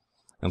journey,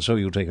 and so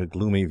you take a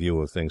gloomy view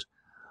of things.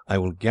 I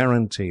will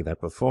guarantee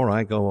that before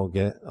I go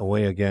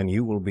away again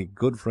you will be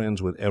good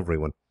friends with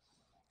everyone,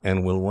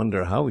 and will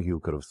wonder how you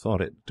could have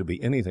thought it to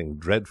be anything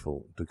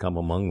dreadful to come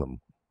among them."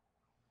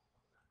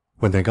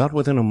 When they got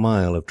within a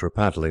mile of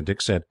Tripataly,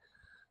 Dick said,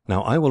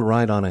 "Now I will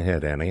ride on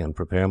ahead, Annie, and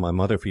prepare my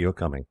mother for your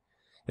coming.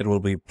 It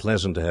will be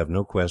pleasant to have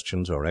no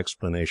questions or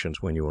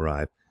explanations when you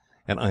arrive,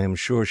 and I am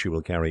sure she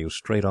will carry you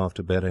straight off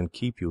to bed, and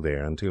keep you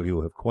there until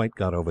you have quite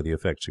got over the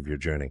effects of your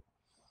journey."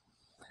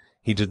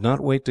 He did not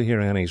wait to hear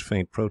Annie's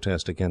faint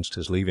protest against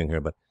his leaving her,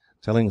 but,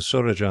 telling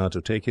Surajah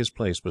to take his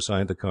place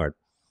beside the cart,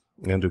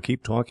 and to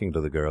keep talking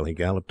to the girl, he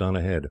galloped on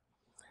ahead.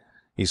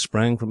 He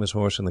sprang from his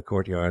horse in the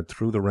courtyard,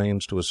 threw the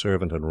reins to a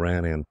servant, and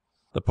ran in.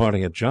 The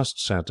party had just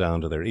sat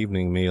down to their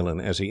evening meal,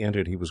 and as he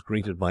entered he was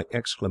greeted by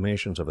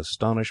exclamations of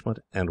astonishment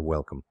and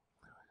welcome.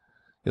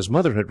 His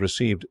mother had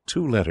received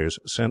 2 letters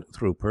sent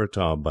through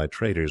Pertaub by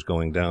traders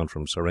going down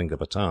from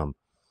Seringapatam.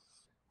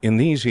 In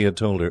these he had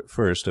told her,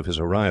 first, of his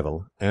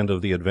arrival, and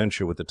of the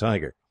adventure with the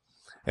tiger,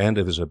 and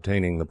of his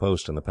obtaining the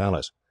post in the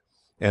Palace,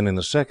 and in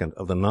the second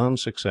of the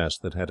non-success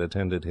that had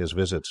attended his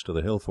visits to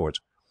the hill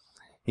forts.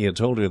 He had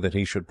told her that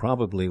he should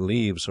probably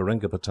leave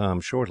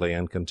Seringapatam shortly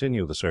and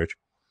continue the search,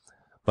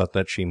 but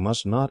that she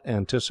must not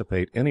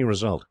anticipate any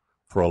result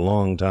for a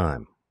long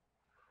time.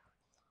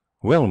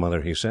 "Well,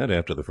 Mother," he said,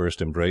 after the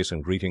first embrace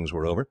and greetings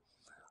were over,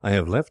 "I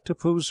have left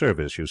Tippoo's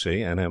service, you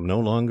see, and am no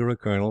longer a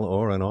colonel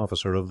or an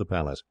officer of the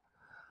Palace.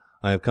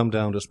 I have come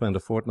down to spend a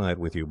fortnight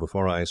with you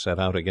before I set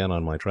out again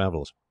on my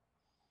travels."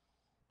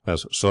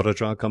 "Has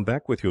Surajah come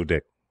back with you,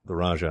 Dick?" the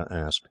Rajah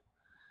asked.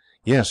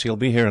 "Yes, he will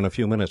be here in a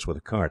few minutes with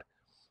a cart.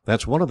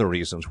 That's one of the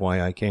reasons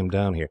why I came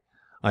down here.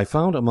 I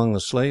found among the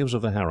slaves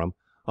of the harem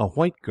a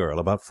white girl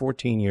about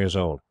 14 years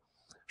old.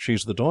 She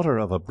is the daughter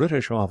of a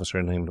British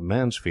officer named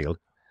Mansfield,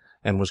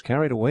 and was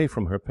carried away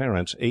from her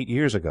parents 8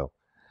 years ago.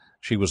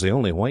 She was the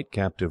only white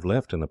captive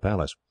left in the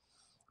Palace.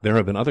 There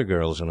have been other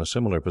girls in a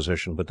similar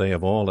position, but they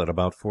have all, at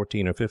about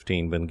 14 or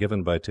 15, been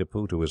given by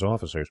Tippoo to his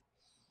officers,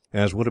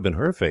 as would have been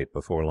her fate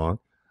before long.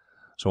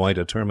 So I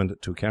determined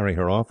to carry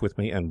her off with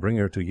me, and bring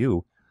her to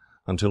you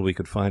until we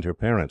could find her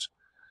parents.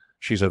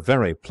 She is a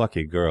very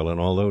plucky girl, and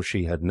although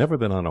she had never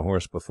been on a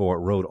horse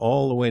before, rode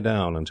all the way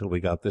down until we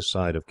got this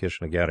side of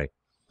Kishnagiri.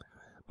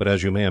 But,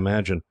 as you may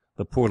imagine,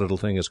 the poor little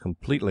thing is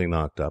completely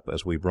knocked up,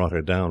 as we brought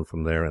her down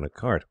from there in a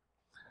cart.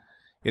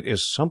 It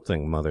is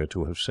something, Mother,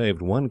 to have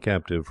saved one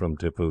captive from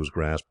Tippoo's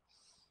grasp,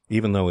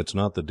 even though it is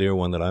not the dear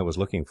one that I was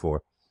looking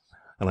for,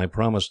 and I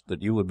promised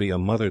that you would be a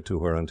mother to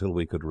her until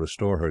we could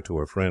restore her to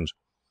her friends."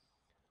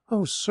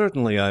 "Oh,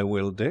 certainly I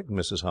will, Dick,"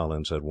 Mrs.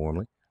 Holland said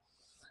warmly.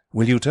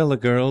 "Will you tell the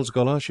girls,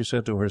 Gholla," she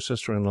said to her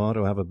sister-in-law,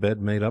 "to have a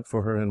bed made up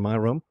for her in my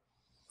room?"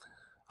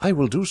 "I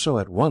will do so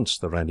at once,"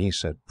 the Ranee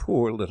said.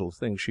 "Poor little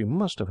thing, she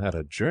must have had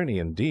a journey,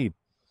 indeed."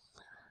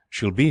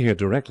 "She will be here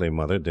directly,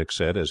 Mother," Dick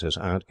said, as his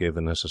aunt gave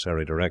the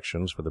necessary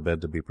directions for the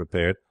bed to be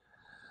prepared,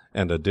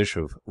 and a dish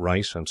of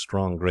rice and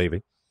strong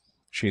gravy.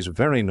 "She is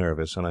very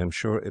nervous, and I am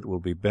sure it will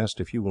be best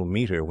if you will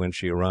meet her when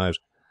she arrives,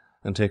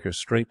 and take her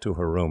straight to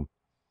her room."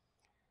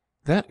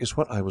 "That is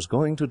what I was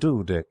going to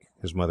do, Dick,"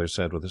 his mother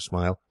said, with a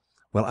smile.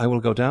 "Well, I will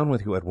go down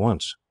with you at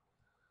once."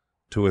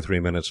 2 or 3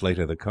 minutes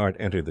later, the cart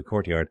entered the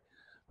courtyard.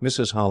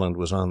 Mrs. Holland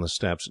was on the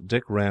steps.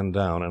 Dick ran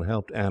down, and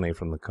helped Annie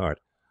from the cart.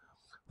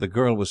 The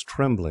girl was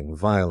trembling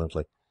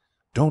violently.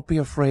 "Don't be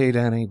afraid,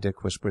 Annie,"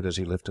 Dick whispered, as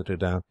he lifted her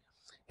down.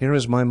 "Here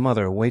is my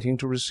mother, waiting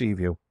to receive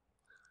you.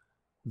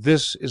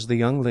 This is the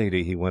young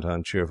lady," he went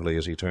on cheerfully,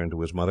 as he turned to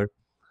his mother.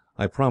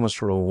 "I promised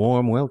her a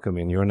warm welcome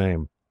in your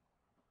name."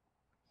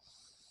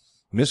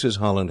 Mrs.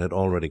 Holland had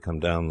already come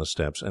down the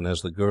steps, and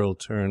as the girl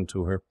turned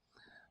to her,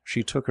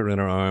 she took her in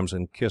her arms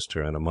and kissed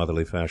her in a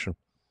motherly fashion.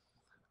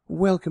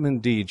 "Welcome,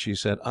 indeed," she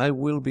said. "I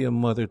will be a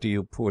mother to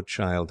you, poor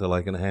child, till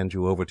I can hand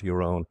you over to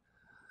your own.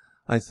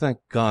 I thank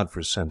God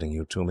for sending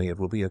you to me. It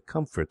will be a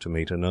comfort to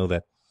me to know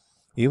that,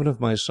 even if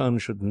my son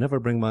should never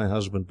bring my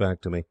husband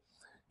back to me,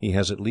 he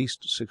has at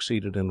least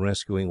succeeded in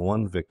rescuing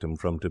one victim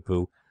from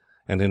Tippoo,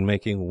 and in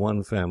making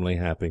one family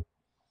happy."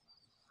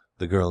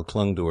 The girl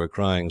clung to her,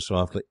 crying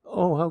softly.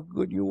 "Oh, how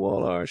good you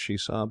all are!" she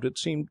sobbed. "It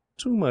seemed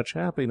too much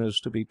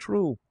happiness to be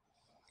true."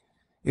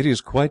 "It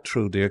is quite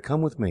true, dear.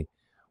 Come with me.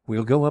 We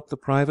will go up the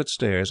private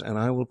stairs, and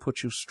I will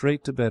put you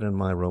straight to bed in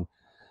my room,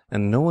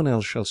 and no one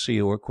else shall see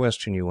you or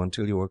question you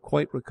until you are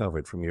quite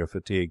recovered from your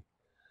fatigue."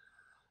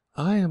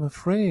 "I am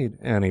afraid,"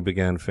 Annie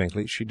began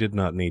faintly. She did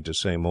not need to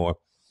say more.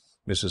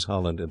 Mrs.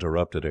 Holland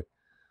interrupted her.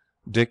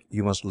 "Dick,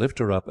 you must lift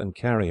her up, and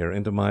carry her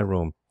into my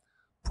room.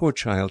 Poor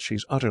child, she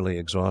is utterly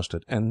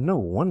exhausted, and no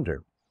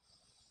wonder."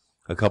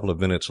 A couple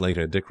of minutes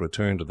later, Dick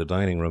returned to the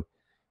dining room.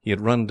 He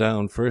had run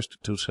down first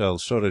to tell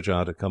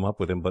Surajah to come up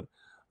with him, but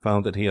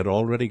found that he had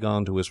already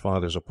gone to his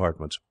father's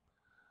apartments.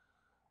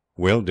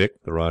 "Well,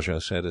 Dick," the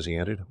Rajah said, as he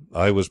entered,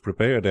 "I was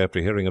prepared,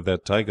 after hearing of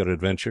that tiger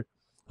adventure,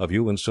 of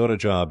you and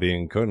Surajah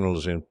being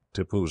colonels in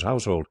Tippoo's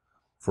household,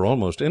 for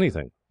almost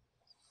anything.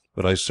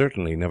 But I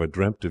certainly never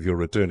dreamt of your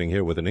returning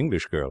here with an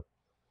English girl."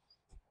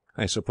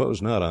 "I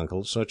suppose not,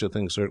 Uncle. Such a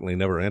thing certainly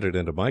never entered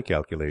into my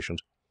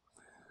calculations.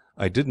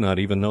 I did not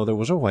even know there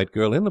was a white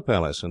girl in the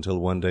Palace, until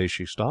one day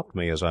she stopped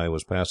me as I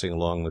was passing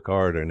along the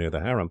corridor near the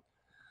harem,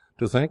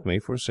 to thank me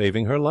for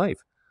saving her life.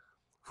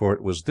 For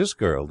it was this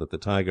girl that the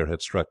tiger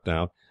had struck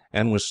down,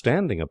 and was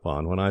standing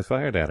upon when I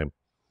fired at him.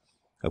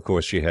 Of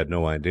course, she had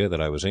no idea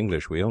that I was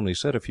English. We only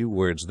said a few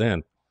words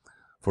then,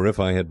 for if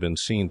I had been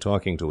seen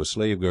talking to a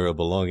slave girl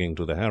belonging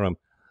to the harem,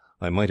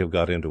 I might have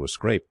got into a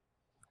scrape.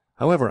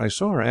 However, I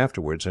saw her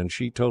afterwards, and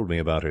she told me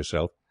about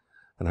herself,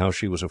 and how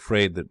she was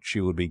afraid that she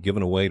would be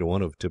given away to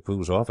one of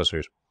Tippoo's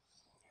officers.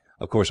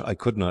 Of course, I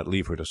could not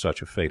leave her to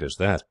such a fate as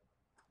that.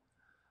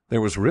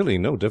 There was really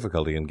no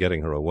difficulty in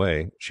getting her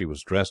away. She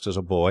was dressed as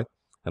a boy,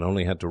 and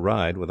only had to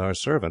ride, with our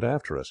servant,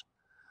 after us.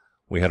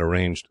 We had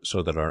arranged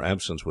so that our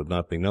absence would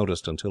not be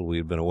noticed until we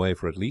had been away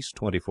for at least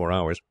 24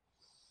 hours,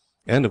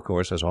 and of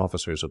course, as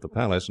officers of the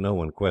Palace, no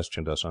one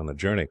questioned us on the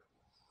journey,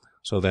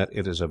 so that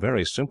it is a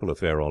very simple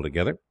affair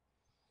altogether,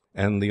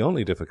 and the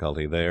only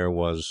difficulty there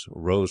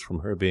rose from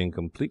her being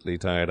completely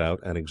tired out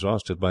and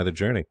exhausted by the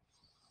journey,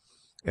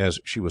 as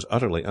she was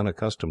utterly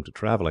unaccustomed to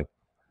travelling.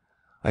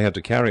 I had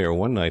to carry her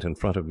one night in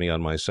front of me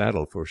on my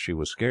saddle, for she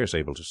was scarce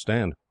able to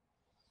stand.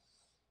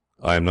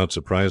 I am not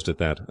surprised at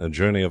that. A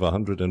journey of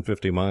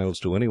 150 miles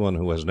to anyone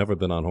who has never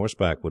been on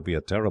horseback would be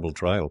a terrible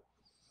trial,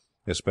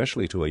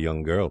 especially to a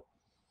young girl.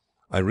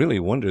 I really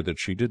wonder that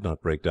she did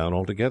not break down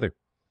altogether.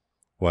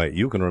 Why,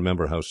 you can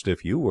remember how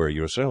stiff you were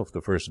yourself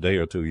the first day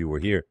or two you were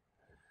here,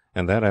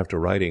 and that after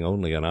riding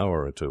only an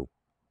hour or two."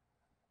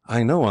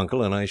 "I know,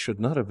 Uncle, and I should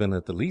not have been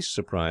at the least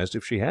surprised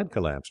if she had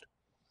collapsed.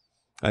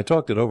 I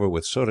talked it over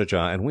with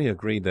Surajah, and we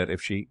agreed that, if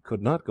she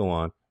could not go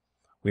on,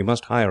 we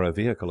must hire a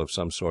vehicle of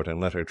some sort and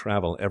let her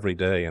travel every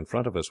day in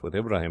front of us with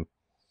Ibrahim,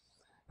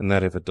 and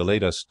that if it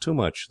delayed us too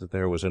much that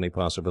there was any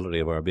possibility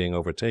of our being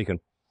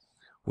overtaken,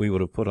 we would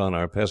have put on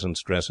our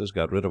peasants' dresses,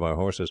 got rid of our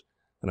horses,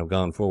 and have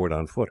gone forward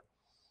on foot.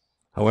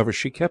 However,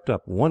 she kept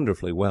up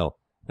wonderfully well,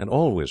 and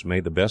always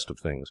made the best of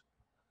things."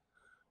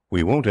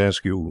 "We won't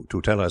ask you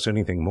to tell us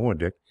anything more,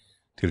 Dick,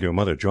 till your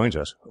mother joins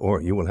us,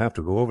 or you will have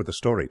to go over the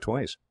story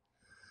twice."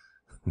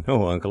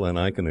 "No, Uncle, and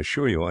I can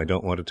assure you I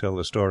don't want to tell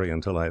the story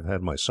until I have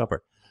had my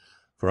supper,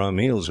 for our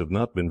meals have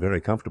not been very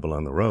comfortable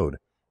on the road,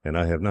 and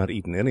I have not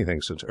eaten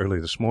anything since early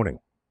this morning."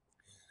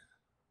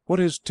 "What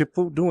is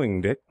Tippoo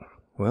doing, Dick?"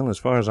 "Well, as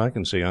far as I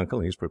can see,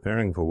 Uncle, he is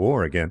preparing for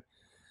war again.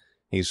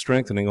 He is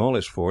strengthening all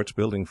his forts,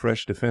 building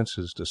fresh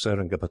defences to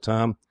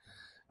Seringapatam,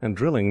 and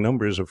drilling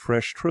numbers of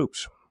fresh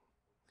troops.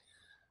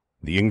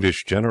 The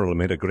English general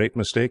made a great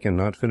mistake in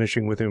not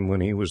finishing with him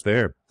when he was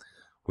there.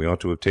 We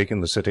ought to have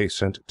taken the city,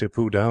 sent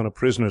Tippoo down a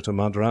prisoner to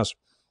Madras,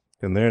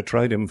 and there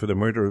tried him for the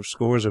murder of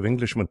scores of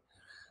Englishmen,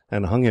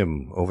 and hung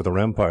him over the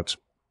ramparts.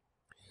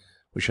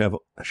 We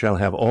shall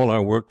have all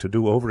our work to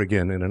do over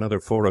again in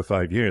another 4 or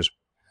 5 years.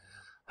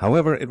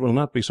 However, it will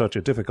not be such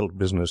a difficult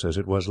business as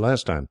it was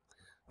last time,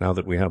 now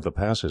that we have the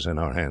passes in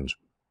our hands.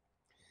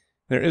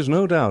 There is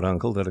no doubt,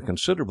 Uncle, that a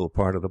considerable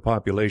part of the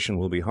population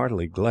will be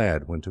heartily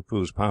glad when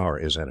Tippoo's power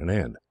is at an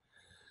end.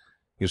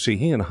 You see,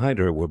 he and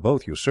Hyder were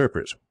both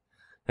usurpers,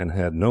 and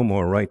had no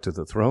more right to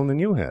the throne than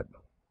you had."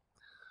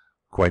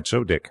 "Quite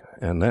so, Dick,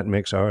 and that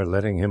makes our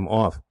letting him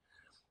off,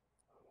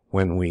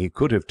 when we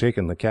could have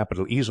taken the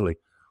capital easily,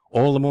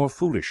 all the more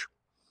foolish.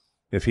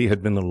 If he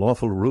had been the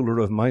lawful ruler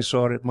of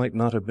Mysore, it might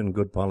not have been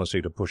good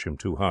policy to push him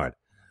too hard,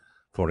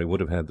 for he would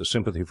have had the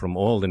sympathy from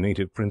all the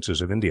native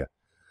princes of India.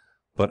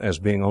 But as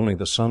being only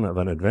the son of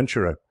an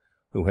adventurer,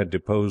 who had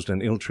deposed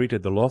and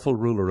ill-treated the lawful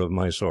ruler of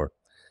Mysore,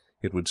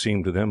 it would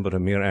seem to them but a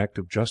mere act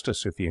of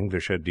justice if the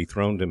English had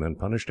dethroned him and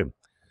punished him,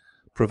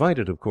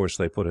 provided, of course,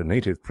 they put a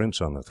native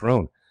prince on the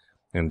throne,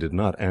 and did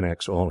not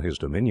annex all his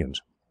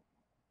dominions.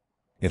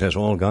 It has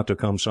all got to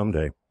come some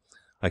day.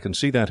 I can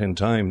see that, in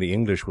time, the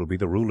English will be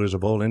the rulers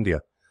of all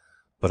India,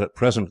 but at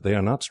present they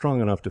are not strong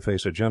enough to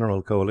face a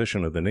general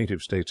coalition of the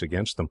native states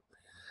against them,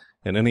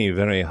 and any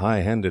very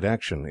high-handed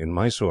action in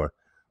Mysore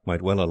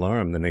might well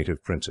alarm the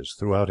native princes,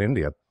 throughout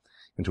India,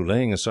 into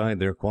laying aside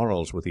their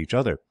quarrels with each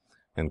other,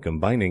 and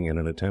combining in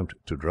an attempt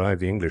to drive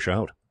the English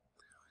out."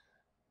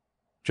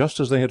 Just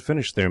as they had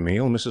finished their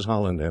meal, Mrs.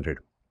 Holland entered.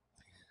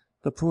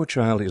 "The poor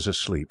child is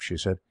asleep," she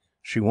said.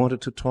 "She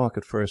wanted to talk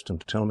at first, and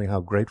to tell me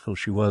how grateful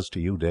she was to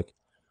you, Dick.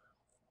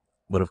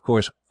 But of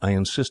course I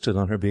insisted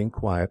on her being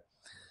quiet,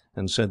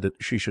 and said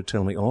that she should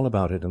tell me all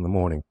about it in the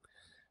morning.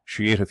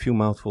 She ate a few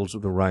mouthfuls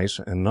of the rice,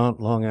 and not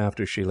long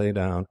after she lay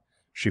down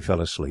she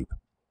fell asleep.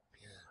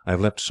 I have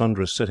left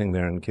Sundra sitting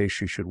there in case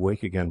she should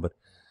wake again, but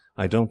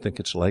I don't think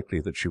it is likely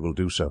that she will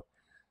do so.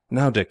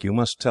 Now, Dick, you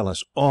must tell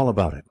us all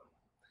about it."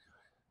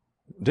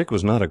 Dick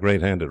was not a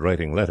great hand at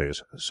writing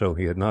letters, so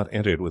he had not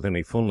entered with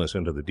any fullness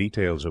into the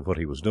details of what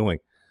he was doing,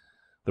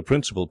 the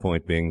principal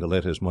point being to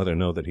let his mother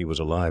know that he was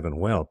alive and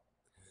well.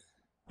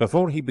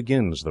 "Before he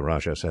begins," the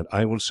Rajah said,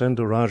 "I will send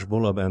to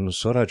Rajbullab and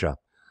Surajah.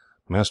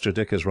 Master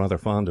Dick is rather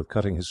fond of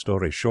cutting his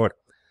stories short,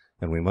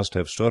 and we must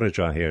have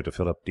Surajah here to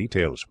fill up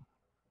details."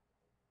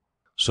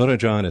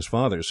 Surajah and his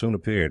father soon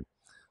appeared.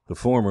 The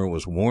former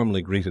was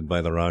warmly greeted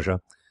by the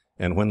Rajah,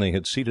 and when they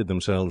had seated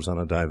themselves on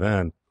a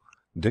divan,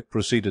 Dick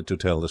proceeded to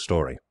tell the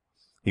story.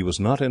 He was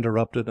not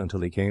interrupted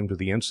until he came to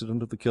the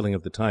incident of the killing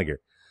of the tiger,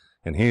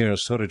 and here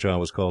Surajah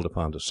was called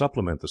upon to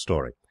supplement the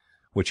story,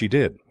 which he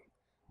did,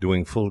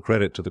 doing full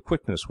credit to the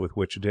quickness with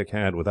which Dick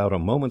had, without a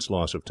moment's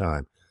loss of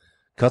time,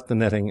 cut the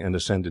netting and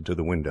ascended to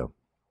the window.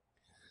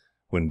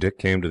 When Dick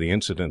came to the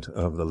incident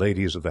of the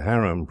ladies of the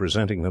harem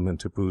presenting them in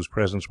Tippoo's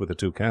presence with the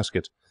 2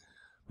 caskets,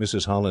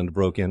 Mrs. Holland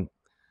broke in: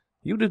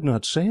 "You did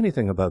not say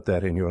anything about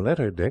that in your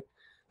letter, Dick.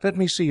 Let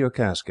me see your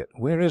casket.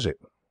 Where is it?"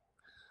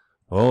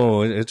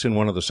 "Oh, it's in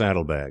one of the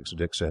saddlebags,"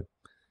 Dick said.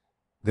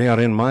 "They are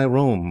in my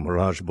room,"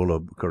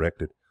 Rajbullub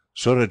corrected.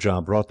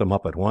 "Surajah brought them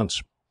up at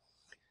once."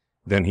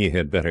 "Then he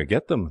had better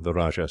get them," the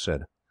Rajah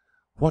said.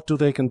 "What do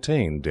they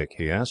contain, Dick?"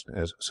 he asked,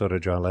 as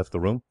Surajah left the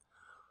room.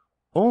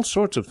 "All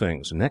sorts of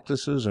things.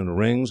 Necklaces and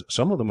rings.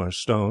 Some of them are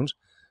stones,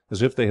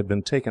 as if they had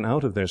been taken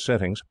out of their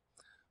settings.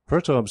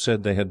 Pertaub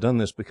said they had done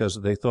this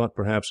because they thought,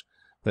 perhaps,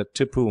 that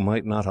Tippoo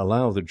might not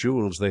allow the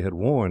jewels they had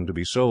worn to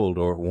be sold,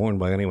 or worn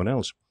by anyone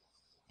else."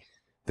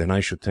 "Then I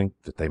should think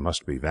that they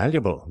must be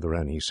valuable," the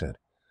Ranee said.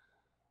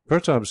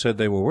 "Pertaub said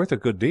they were worth a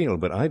good deal,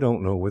 but I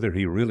don't know whether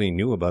he really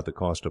knew about the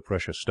cost of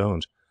precious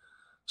stones.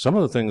 Some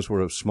of the things were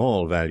of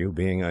small value,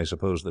 being, I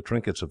suppose, the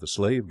trinkets of the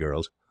slave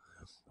girls.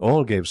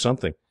 All gave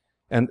something,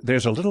 and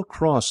there's a little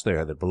cross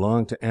there that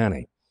belonged to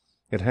Annie.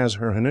 It has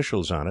her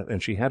initials on it,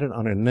 and she had it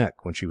on her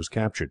neck when she was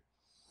captured.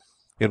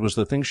 It was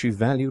the thing she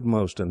valued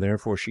most, and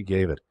therefore she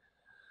gave it.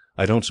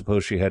 I don't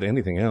suppose she had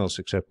anything else,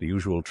 except the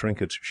usual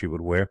trinkets she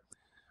would wear,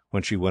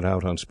 when she went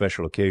out on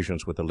special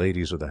occasions with the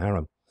ladies of the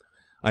harem.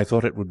 I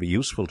thought it would be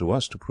useful to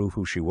us to prove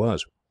who she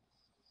was."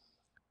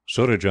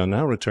 Surajah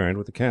now returned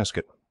with the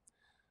casket.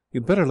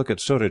 "You had better look at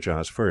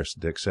Surajah's first,"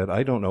 Dick said.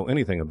 "I don't know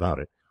anything about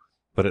it,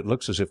 but it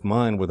looks as if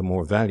mine were the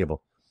more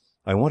valuable.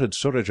 I wanted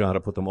Surajah to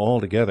put them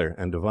all together,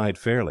 and divide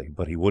fairly,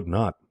 but he would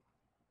not."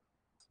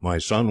 "My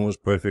son was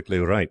perfectly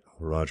right,"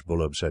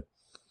 Rajbullub said.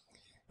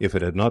 "If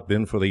it had not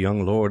been for the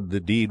young lord, the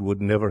deed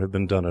would never have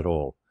been done at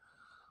all.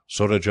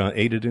 Surajah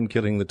aided in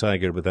killing the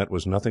tiger, but that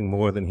was nothing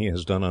more than he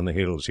has done on the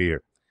hills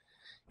here.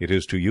 It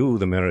is to you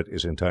the merit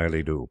is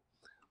entirely due.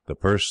 The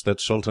purse that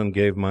Sultan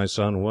gave my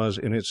son was,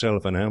 in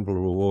itself, an ample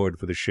reward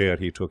for the share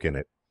he took in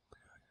it.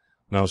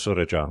 Now,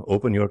 Surajah,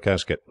 open your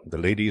casket. The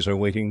ladies are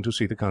waiting to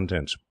see the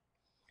contents."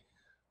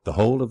 The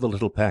whole of the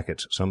little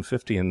packets, some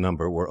 50 in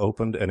number, were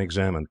opened and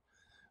examined,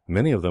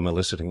 many of them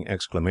eliciting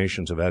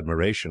exclamations of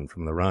admiration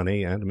from the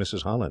Ranee and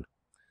Mrs. Holland.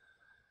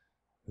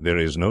 "There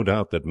is no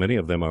doubt that many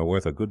of them are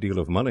worth a good deal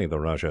of money," the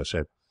Rajah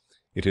said.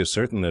 "It is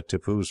certain that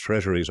Tippoo's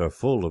treasuries are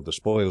full of the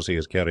spoils he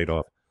has carried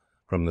off,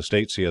 from the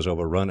states he has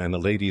overrun, and the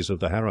ladies of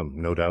the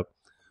harem, no doubt,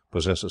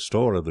 possess a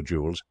store of the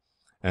jewels,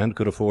 and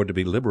could afford to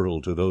be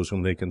liberal to those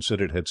whom they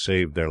considered had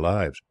saved their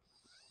lives.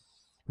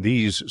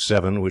 These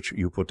 7, which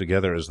you put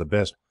together as the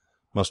best,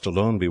 must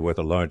alone be worth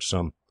a large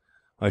sum.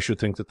 I should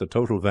think that the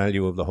total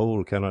value of the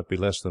whole cannot be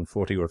less than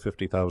 40 or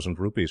 50,000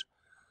 rupees,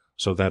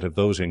 so that if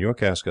those in your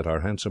casket are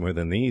handsomer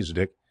than these,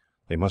 Dick,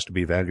 they must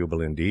be valuable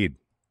indeed."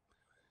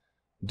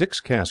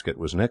 Dick's casket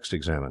was next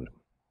examined.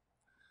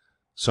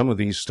 "Some of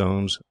these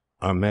stones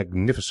are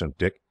magnificent,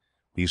 Dick.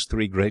 These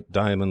 3 great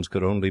diamonds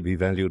could only be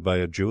valued by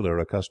a jeweller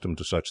accustomed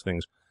to such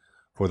things,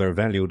 for their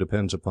value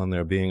depends upon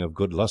their being of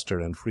good lustre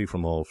and free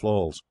from all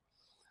flaws.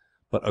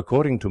 But,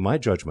 according to my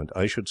judgment,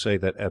 I should say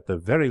that, at the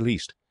very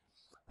least,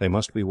 they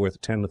must be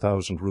worth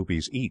 10,000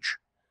 rupees each.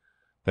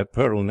 That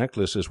pearl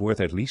necklace is worth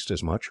at least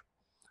as much.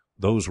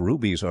 Those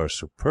rubies are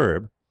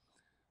superb.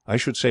 I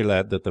should say,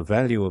 lad, that the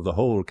value of the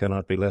whole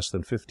cannot be less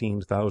than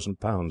 15,000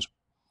 pounds.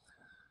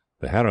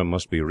 The harem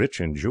must be rich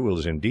in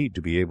jewels, indeed,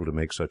 to be able to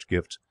make such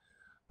gifts.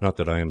 Not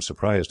that I am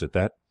surprised at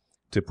that.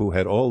 Tippoo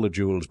had all the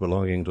jewels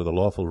belonging to the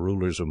lawful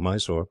rulers of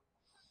Mysore.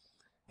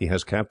 He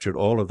has captured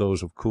all of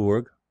those of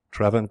Coorg,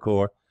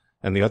 Travancore,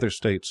 and the other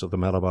states of the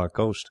Malabar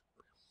coast.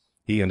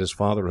 He and his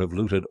father have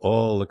looted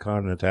all the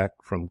Carnatic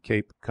from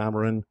Cape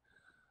Comorin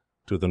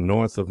to the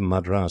north of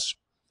Madras.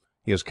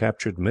 He has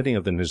captured many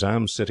of the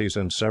Nizam cities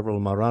and several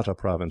Mahratta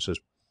provinces.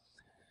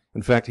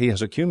 In fact, he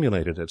has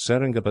accumulated at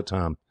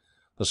Seringapatam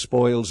the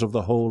spoils of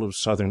the whole of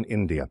southern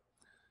India,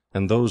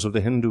 and those of the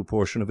Hindu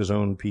portion of his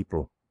own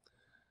people.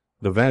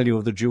 The value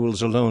of the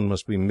jewels alone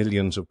must be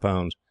millions of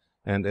pounds,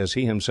 and as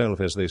he himself,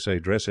 as they say,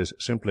 dresses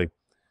simply,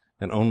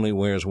 and only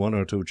wears 1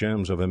 or 2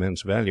 gems of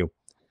immense value,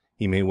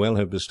 he may well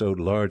have bestowed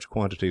large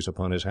quantities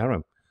upon his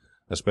harem,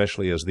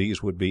 especially as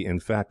these would be in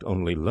fact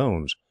only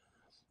loans,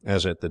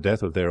 as at the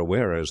death of their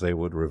wearers they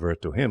would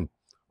revert to him,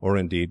 or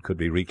indeed could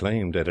be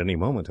reclaimed at any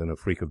moment in a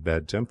freak of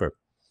bad temper.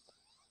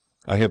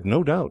 I have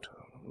no doubt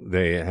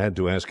they had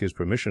to ask his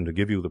permission to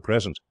give you the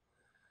presents,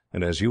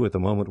 and as you at the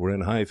moment were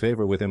in high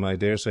favour with him, I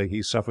dare say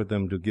he suffered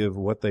them to give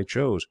what they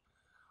chose,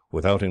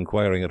 without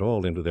inquiring at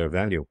all into their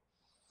value.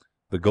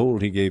 The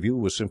gold he gave you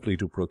was simply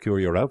to procure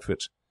your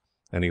outfits,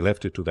 and he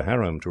left it to the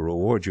harem to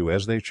reward you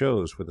as they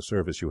chose for the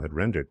service you had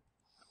rendered.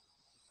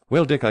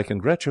 Well, Dick, I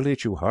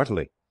congratulate you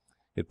heartily.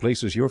 It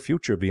places your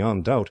future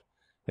beyond doubt,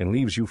 and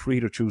leaves you free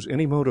to choose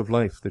any mode of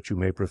life that you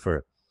may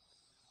prefer.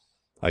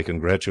 I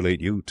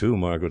congratulate you, too,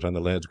 Margaret, on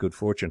the lad's good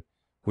fortune,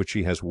 which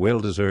he has well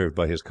deserved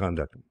by his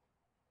conduct.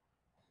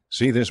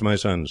 See this, my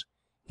sons.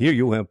 Here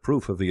you have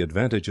proof of the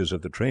advantages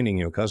of the training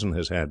your cousin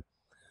has had.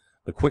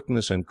 The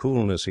quickness and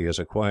coolness he has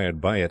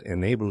acquired by it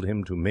enabled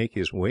him to make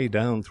his way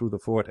down through the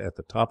fort at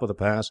the top of the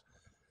pass,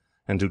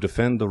 and to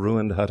defend the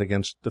ruined hut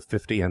against the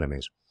 50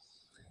 enemies.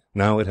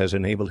 Now it has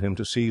enabled him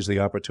to seize the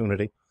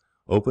opportunity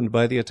opened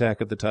by the attack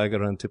of the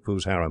tiger on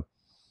Tippoo's harem,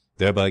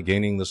 thereby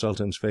gaining the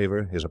sultan's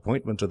favour, his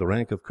appointment to the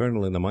rank of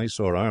colonel in the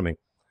Mysore army,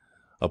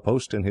 a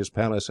post in his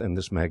palace, and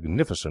this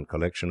magnificent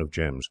collection of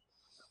gems.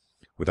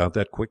 Without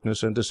that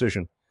quickness and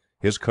decision,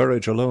 his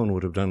courage alone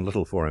would have done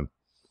little for him.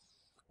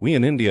 We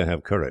in India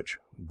have courage,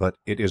 but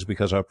it is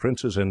because our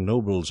princes and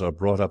nobles are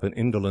brought up in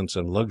indolence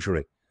and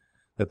luxury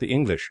that the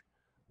English,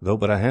 though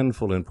but a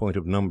handful in point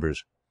of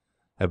numbers,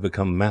 have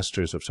become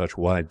masters of such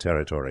wide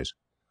territories.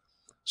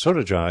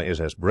 Surajah is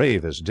as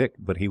brave as Dick,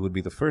 but he would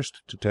be the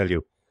first to tell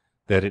you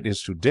that it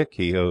is to Dick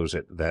he owes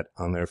it that,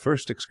 on their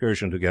first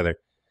excursion together,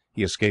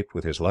 he escaped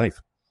with his life,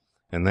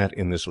 and that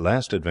in this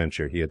last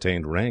adventure he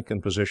attained rank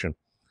and position,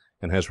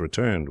 and has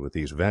returned with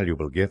these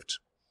valuable gifts."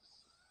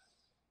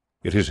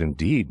 "It is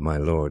indeed, my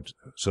lord,"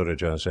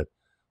 Surajah said.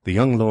 "The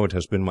young lord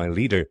has been my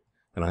leader,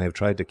 and I have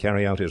tried to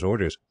carry out his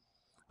orders.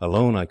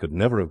 Alone I could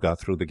never have got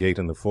through the gate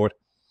in the fort,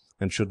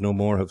 and should no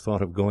more have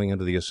thought of going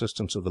into the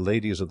assistance of the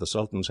ladies of the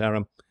sultan's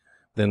harem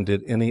than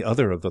did any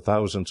other of the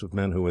thousands of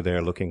men who were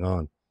there looking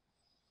on.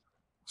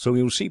 So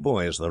you see,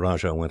 boys," the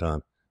Rajah went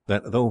on,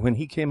 "that though when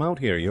he came out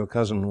here your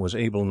cousin was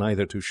able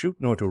neither to shoot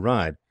nor to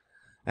ride,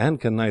 and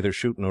can neither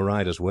shoot nor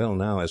ride as well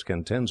now as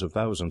can tens of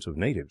thousands of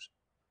natives,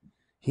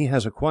 he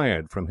has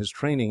acquired, from his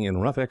training in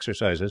rough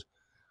exercises,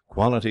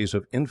 qualities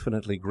of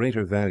infinitely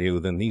greater value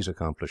than these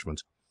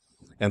accomplishments,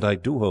 and I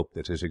do hope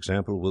that his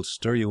example will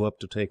stir you up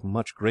to take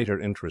much greater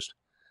interest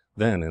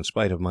than, in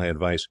spite of my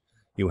advice,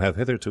 you have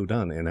hitherto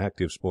done in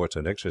active sports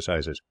and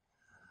exercises.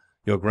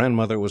 Your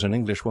grandmother was an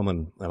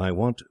Englishwoman, and I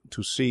want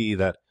to see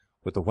that,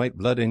 with the white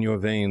blood in your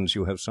veins,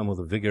 you have some of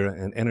the vigour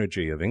and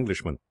energy of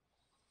Englishmen."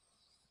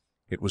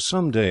 It was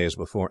some days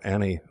before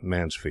Annie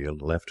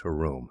Mansfield left her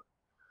room.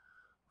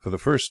 For the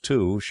first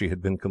 2 she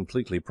had been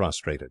completely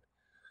prostrated.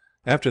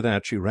 After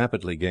that she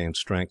rapidly gained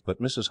strength, but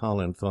Mrs.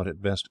 Holland thought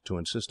it best to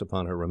insist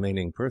upon her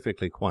remaining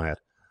perfectly quiet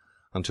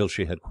until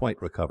she had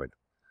quite recovered.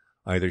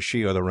 Either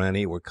she or the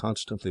Ranee were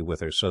constantly with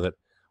her, so that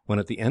when,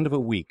 at the end of a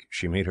week,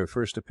 she made her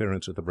first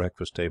appearance at the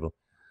breakfast table,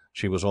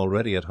 she was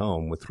already at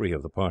home with 3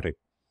 of the party.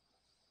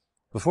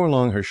 Before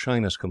long her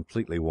shyness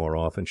completely wore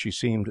off, and she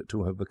seemed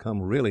to have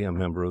become really a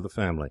member of the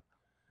family.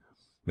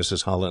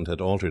 Mrs. Holland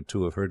had altered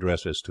 2 of her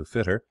dresses to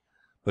fit her,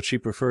 but she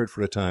preferred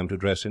for a time to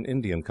dress in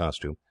Indian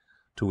costume,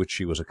 to which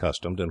she was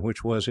accustomed, and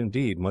which was,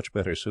 indeed, much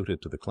better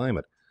suited to the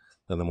climate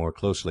than the more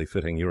closely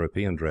fitting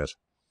European dress.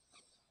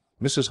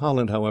 Mrs.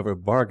 Holland, however,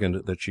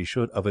 bargained that she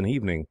should, of an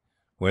evening,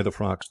 wear the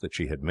frocks that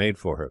she had made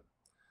for her.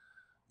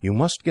 "You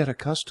must get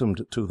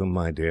accustomed to them,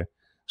 my dear,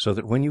 so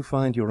that when you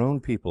find your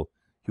own people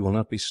you will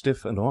not be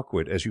stiff and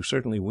awkward, as you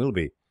certainly will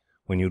be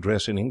when you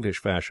dress in English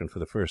fashion for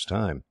the first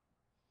time."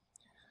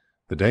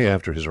 The day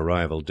after his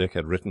arrival, Dick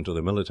had written to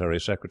the military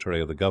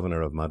secretary of the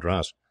Governor of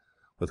Madras,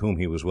 with whom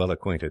he was well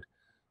acquainted,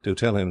 to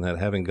tell him that,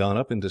 having gone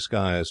up in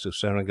disguise to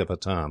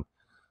Seringapatam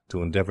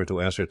to endeavour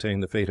to ascertain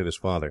the fate of his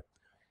father,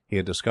 he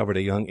had discovered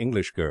a young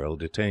English girl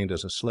detained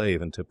as a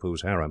slave in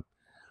Tippoo's harem,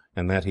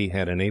 and that he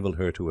had enabled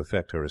her to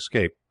effect her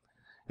escape,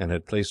 and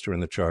had placed her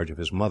in the charge of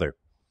his mother.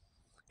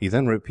 He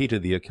then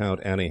repeated the account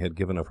Annie had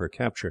given of her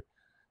capture,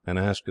 and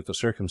asked if the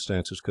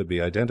circumstances could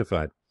be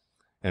identified,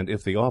 and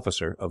if the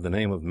officer, of the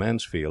name of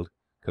Mansfield,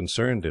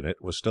 concerned in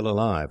it, was still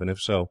alive, and if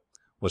so,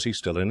 was he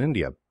still in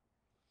India?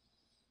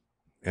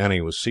 Annie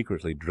was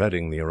secretly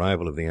dreading the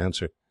arrival of the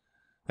answer.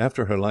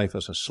 After her life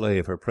as a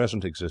slave, her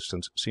present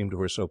existence seemed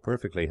to her so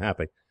perfectly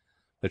happy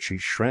that she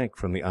shrank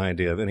from the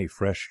idea of any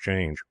fresh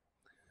change.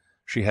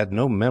 She had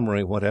no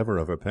memory whatever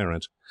of her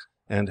parents,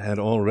 and had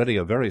already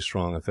a very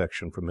strong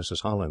affection for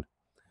Mrs. Holland.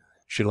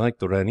 She liked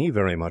the Ranee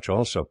very much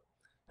also,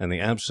 and the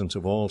absence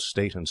of all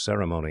state and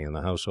ceremony in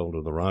the household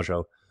of the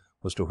Rajah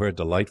was to her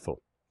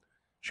delightful.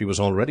 She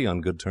was already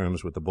on good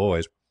terms with the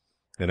boys,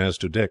 and as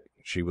to Dick,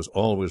 she was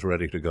always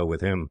ready to go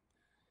with him,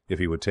 if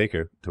he would take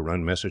her, to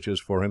run messages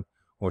for him,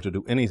 or to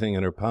do anything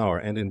in her power,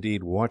 and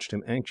indeed watched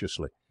him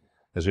anxiously,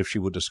 as if she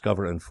would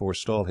discover and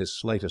forestall his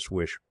slightest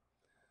wish.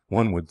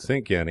 "One would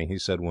think, Annie," he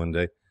said one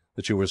day,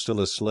 "that you were still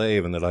a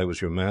slave, and that I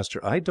was your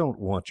master. I don't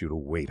want you to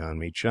wait on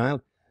me,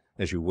 child,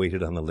 as you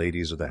waited on the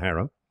ladies of the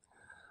harem.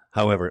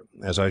 However,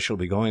 as I shall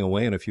be going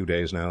away in a few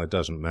days now, it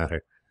doesn't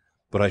matter,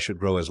 but I should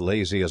grow as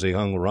lazy as a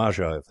young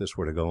rajah if this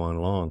were to go on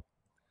long."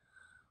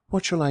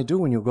 "What shall I do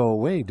when you go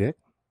away, Dick?"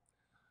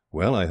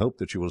 "Well, I hope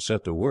that you will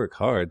set to work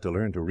hard to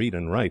learn to read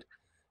and write,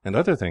 and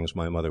other things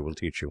my mother will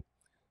teach you.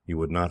 You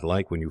would not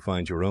like, when you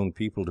find your own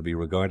people, to be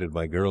regarded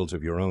by girls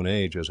of your own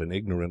age as an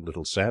ignorant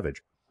little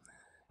savage.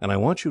 And I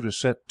want you to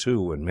set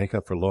to and make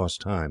up for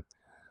lost time,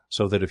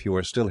 so that if you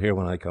are still here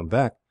when I come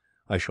back,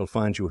 I shall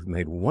find you have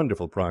made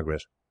wonderful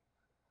progress."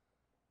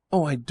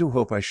 "Oh, I do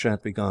hope I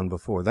shan't be gone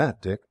before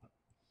that, Dick."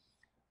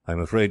 "I am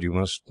afraid you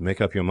must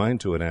make up your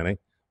mind to it, Annie,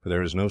 for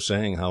there is no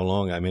saying how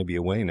long I may be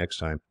away next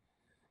time.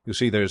 You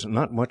see, there is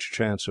not much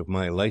chance of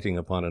my lighting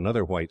upon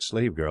another white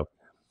slave girl,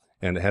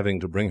 and having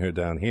to bring her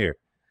down here,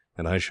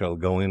 and I shall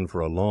go in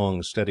for a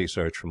long, steady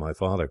search for my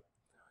father."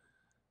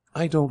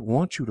 "I don't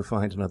want you to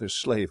find another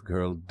slave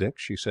girl, Dick,"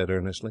 she said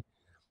earnestly.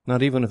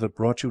 "Not even if it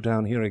brought you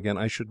down here again.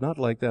 I should not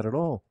like that at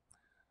all."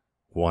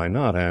 "Why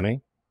not,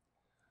 Annie?"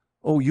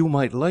 "Oh, you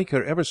might like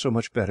her ever so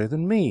much better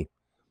than me.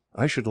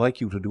 I should like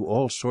you to do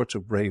all sorts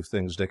of brave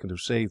things, Dick, and to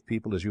save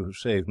people as you have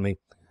saved me,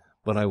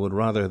 but I would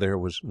rather there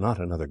was not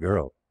another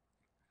girl."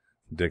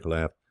 Dick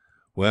laughed.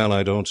 "Well,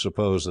 I don't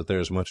suppose that there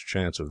is much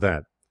chance of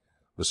that.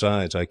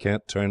 Besides, I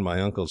can't turn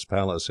my uncle's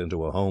palace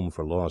into a home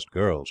for lost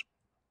girls."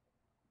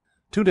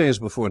 2 days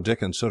before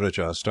Dick and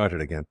Surajah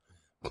started again,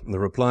 the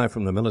reply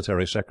from the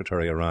military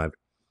secretary arrived.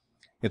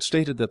 It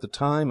stated that the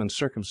time and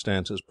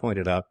circumstances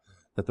pointed out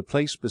that the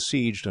place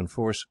besieged and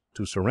forced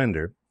to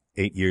surrender,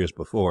 8 years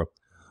before,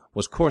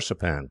 was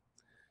Corsipan,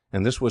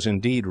 and this was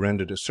indeed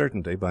rendered a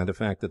certainty by the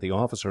fact that the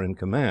officer in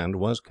command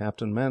was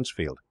Captain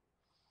Mansfield.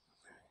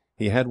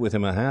 He had with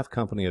him a half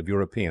company of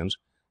Europeans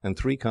and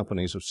 3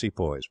 companies of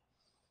sepoys.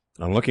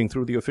 On looking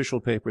through the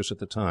official papers at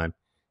the time,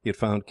 he had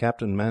found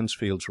Captain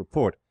Mansfield's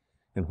report,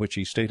 in which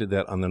he stated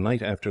that on the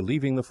night after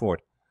leaving the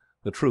fort,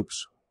 the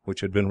troops,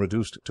 which had been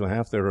reduced to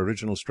half their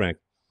original strength,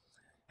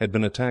 had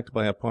been attacked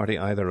by a party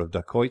either of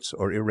dacoits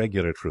or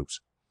irregular troops.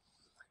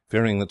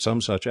 Fearing that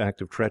some such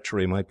act of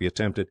treachery might be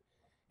attempted,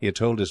 he had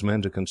told his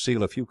men to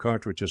conceal a few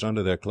cartridges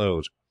under their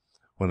clothes,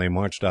 when they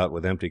marched out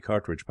with empty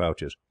cartridge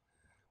pouches.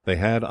 They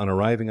had, on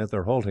arriving at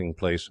their halting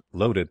place,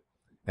 loaded,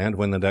 and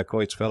when the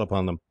dacoits fell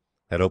upon them,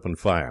 had opened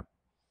fire.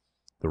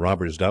 The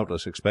robbers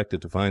doubtless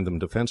expected to find them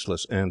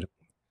defenceless and,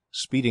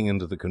 speeding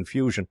into the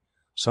confusion,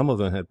 some of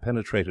them had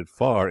penetrated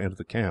far into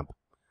the camp,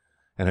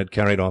 and had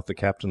carried off the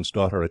captain's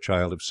daughter, a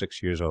child of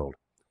 6 years old.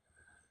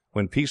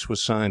 When peace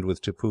was signed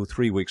with Tippoo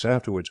 3 weeks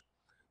afterwards,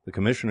 the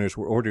commissioners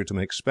were ordered to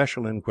make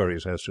special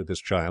inquiries as to this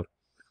child,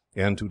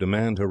 and to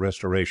demand her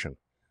restoration.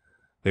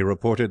 They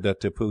reported that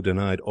Tippoo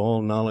denied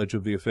all knowledge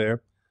of the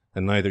affair,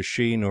 and neither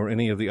she nor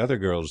any of the other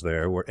girls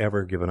there were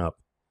ever given up.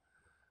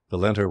 The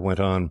letter went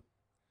on: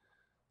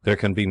 "There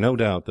can be no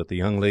doubt that the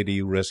young lady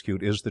you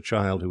rescued is the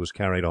child who was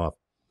carried off,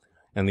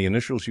 and the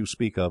initials you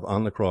speak of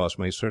on the cross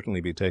may certainly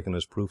be taken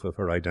as proof of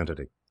her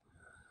identity.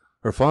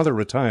 Her father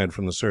retired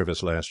from the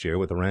service last year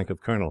with the rank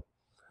of colonel.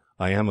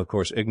 I am, of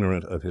course,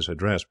 ignorant of his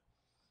address.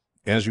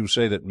 As you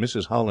say that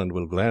Mrs. Holland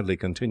will gladly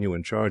continue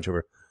in charge of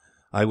her,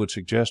 I would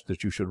suggest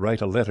that you should write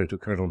a letter to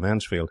Colonel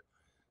Mansfield,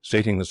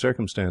 stating the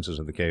circumstances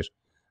of the case,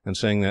 and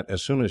saying that,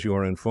 as soon as you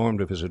are informed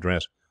of his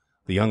address,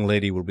 the young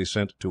lady will be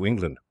sent to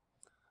England.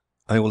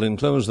 I will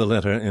enclose the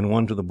letter in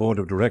one to the board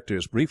of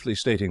directors, briefly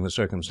stating the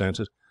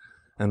circumstances,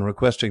 and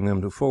requesting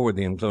them to forward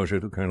the enclosure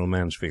to Colonel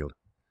Mansfield."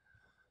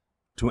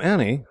 To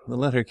Annie, the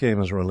letter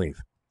came as a relief.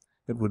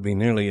 It would be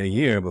nearly a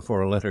year before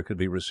a letter could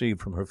be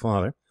received from her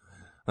father.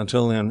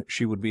 Until then,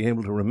 she would be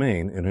able to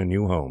remain in her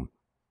new home.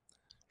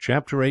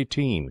 Chapter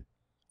 18: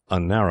 A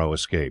Narrow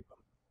Escape.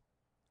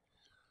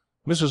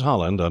 Mrs.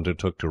 Holland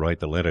undertook to write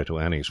the letter to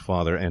Annie's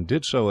father, and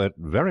did so at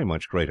very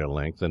much greater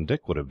length than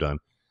Dick would have done,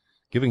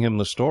 giving him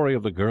the story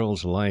of the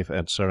girl's life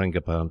at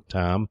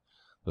Seringapatam,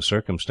 the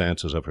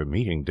circumstances of her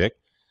meeting Dick,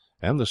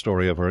 and the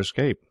story of her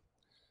escape.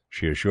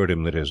 She assured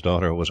him that his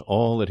daughter was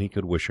all that he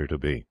could wish her to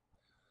be.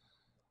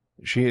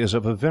 She is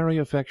of a very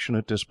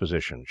affectionate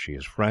disposition. She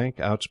is frank,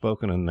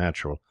 outspoken, and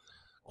natural,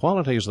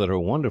 qualities that are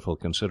wonderful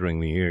considering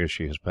the years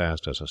she has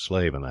passed as a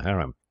slave in the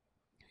harem.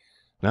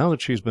 Now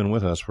that she has been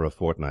with us for a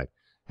fortnight,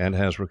 and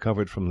has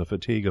recovered from the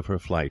fatigue of her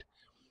flight,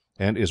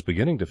 and is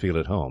beginning to feel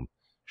at home,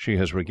 she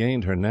has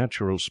regained her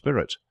natural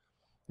spirits,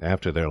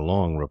 after their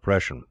long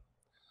repression.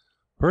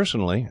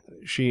 Personally,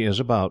 she is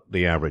about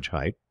the average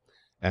height,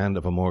 and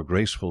of a more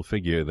graceful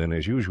figure than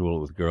is usual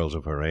with girls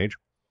of her age.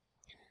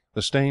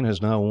 The stain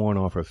has now worn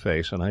off her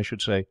face, and I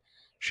should say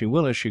she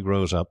will, as she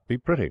grows up, be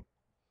pretty.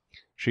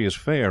 She is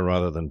fair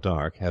rather than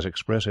dark, has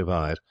expressive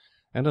eyes,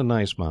 and a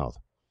nice mouth.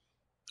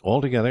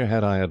 Altogether,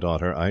 had I a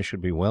daughter, I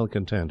should be well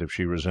content if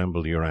she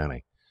resembled your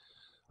Annie.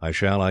 I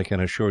shall, I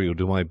can assure you,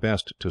 do my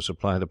best to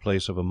supply the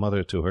place of a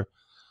mother to her,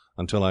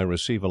 until I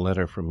receive a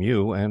letter from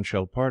you, and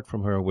shall part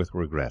from her with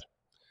regret.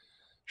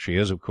 She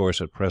is, of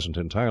course, at present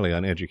entirely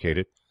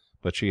uneducated,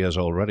 but she has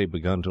already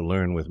begun to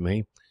learn with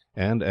me,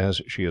 and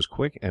as she is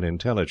quick and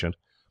intelligent,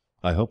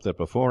 I hope that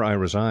before I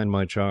resign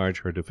my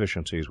charge her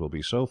deficiencies will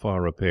be so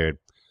far repaired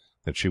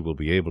that she will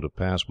be able to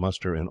pass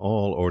muster in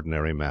all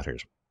ordinary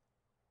matters."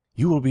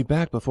 "You will be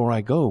back before I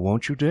go,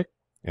 won't you, Dick?"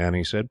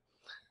 Annie said,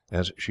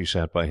 as she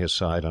sat by his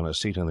side on a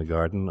seat in the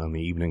garden on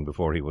the evening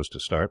before he was to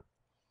start.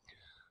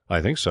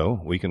 "I think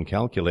so. We can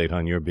calculate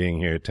on your being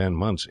here 10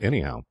 months,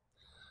 anyhow.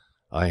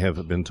 I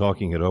have been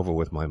talking it over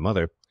with my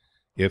mother.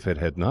 If it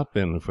had not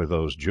been for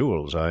those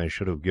jewels, I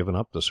should have given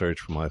up the search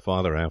for my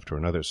father after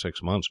another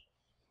 6 months,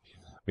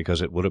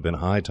 because it would have been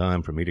high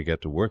time for me to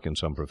get to work in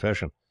some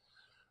profession.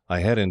 I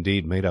had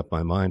indeed made up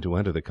my mind to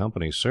enter the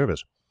Company's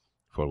service,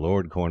 for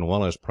Lord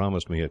Cornwallis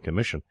promised me a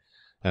commission,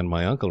 and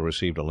my uncle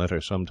received a letter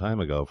some time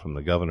ago from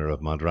the Governor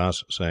of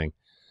Madras, saying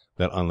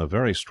that, on the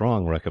very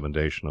strong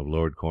recommendation of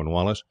Lord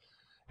Cornwallis,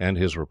 and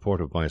his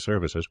report of my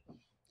services,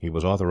 he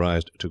was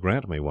authorized to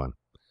grant me one.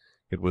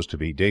 It was to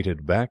be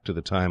dated back to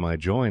the time I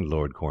joined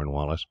Lord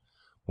Cornwallis,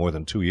 more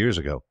than 2 years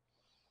ago.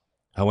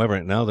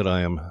 However, now that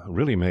I am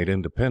really made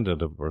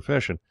independent of a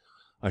profession,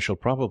 I shall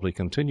probably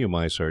continue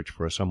my search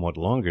for a somewhat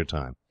longer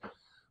time,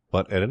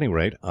 but at any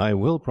rate I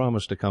will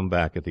promise to come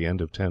back at the end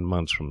of 10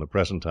 months from the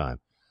present time,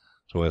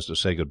 so as to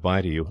say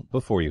goodbye to you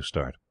before you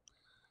start."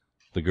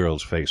 The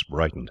girl's face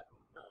brightened.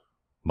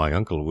 "My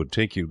uncle would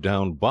take you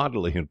down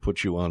bodily and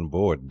put you on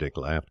board," Dick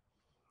laughed.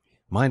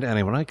 "Mind,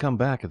 Annie, when I come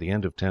back at the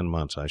end of 10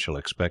 months, I shall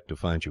expect to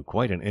find you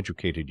quite an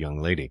educated young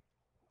lady.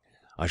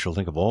 I shall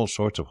think of all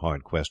sorts of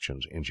hard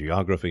questions, in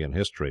geography and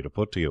history, to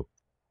put to you."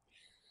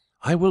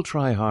 "I will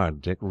try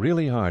hard, Dick,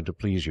 really hard, to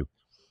please you.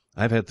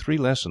 I have had 3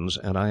 lessons,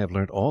 and I have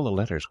learnt all the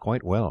letters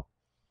quite well."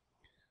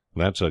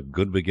 "That's a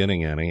good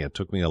beginning, Annie. It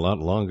took me a lot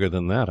longer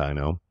than that, I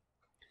know."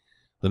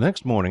 The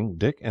next morning,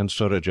 Dick and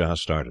Surajah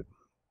started.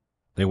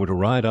 They were to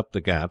ride up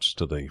the Ghauts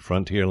to the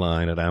frontier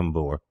line at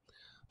Amboor,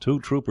 2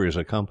 troopers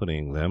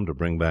accompanying them to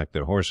bring back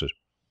their horses.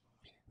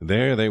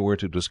 There they were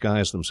to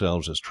disguise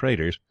themselves as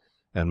traders,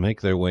 and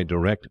make their way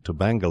direct to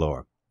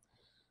Bangalore.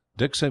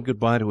 Dick said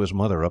goodbye to his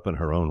mother up in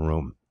her own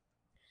room.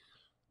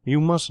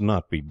 "You must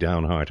not be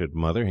downhearted,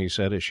 Mother," he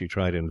said, as she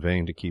tried in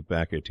vain to keep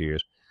back her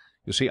tears.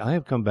 "You see, I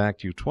have come back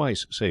to you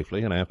twice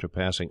safely, and after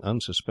passing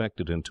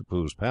unsuspected in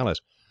Tippoo's palace,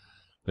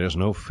 there is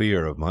no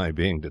fear of my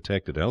being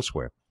detected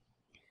elsewhere.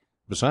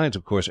 Besides,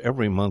 of course,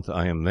 every month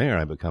I am there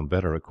I become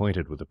better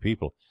acquainted with the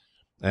people,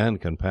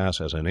 and can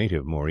pass as a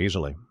native more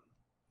easily."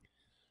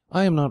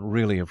 "I am not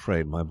really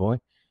afraid, my boy.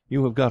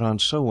 You have got on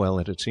so well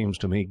that it seems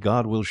to me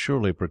God will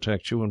surely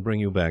protect you and bring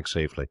you back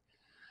safely,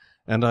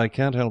 and I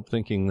can't help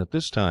thinking that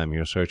this time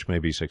your search may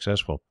be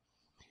successful.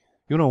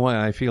 You know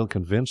why I feel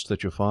convinced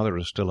that your father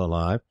is still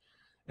alive,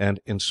 and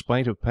in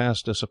spite of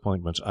past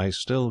disappointments I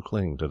still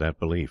cling to that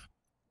belief."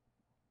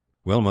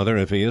 "Well, Mother,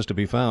 if he is to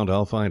be found, I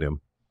will find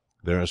him.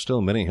 There are still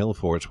many hill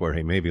forts where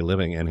he may be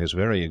living, and his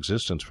very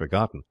existence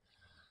forgotten,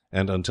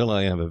 and until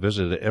I have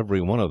visited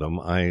every one of them,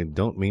 I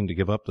don't mean to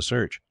give up the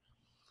search.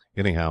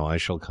 Anyhow, I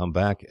shall come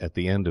back at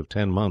the end of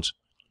 10 months,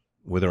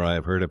 whether I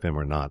have heard of him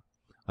or not.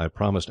 I have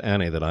promised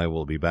Annie that I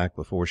will be back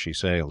before she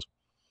sails.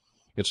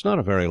 It is not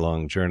a very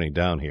long journey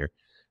down here,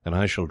 and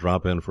I shall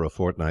drop in for a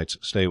fortnight's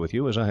stay with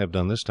you, as I have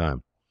done this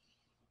time."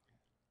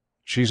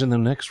 "She is in the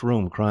next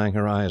room, crying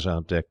her eyes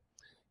out, Dick.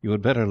 You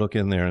had better look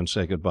in there and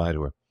say goodbye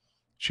to her.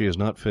 She is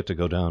not fit to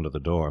go down to the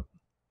door."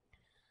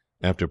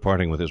 After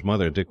parting with his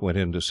mother, Dick went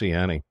in to see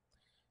Annie.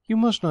 "You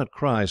must not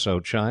cry so,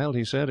 child,"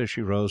 he said, as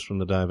she rose from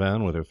the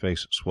divan with her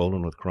face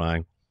swollen with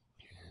crying.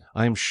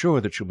 "I am sure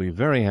that you will be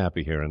very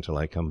happy here until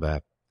I come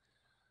back."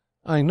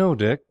 "I know,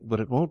 Dick, but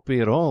it won't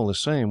be at all the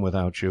same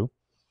without you."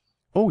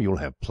 "Oh, you will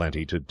have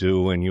plenty to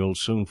do, and you will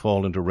soon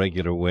fall into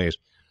regular ways.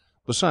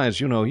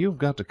 Besides, you know, you have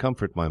got to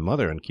comfort my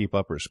mother and keep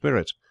up her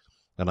spirits,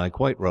 and I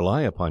quite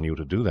rely upon you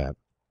to do that."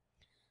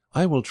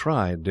 "I will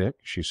try, Dick,"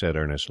 she said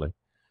earnestly.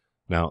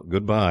 "Now,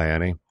 goodbye,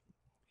 Annie."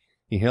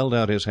 He held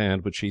out his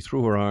hand, but she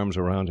threw her arms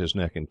round his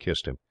neck and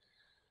kissed him.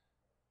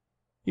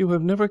 "You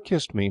have never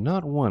kissed me,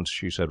 not once,"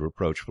 she said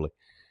reproachfully,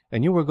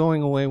 "and you are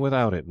going away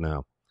without it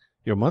now.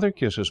 Your mother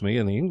kisses me,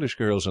 and the English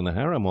girls in the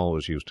harem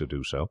always used to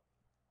do so."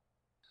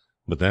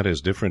 "But that is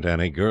different,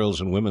 Annie.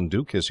 Girls and women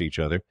do kiss each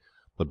other,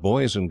 but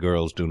boys and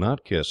girls do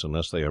not kiss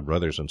unless they are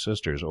brothers and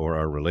sisters, or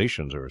are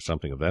relations, or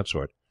something of that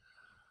sort."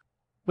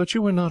 "But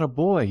you are not a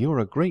boy. You are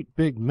a great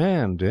big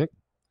man, Dick."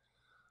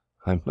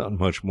 "I am not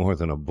much more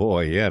than a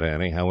boy yet,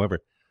 Annie. However,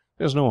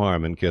 there is no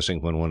harm in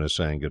kissing when one is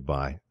saying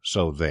goodbye.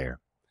 So there.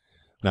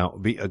 Now,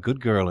 be a good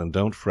girl and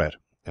don't fret,"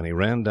 and he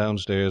ran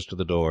downstairs to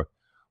the door,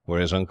 where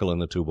his uncle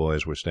and the 2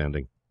 boys were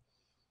standing.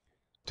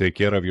 "Take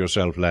care of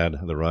yourself, lad,"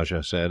 the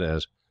Rajah said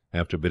as,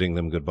 after bidding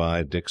them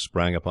goodbye, Dick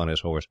sprang upon his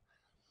horse.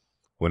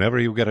 "Whenever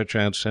you get a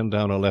chance, send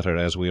down a letter,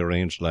 as we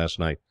arranged last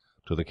night,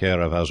 to the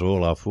care of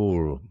Azul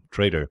Afur,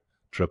 trader,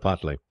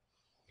 Tripataly.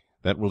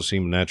 That will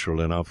seem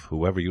natural enough,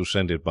 whoever you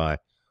send it by,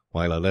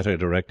 while a letter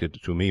directed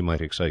to me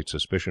might excite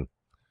suspicion.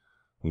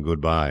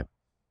 Goodbye."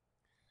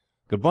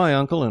 "Goodbye,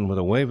 Uncle," and with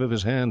a wave of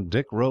his hand,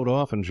 Dick rode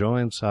off and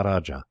joined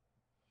Surajah,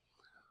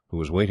 who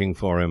was waiting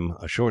for him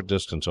a short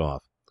distance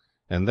off,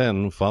 and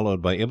then,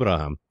 followed by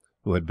Ibrahim,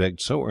 who had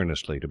begged so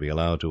earnestly to be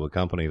allowed to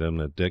accompany them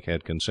that Dick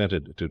had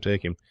consented to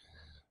take him,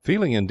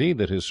 feeling indeed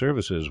that his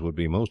services would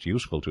be most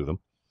useful to them,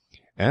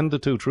 and the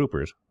 2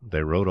 troopers,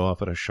 they rode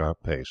off at a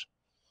sharp pace.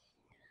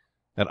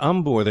 At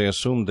Amboor they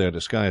assumed their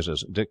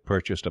disguises. Dick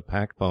purchased a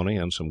pack pony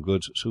and some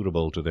goods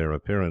suitable to their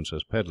appearance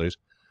as pedlars,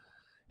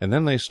 and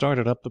then they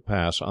started up the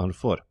pass on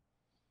foot.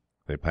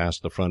 They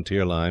passed the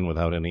frontier line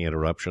without any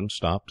interruption,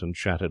 stopped and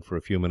chatted for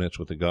a few minutes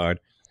with the guard,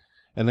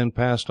 and then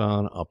passed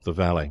on up the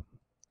valley.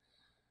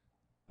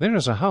 "There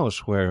is a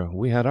house where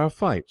we had our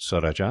fight,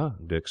 Surajah,"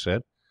 Dick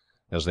said,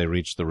 as they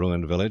reached the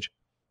ruined village.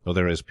 "Though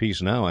there is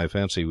peace now, I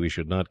fancy we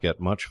should not get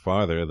much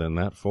farther than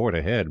that fort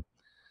ahead,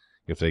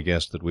 if they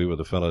guessed that we were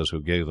the fellows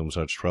who gave them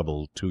such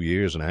trouble 2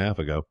 years and a half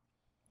ago."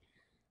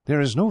 "There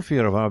is no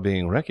fear of our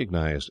being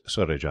recognized,"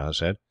 Surajah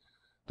said.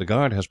 "The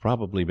guard has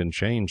probably been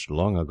changed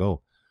long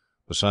ago.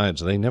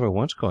 Besides, they never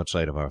once caught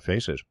sight of our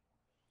faces."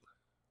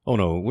 "Oh,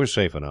 no, we are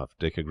safe enough,"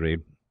 Dick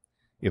agreed.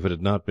 "If it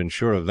had not been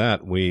sure of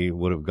that, we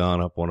would have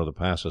gone up one of the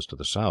passes to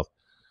the south,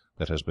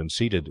 that has been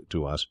ceded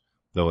to us,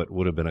 though it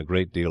would have been a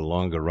great deal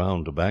longer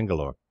round to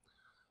Bangalore.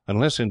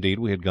 Unless, indeed,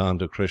 we had gone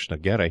to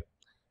Krishnagiri,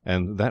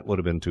 and that would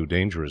have been too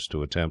dangerous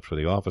to attempt, for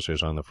the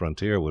officers on the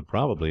frontier would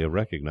probably have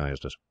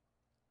recognized us.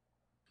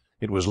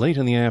 It was late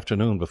in the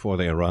afternoon before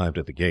they arrived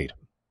at the gate.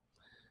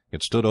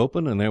 It stood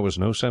open, and there was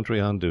no sentry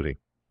on duty.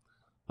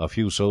 A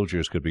few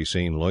soldiers could be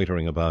seen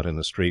loitering about in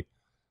the street,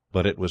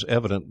 but it was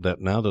evident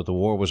that, now that the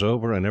war was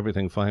over and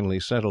everything finally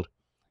settled,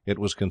 it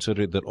was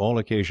considered that all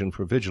occasion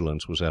for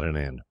vigilance was at an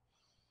end.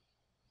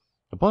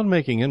 Upon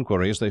making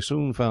inquiries, they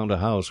soon found a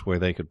house where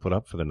they could put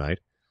up for the night.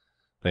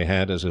 They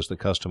had, as is the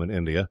custom in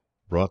India,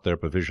 brought their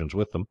provisions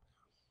with them,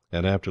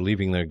 and after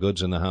leaving their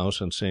goods in the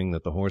house and seeing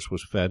that the horse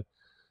was fed,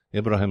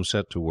 Ibrahim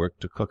set to work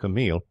to cook a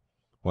meal,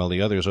 while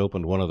the others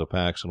opened one of the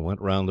packs and went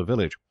round the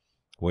village,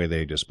 where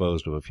they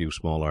disposed of a few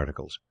small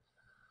articles.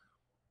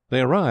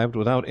 They arrived,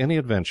 without any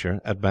adventure,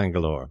 at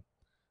Bangalore.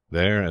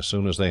 There, as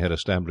soon as they had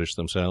established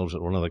themselves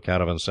at one of the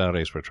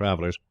caravansaries for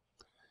travellers,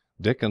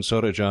 Dick and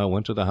Surajah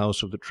went to the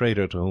house of the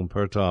trader to whom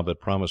Pertaub had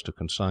promised to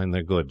consign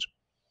their goods.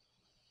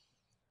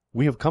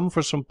 "We have come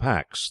for some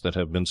packs that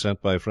have been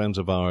sent by friends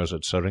of ours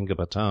at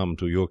Seringapatam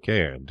to your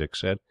care," Dick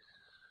said,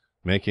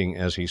 making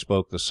as he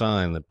spoke the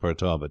sign that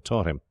Pertaub had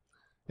taught him,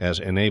 as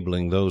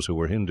enabling those who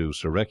were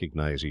Hindus to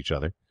recognize each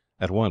other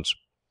at once.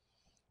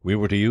 "We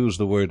were to use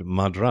the word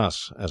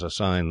Madras as a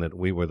sign that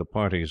we were the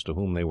parties to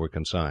whom they were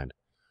consigned."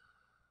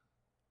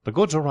 "The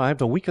goods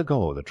arrived a week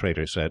ago," the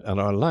trader said, "and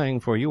are lying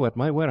for you at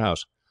my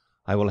warehouse.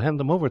 I will hand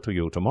them over to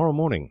you tomorrow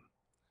morning."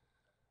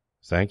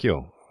 "Thank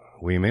you.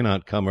 We may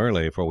not come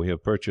early, for we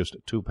have purchased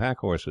 2 pack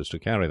horses to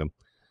carry them,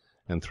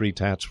 and 3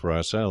 tats for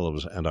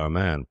ourselves and our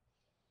man.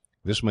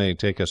 This may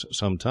take us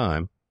some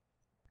time,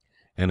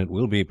 and it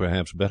will be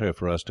perhaps better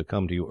for us to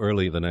come to you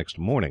early the next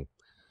morning,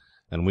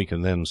 and we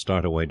can then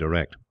start away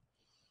direct."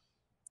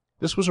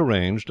 This was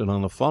arranged, and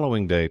on the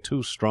following day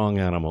 2 strong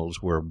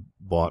animals were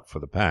bought for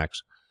the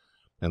packs,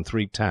 and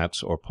 3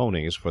 tats, or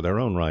ponies, for their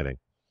own riding.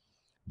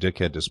 Dick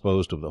had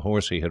disposed of the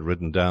horse he had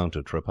ridden down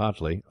to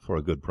Tripatli for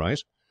a good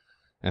price,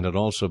 and had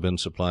also been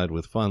supplied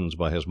with funds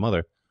by his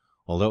mother,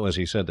 although, as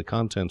he said, the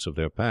contents of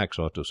their packs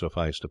ought to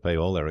suffice to pay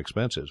all their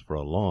expenses for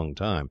a long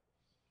time.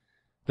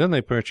 Then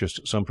they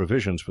purchased some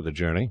provisions for the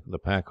journey. The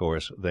pack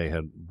horse they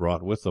had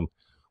brought with them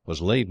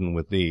was laden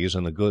with these,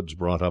 and the goods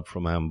brought up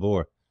from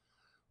Amber.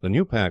 The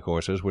new pack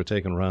horses were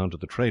taken round to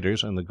the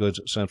traders, and the goods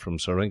sent from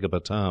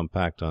Seringapatam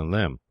packed on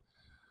them.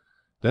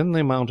 Then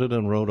they mounted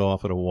and rode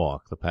off at a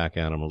walk, the pack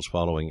animals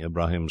following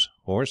Ibrahim's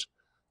horse,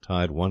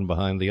 tied one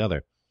behind the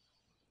other.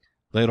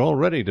 They had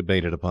already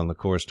debated upon the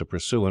course to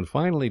pursue, and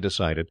finally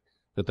decided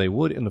that they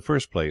would, in the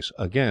first place,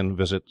 again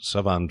visit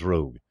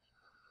Savandroog,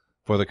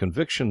 for the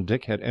conviction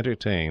Dick had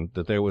entertained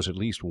that there was at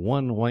least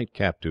one white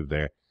captive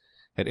there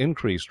had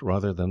increased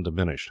rather than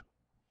diminished.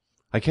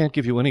 "I can't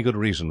give you any good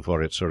reason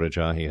for it,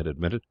 Surajah," he had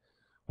admitted,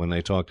 when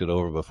they talked it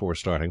over before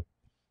starting,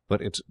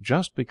 "but it's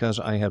just because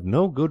I have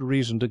no good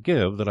reason to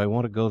give that I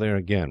want to go there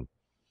again.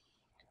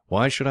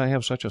 Why should I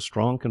have such a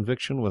strong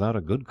conviction without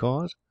a good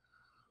cause?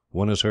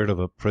 One has heard of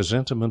a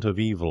presentiment of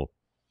evil.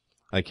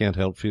 I can't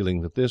help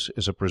feeling that this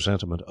is a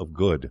presentiment of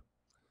good.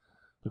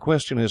 The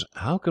question is,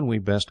 how can we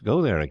best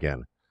go there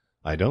again?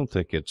 I don't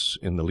think it's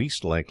in the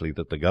least likely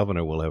that the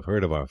governor will have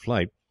heard of our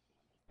flight,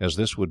 as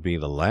this would be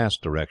the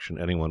last direction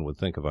anyone would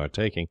think of our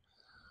taking,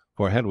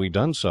 for had we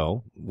done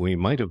so, we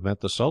might have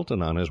met the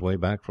Sultan on his way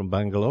back from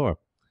Bangalore.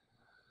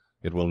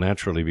 It will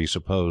naturally be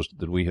supposed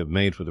that we have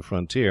made for the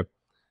frontier,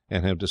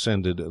 and have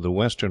descended the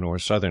western or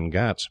southern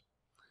Ghauts.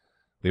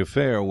 The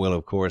affair will,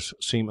 of course,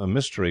 seem a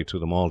mystery to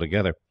them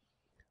altogether,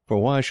 for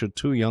why should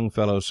 2 young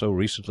fellows so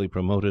recently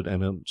promoted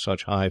and in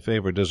such high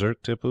favour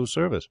desert Tippoo's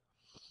service?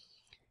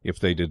 If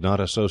they did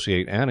not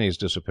associate Annie's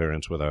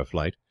disappearance with our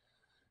flight,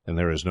 and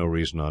there is no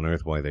reason on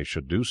earth why they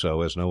should do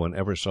so, as no one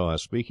ever saw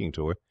us speaking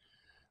to her,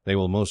 they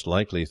will most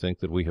likely think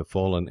that we have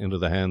fallen into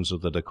the hands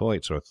of the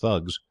dacoits or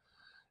thugs,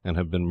 and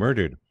have been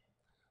murdered.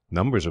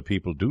 Numbers of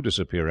people do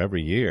disappear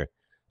every year,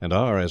 and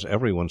are, as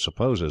everyone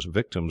supposes,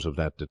 victims of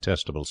that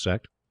detestable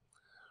sect.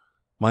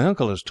 My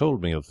uncle has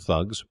told me of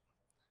thugs.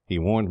 He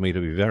warned me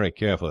to be very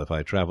careful if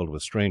I travelled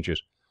with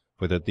strangers,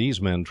 for that these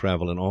men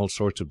travel in all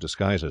sorts of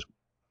disguises.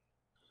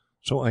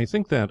 So I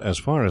think that, as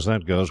far as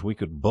that goes, we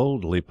could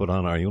boldly put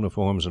on our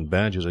uniforms and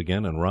badges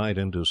again, and ride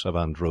into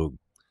Savandroog.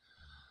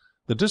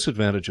 The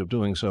disadvantage of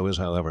doing so is,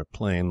 however,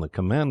 plain. The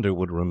commander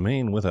would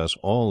remain with us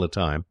all the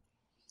time.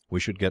 We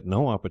should get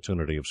no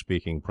opportunity of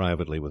speaking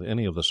privately with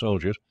any of the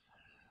soldiers,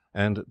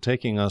 and,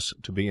 taking us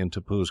to be in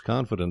Tippoo's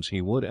confidence, he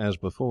would, as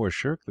before,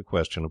 shirk the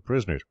question of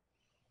prisoners.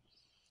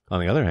 On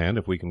the other hand,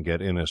 if we can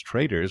get in as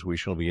traders, we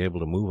shall be able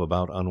to move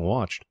about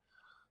unwatched,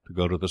 to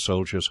go to the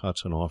soldiers'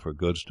 huts and offer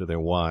goods to their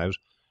wives,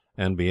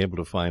 and be able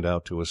to find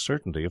out to a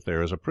certainty if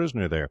there is a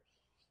prisoner there,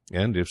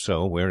 and, if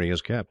so, where he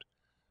is kept.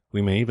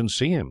 We may even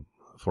see him.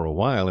 For a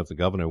while, if the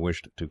governor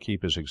wished to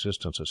keep his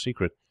existence a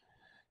secret,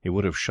 he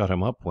would have shut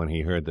him up when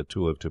he heard that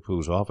 2 of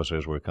Tippoo's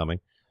officers were coming.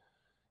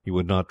 He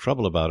would not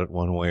trouble about it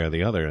one way or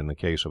the other in the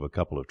case of a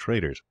couple of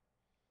traders.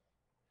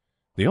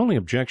 The only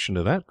objection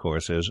to that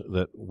course is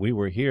that we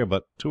were here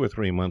but 2 or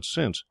 3 months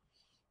since,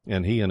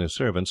 and he and his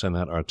servants, and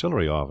that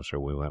artillery officer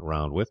we went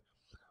round with,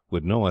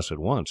 would know us at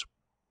once.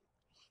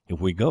 If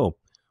we go,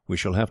 we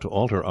shall have to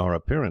alter our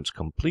appearance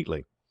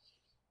completely.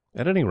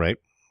 At any rate,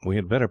 we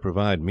had better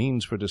provide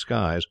means for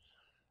disguise,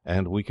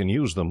 and we can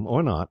use them,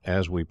 or not,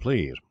 as we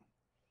please."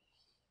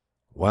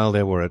 While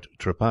they were at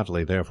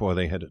Tripataly, therefore,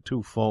 they had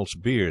 2 false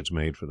beards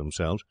made for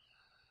themselves,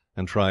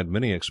 and tried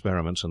many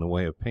experiments in the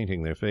way of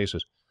painting their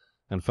faces,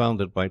 and found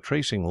that by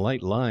tracing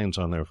light lines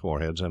on their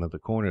foreheads and at the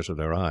corners of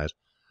their eyes,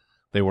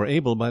 they were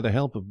able, by the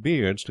help of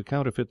beards, to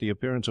counterfeit the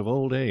appearance of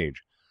old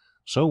age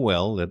so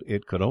well that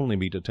it could only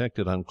be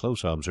detected on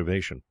close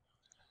observation.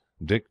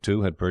 Dick,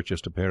 too, had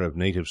purchased a pair of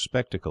native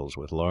spectacles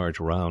with large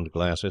round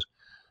glasses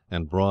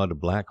and broad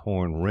black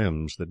horn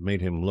rims that made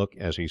him look,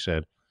 as he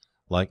said,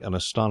 like an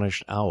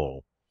astonished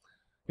owl.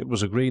 It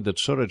was agreed that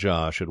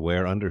Surajah should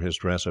wear under his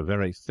dress a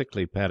very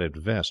thickly padded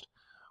vest,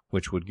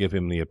 which would give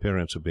him the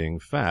appearance of being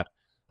fat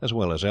as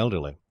well as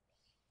elderly.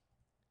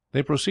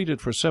 They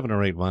proceeded for 7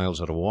 or 8 miles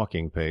at a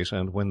walking pace,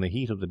 and when the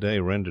heat of the day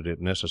rendered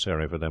it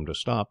necessary for them to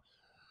stop,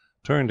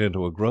 turned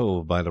into a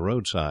grove by the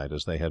roadside,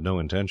 as they had no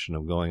intention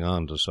of going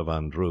on to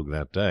Savandroog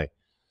that day,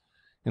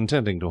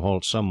 intending to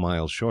halt some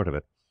miles short of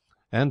it,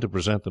 and to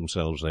present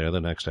themselves there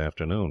the next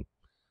afternoon.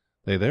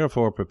 They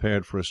therefore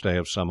prepared for a stay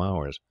of some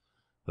hours.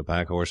 The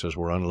pack horses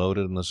were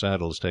unloaded and the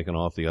saddles taken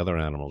off the other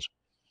animals.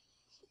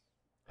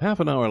 Half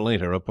an hour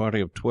later, a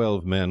party of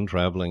 12 men,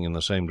 travelling in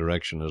the same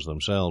direction as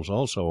themselves,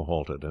 also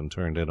halted and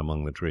turned in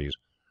among the trees.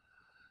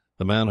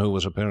 The man who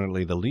was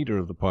apparently the leader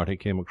of the party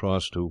came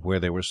across to where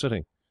they were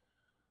sitting.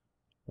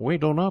 "We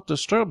do not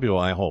disturb you,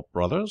 I hope,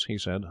 brothers," he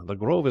said. "The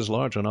grove is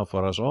large enough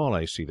for us all.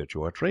 I see that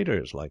you are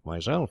traders, like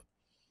myself."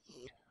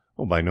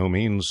 "By no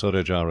means,"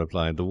 Surajah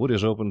replied. "The wood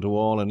is open to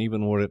all, and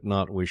even were it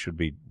not, we should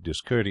be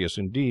discourteous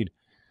indeed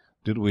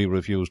did we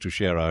refuse to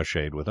share our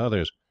shade with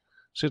others.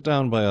 Sit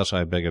down by us,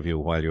 I beg of you,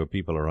 while your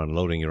people are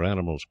unloading your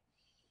animals."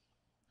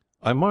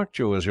 "I marked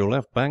you as you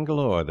left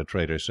Bangalore," the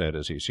trader said,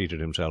 as he seated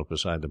himself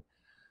beside them,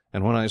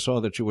 "and when I saw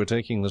that you were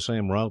taking the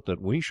same route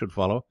that we should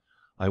follow,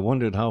 I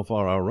wondered how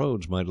far our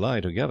roads might lie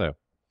together."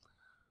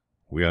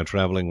 "We are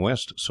travelling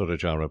west,"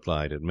 Surajah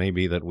replied. "It may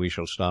be that we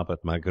shall stop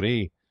at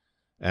Magree,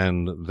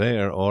 and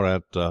there, or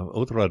at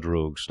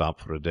Outradroog, stop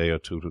for a day or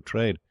 2 to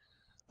trade.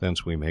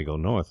 Thence we may go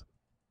north."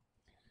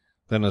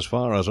 "Then as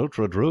far as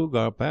Outradroog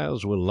our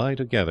paths will lie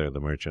together," the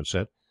merchant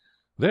said.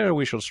 "There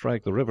we shall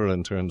strike the river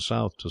and turn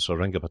south to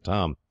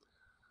Seringapatam.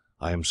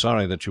 I am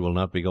sorry that you will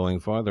not be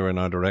going farther in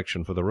our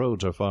direction, for the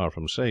roads are far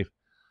from safe.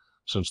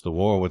 Since the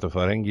war with the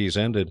Ferengis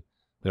ended,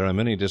 there are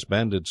many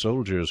disbanded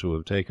soldiers who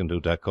have taken to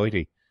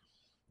dacoity,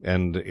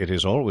 and it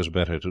is always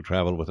better to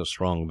travel with a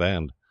strong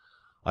band.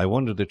 I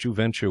wonder that you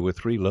venture with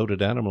 3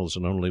 loaded animals,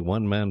 and only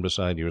 1 man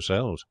beside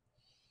yourselves."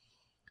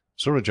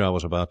 Surajah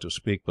was about to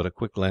speak, but a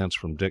quick glance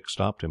from Dick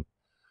stopped him.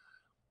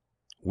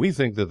 "We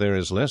think that there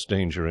is less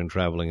danger in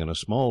travelling in a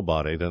small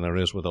body than there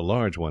is with a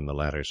large one," the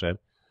latter said.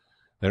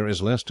 "There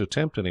is less to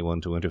tempt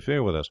anyone to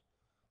interfere with us.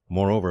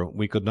 Moreover,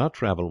 we could not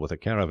travel with a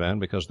caravan,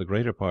 because the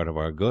greater part of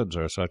our goods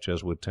are such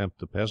as would tempt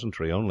the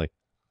peasantry only.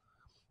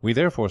 We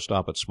therefore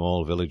stop at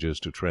small villages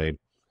to trade,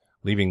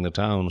 leaving the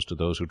towns to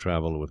those who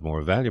travel with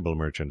more valuable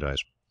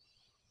merchandise."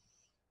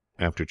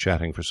 After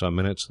chatting for some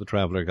minutes, the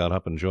traveller got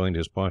up and joined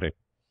his party.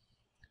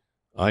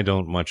 "I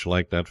don't much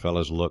like that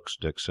fellow's looks,"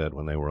 Dick said,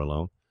 when they were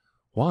alone.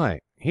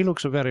 "Why? He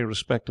looks a very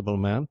respectable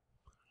man."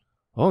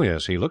 "Oh,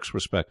 yes, he looks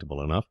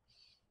respectable enough,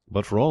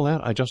 but for all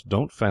that, I just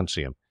don't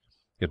fancy him.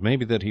 It may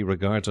be that he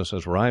regards us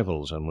as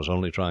rivals, and was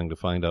only trying to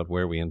find out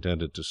where we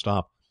intended to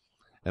stop,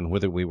 and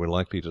whether we were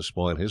likely to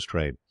spoil his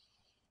trade.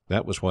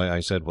 That was why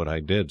I said what I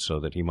did, so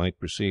that he might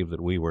perceive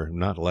that we were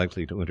not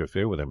likely to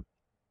interfere with him.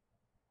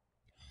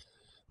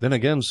 Then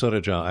again,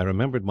 Surajah, I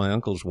remembered my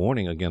uncle's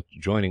warning against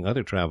joining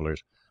other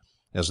travellers,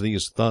 as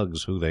these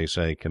thugs, who, they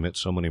say, commit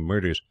so many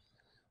murders,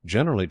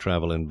 generally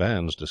travel in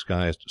bands,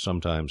 disguised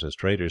sometimes as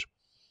traders,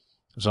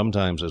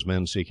 sometimes as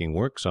men seeking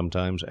work,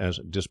 sometimes as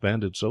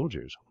disbanded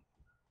soldiers.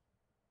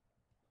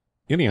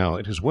 Anyhow,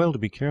 it is well to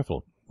be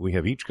careful. We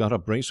have each got a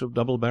brace of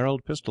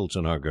double-barrelled pistols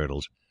in our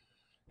girdles,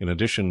 in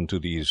addition to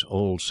these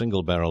old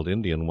single-barrelled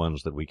Indian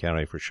ones that we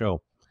carry for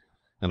show,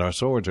 and our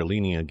swords are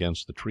leaning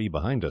against the tree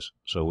behind us,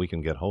 so we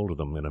can get hold of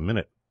them in a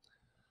minute.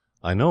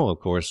 I know, of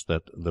course,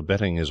 that the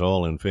betting is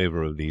all in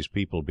favour of these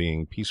people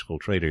being peaceful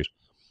traders,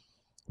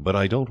 but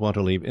I don't want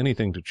to leave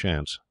anything to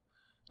chance,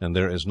 and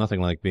there is nothing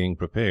like being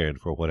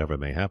prepared for whatever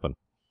may happen."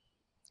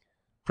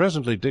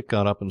 Presently Dick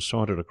got up and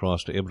sauntered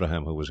across to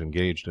Ibrahim, who was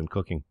engaged in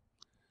cooking.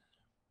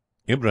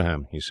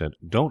 "Ibrahim," he said,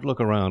 "don't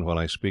look around while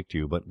I speak to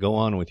you, but go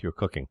on with your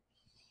cooking.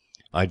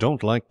 I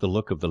don't like the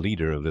look of the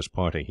leader of this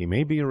party. He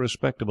may be a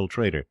respectable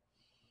trader.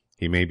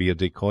 He may be a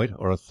dacoit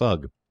or a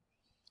thug.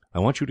 I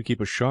want you to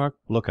keep a sharp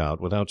lookout,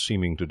 without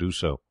seeming to do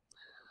so.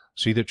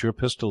 See that your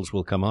pistols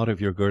will come out of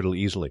your girdle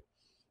easily.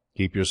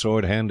 Keep your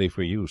sword handy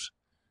for use.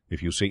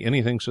 If you see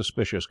anything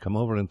suspicious, come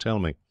over and tell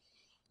me,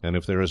 and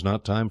if there is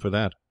not time for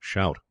that,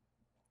 shout."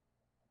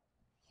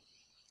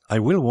 "I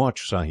will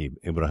watch, Sahib,"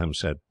 Ibrahim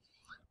said,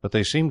 "but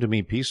they seem to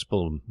me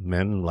peaceful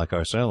men like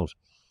ourselves.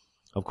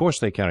 Of course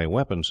they carry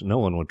weapons. No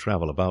one would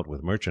travel about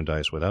with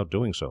merchandise without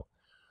doing so."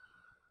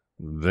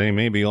 "They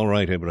may be all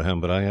right,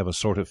 Ibrahim, but I have a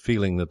sort of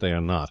feeling that they are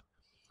not,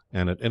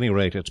 and at any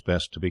rate it is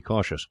best to be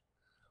cautious."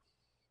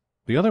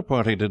 The other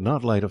party did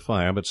not light a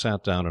fire, but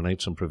sat down and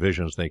ate some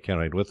provisions they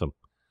carried with them.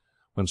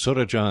 When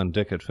Surajah and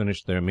Dick had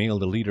finished their meal,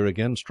 the leader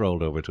again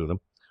strolled over to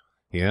them.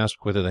 He asked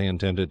whether they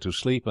intended to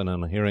sleep, and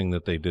on hearing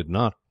that they did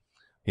not,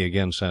 he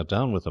again sat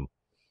down with them.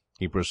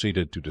 He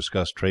proceeded to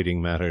discuss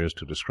trading matters,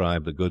 to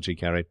describe the goods he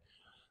carried,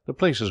 the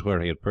places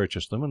where he had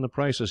purchased them, and the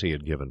prices he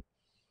had given.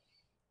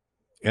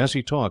 As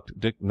he talked,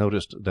 Dick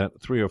noticed that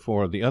 3 or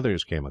 4 of the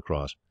others came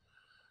across.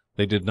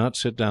 They did not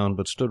sit down,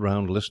 but stood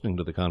round listening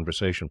to the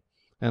conversation,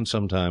 and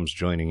sometimes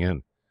joining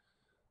in.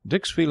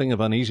 Dick's feeling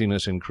of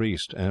uneasiness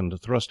increased, and,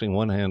 thrusting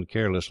one hand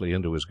carelessly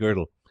into his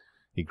girdle,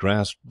 he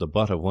grasped the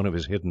butt of one of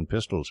his hidden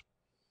pistols.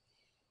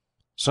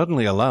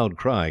 Suddenly a loud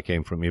cry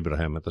came from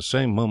Ibrahim. At the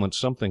same moment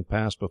something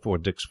passed before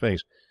Dick's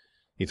face.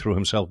 He threw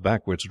himself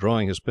backwards,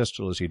 drawing his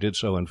pistol as he did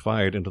so, and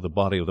fired into the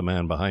body of the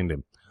man behind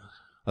him.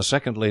 A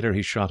second later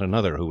he shot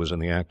another, who was in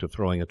the act of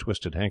throwing a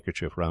twisted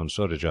handkerchief round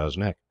Surajah's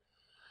neck.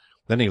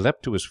 Then he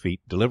leapt to his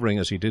feet, delivering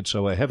as he did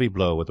so a heavy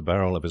blow with the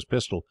barrel of his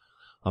pistol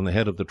on the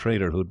head of the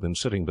trader who had been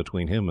sitting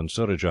between him and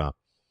Surajah.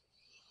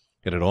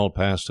 It had all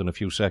passed in a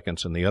few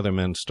seconds, and the other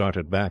men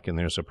started back in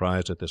their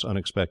surprise at this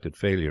unexpected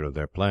failure of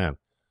their plan.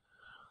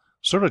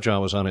 Surajah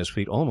was on his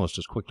feet almost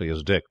as quickly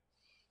as Dick.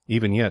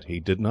 Even yet he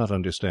did not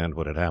understand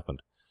what had happened.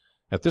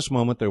 At this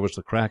moment there was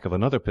the crack of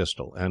another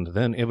pistol, and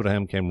then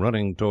Ibrahim came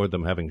running toward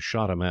them, having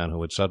shot a man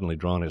who had suddenly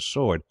drawn his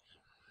sword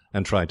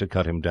and tried to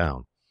cut him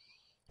down.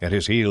 At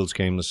his heels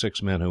came the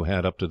 6 men who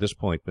had, up to this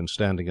point, been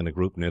standing in a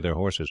group near their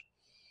horses.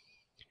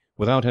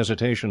 Without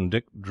hesitation,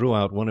 Dick drew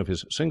out one of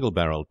his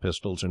single-barrelled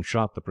pistols and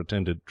shot the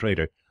pretended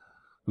trader,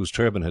 whose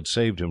turban had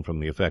saved him from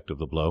the effect of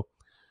the blow,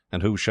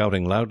 and who,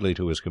 shouting loudly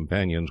to his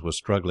companions, was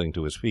struggling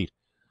to his feet.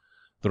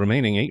 The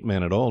remaining 8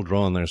 men had all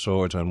drawn their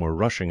swords and were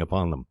rushing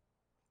upon them.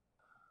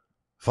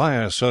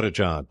 "Fire,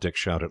 Surajah!" Dick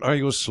shouted. "Are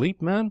you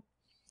asleep, man?"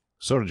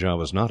 Surajah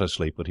was not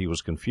asleep, but he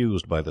was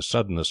confused by the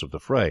suddenness of the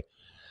fray,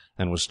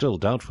 and was still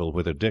doubtful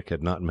whether Dick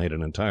had not made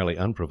an entirely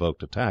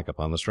unprovoked attack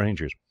upon the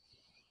strangers.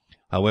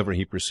 However,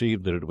 he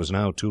perceived that it was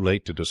now too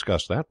late to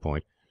discuss that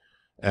point,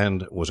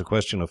 and was a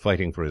question of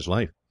fighting for his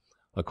life.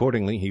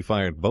 Accordingly, he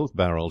fired both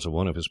barrels of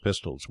one of his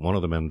pistols. One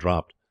of the men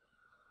dropped.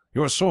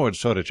 "Your sword,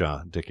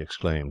 Surajah!" Dick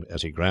exclaimed,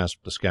 as he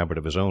grasped the scabbard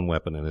of his own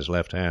weapon in his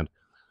left hand,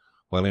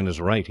 while in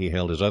his right he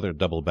held his other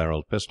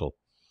double-barrelled pistol.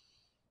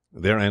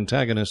 Their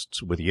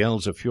antagonists, with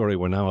yells of fury,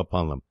 were now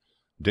upon them.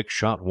 Dick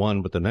shot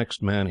one, but the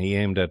next man he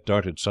aimed at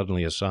darted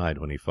suddenly aside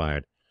when he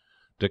fired.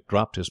 Dick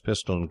dropped his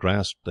pistol and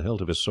grasped the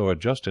hilt of his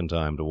sword just in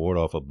time to ward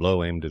off a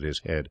blow aimed at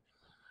his head.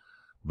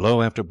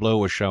 Blow after blow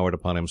was showered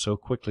upon him so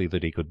quickly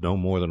that he could no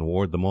more than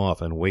ward them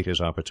off and wait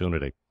his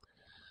opportunity.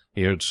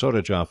 He heard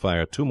Surajah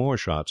fire 2 more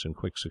shots in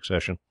quick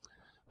succession.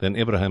 Then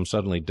Ibrahim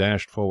suddenly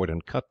dashed forward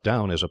and cut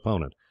down his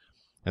opponent,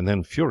 and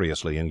then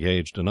furiously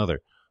engaged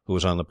another, who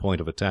was on the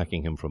point of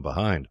attacking him from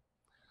behind.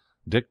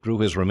 Dick drew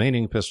his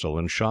remaining pistol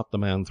and shot the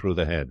man through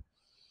the head.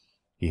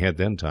 He had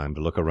then time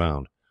to look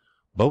around.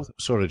 Both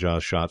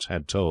Surajah's shots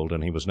had told,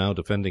 and he was now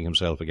defending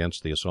himself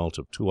against the assaults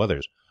of 2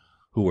 others,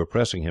 who were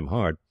pressing him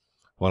hard,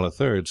 while a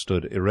third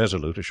stood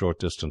irresolute a short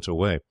distance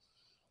away.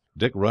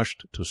 Dick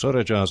rushed to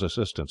Surajah's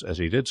assistance. As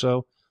he did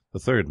so, the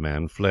third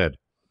man fled.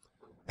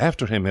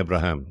 "After him,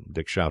 Ibrahim!"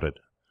 Dick shouted.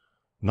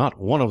 "Not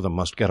one of them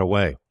must get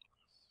away."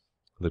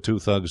 The 2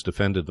 thugs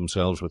defended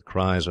themselves with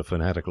cries of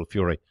fanatical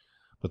fury,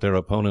 but their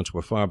opponents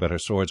were far better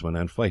swordsmen,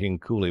 and, fighting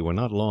coolly, were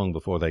not long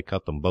before they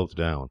cut them both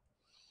down.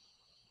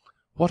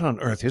 "What on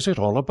earth is it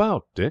all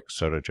about, Dick?"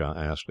 Surajah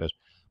asked, as,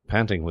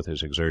 panting with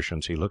his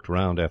exertions, he looked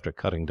round after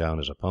cutting down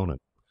his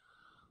opponent.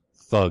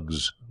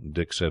 "Thugs,"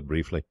 Dick said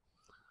briefly.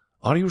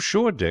 "Are you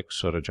sure, Dick?"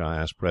 Surajah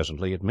asked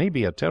presently. "It may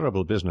be a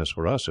terrible business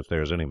for us, if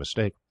there is any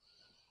mistake."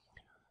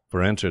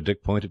 For answer,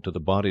 Dick pointed to the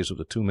bodies of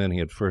the 2 men he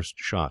had first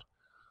shot.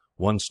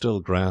 One still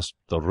grasped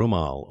the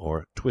rumal,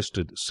 or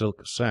twisted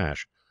silk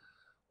sash,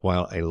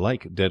 while a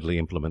like deadly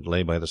implement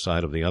lay by the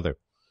side of the other.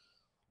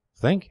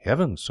 "Thank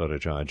Heaven!"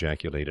 Surajah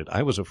ejaculated.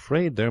 "I was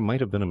afraid there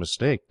might have been a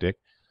mistake, Dick,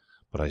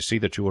 but I see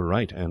that you were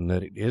right, and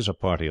that it is a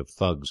party of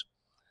Thugs.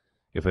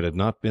 If it had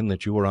not been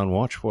that you were on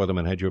watch for them,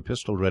 and had your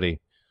pistol ready,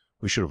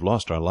 we should have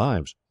lost our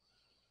lives."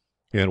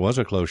 "It was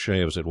a close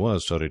shave as it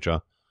was,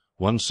 Surajah.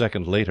 1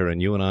 second later,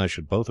 and you and I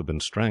should both have been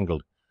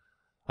strangled.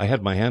 I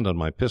had my hand on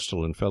my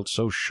pistol, and felt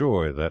so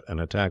sure that an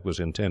attack was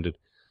intended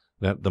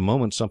that, the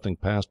moment something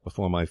passed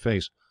before my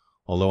face,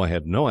 although I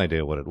had no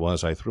idea what it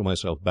was, I threw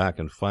myself back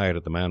and fired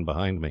at the man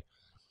behind me,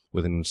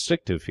 with an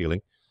instinctive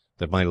feeling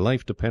that my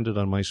life depended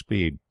on my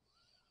speed.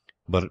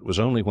 But it was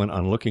only when,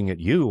 on looking at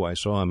you, I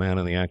saw a man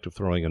in the act of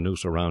throwing a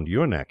noose around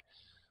your neck,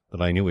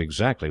 that I knew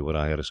exactly what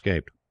I had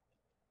escaped."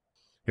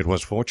 "It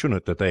was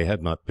fortunate that they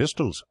had not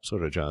pistols,"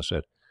 Surajah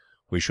said.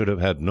 "We should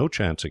have had no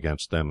chance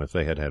against them, if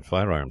they had had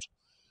firearms."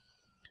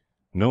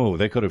 "No,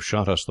 they could have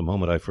shot us the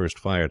moment I first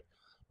fired,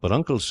 but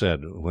Uncle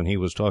said, when he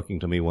was talking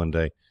to me one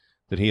day,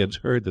 that he had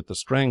heard that the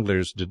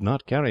Stranglers did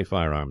not carry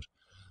firearms,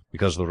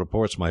 because the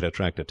reports might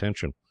attract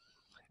attention,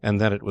 and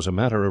that it was a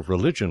matter of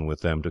religion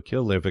with them to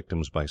kill their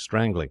victims by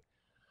strangling,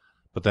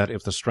 but that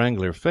if the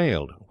strangler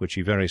failed, which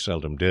he very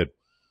seldom did,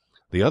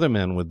 the other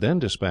men would then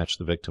dispatch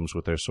the victims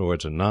with their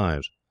swords and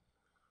knives.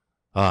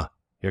 Ah,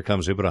 here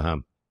comes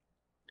Ibrahim."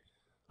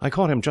 "I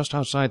caught him just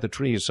outside the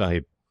trees,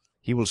 Sahib.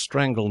 He will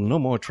strangle no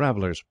more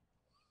travellers."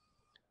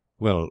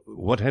 "Well,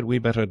 what had we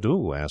better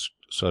do?" asked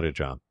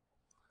Surajah.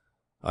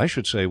 "I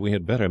should say we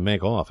had better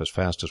make off as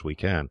fast as we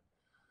can.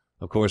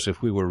 Of course,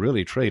 if we were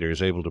really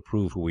traders, able to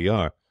prove who we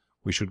are,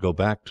 we should go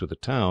back to the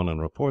town and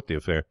report the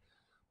affair,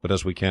 but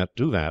as we can't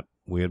do that,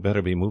 we had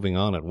better be moving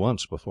on at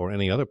once, before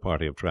any other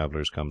party of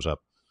travellers comes up.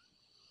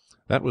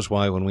 That was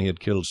why, when we had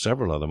killed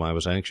several of them, I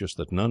was anxious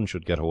that none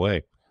should get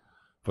away,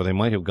 for they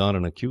might have gone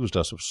and accused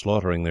us of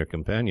slaughtering their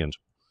companions."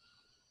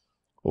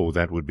 "Oh,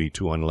 that would be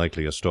too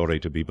unlikely a story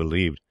to be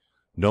believed.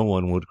 No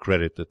one would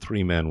credit that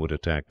 3 men would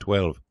attack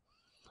 12.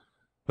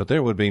 "But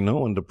there would be no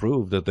one to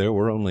prove that there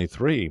were only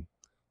 3.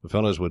 The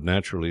fellows would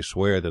naturally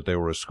swear that there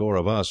were a score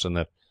of us, and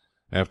that,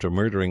 after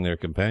murdering their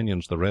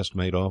companions, the rest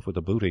made off with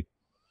the booty.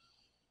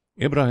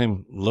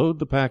 Ibrahim, load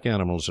the pack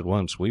animals at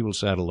once. We will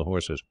saddle the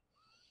horses."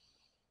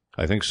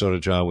 "I think,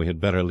 Surajah, we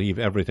had better leave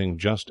everything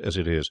just as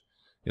it is.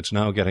 It is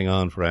now getting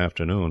on for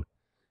afternoon.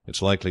 It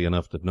is likely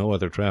enough that no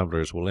other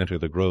travellers will enter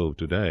the grove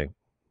today.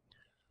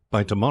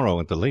 By tomorrow,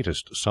 at the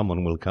latest,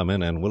 someone will come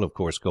in, and will, of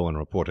course, go and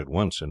report at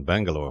once, in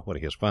Bangalore, what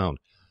he has found,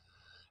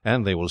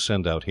 and they will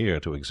send out here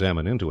to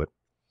examine into it.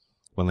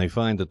 When they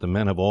find that the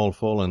men have all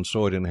fallen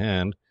sword in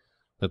hand,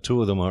 that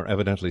 2 of them are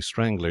evidently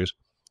stranglers,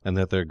 and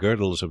that their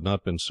girdles have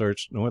not been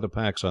searched, nor the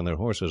packs on their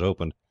horses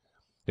opened,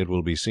 it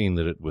will be seen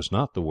that it was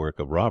not the work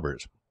of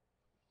robbers.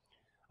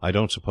 I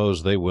don't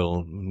suppose they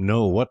will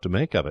know what to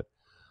make of it,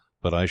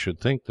 but I should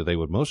think that they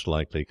would most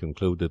likely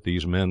conclude that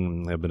these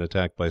men have been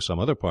attacked by some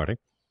other party,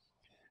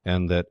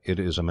 and that it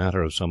is a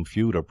matter of some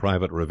feud or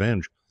private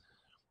revenge,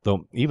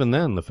 though even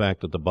then the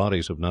fact that the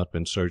bodies have not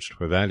been searched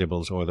for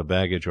valuables, or the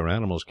baggage or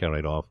animals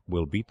carried off,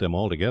 will beat them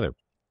altogether."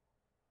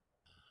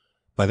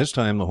 By this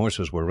time the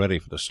horses were ready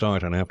for the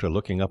start, and after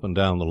looking up and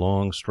down the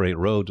long straight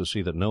road to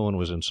see that no one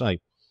was in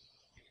sight,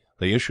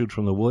 they issued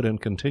from the wood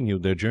and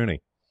continued their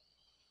journey.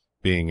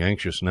 Being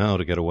anxious now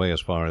to get away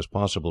as far as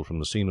possible from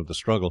the scene of the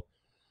struggle,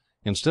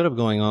 instead of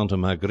going on to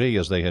Magree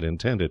as they had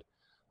intended,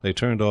 they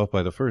turned off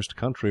by the first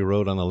country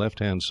road on the left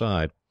hand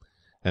side,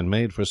 and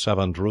made for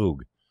Savandroog,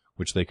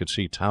 which they could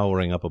see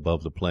towering up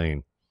above the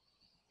plain.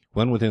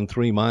 When within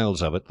 3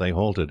 miles of it, they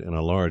halted in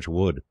a large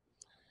wood.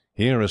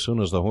 Here, as soon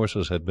as the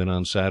horses had been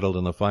unsaddled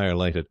and the fire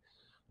lighted,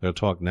 their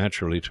talk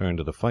naturally turned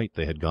to the fight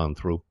they had gone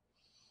through.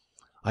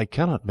 "I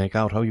cannot make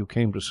out how you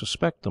came to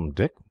suspect them,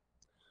 Dick."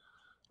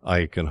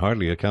 "I can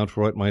hardly account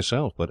for it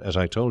myself, but, as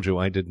I told you,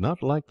 I did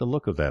not like the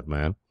look of that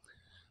man,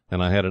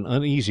 and I had an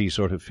uneasy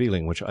sort of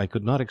feeling, which I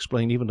could not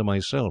explain even to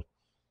myself,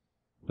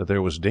 that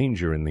there was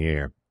danger in the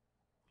air."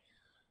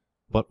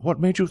 "But what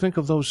made you think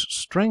of those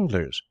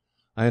stranglers?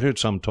 I had heard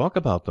some talk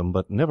about them,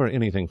 but never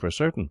anything for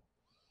certain."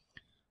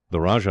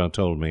 "The Rajah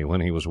told me,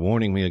 when he was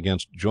warning me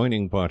against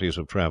joining parties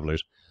of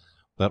travellers,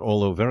 that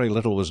although very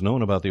little was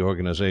known about the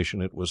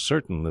organization, it was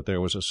certain that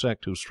there was a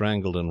sect who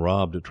strangled and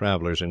robbed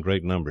travellers in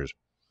great numbers.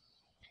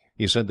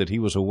 He said that he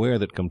was aware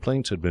that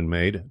complaints had been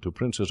made, to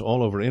princes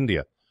all over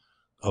India,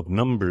 of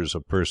numbers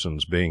of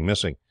persons being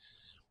missing,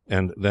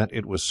 and that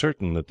it was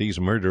certain that these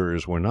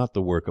murderers were not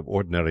the work of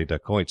ordinary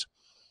dacoits,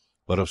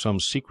 but of some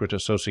secret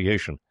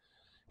association,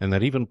 and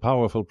that even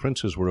powerful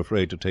princes were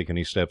afraid to take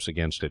any steps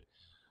against it,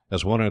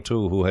 as 1 or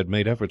 2 who had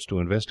made efforts to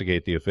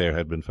investigate the affair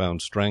had been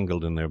found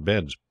strangled in their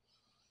beds.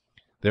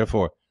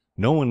 Therefore,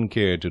 no one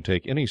cared to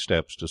take any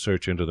steps to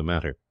search into the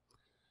matter.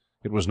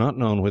 It was not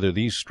known whether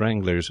these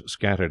stranglers,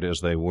 scattered as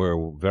they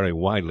were very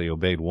widely,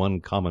 obeyed one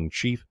common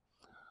chief,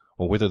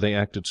 or whether they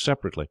acted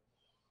separately,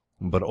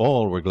 but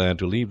all were glad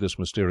to leave this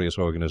mysterious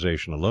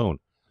organization alone,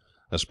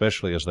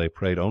 especially as they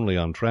preyed only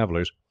on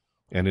travellers,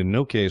 and in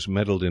no case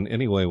meddled in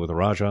any way with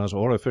rajahs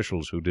or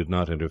officials who did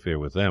not interfere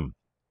with them.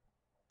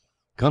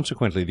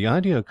 Consequently, the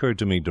idea occurred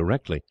to me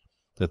directly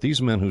that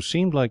these men, who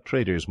seemed like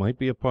traders, might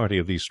be a party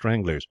of these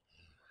stranglers,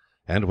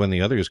 and when the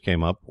others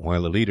came up,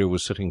 while the leader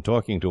was sitting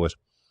talking to us,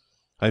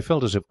 I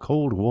felt as if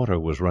cold water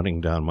was running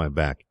down my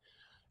back,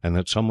 and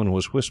that someone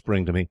was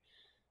whispering to me,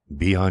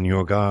 'Be on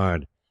your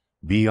guard!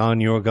 Be on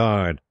your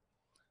guard!'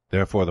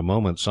 Therefore, the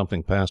moment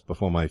something passed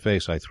before my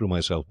face, I threw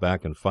myself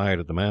back and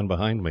fired at the man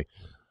behind me,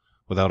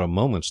 without a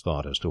moment's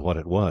thought as to what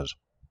it was."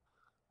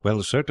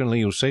 "Well, certainly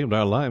you saved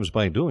our lives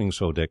by doing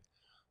so, Dick,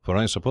 for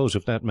I suppose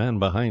if that man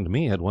behind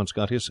me had once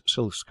got his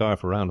silk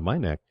scarf round my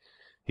neck,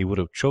 he would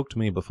have choked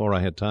me before I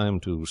had time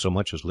to so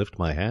much as lift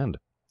my hand."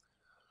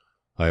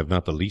 "I have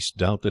not the least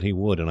doubt that he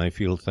would, and I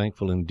feel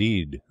thankful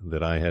indeed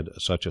that I had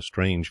such a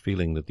strange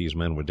feeling that these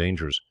men were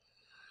dangerous.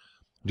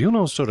 Do you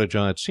know,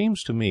 Surajah, it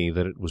seems to me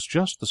that it was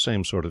just the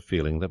same sort of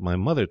feeling that my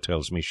mother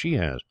tells me she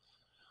has,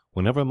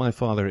 whenever my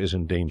father is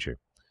in danger,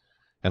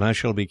 and I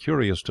shall be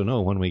curious to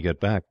know, when we get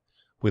back,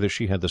 whether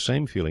she had the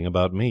same feeling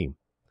about me.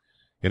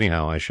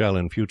 Anyhow, I shall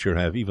in future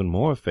have even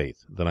more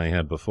faith than I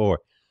had before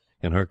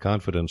in her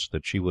confidence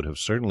that she would have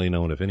certainly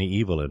known if any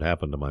evil had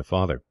happened to my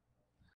father."